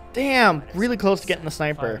cash. Damn, really close to getting the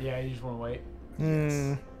sniper. Yeah, you just want to wait.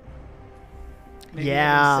 Hmm. Maybe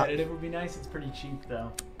Yeah. a sedative would be nice. It's pretty cheap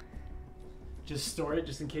though. Just store it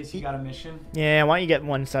just in case you got a mission. Yeah, why don't you get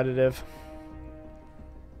one sedative?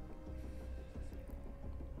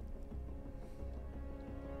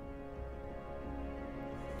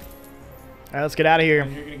 Alright, let's get out of here.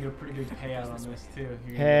 And you're gonna get a pretty big payout on this too.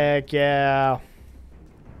 Heck yeah.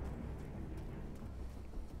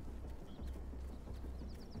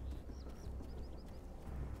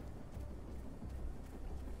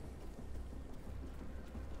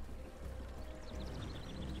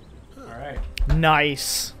 Alright.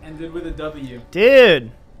 Nice. Ended with a W.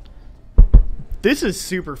 Dude. This is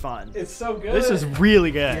super fun. It's so good. This is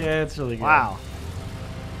really good. Yeah, it's really good. Wow.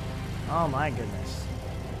 Oh my goodness.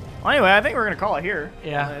 Well, anyway, I think we're gonna call it here.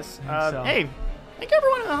 Yeah, on this. I think so. Hey, thank you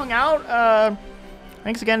everyone who hung out.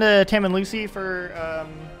 Thanks again to Tam and Lucy for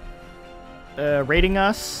rating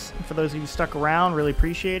us. For those of you who stuck around, really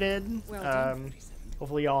appreciated.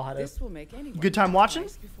 Hopefully y'all had a good time watching.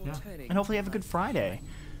 Yeah. And hopefully you have a good Friday.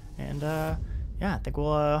 And yeah, I think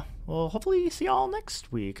we'll hopefully see y'all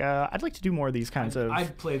next week. I'd like to do more of these kinds of.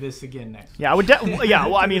 I'd play this again next week. Yeah, I would. Yeah,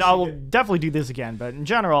 well, I mean, I will definitely do this again. But in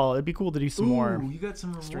general, it'd be cool to do some more. You got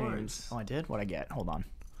some rewards. Streams. Oh, I did. What'd I get? Hold on.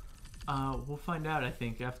 We'll find out. I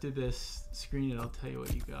think after this screen, I'll tell you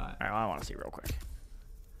what you got. All right, well, I want to see real quick.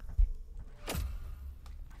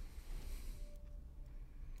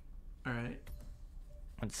 All right.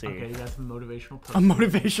 Let's see. Okay, you got some motivational poster. A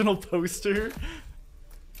motivational poster.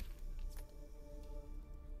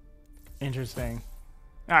 Interesting.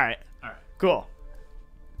 All right. Cool.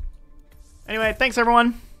 Anyway, thanks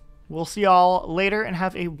everyone. We'll see y'all later and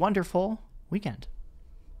have a wonderful weekend.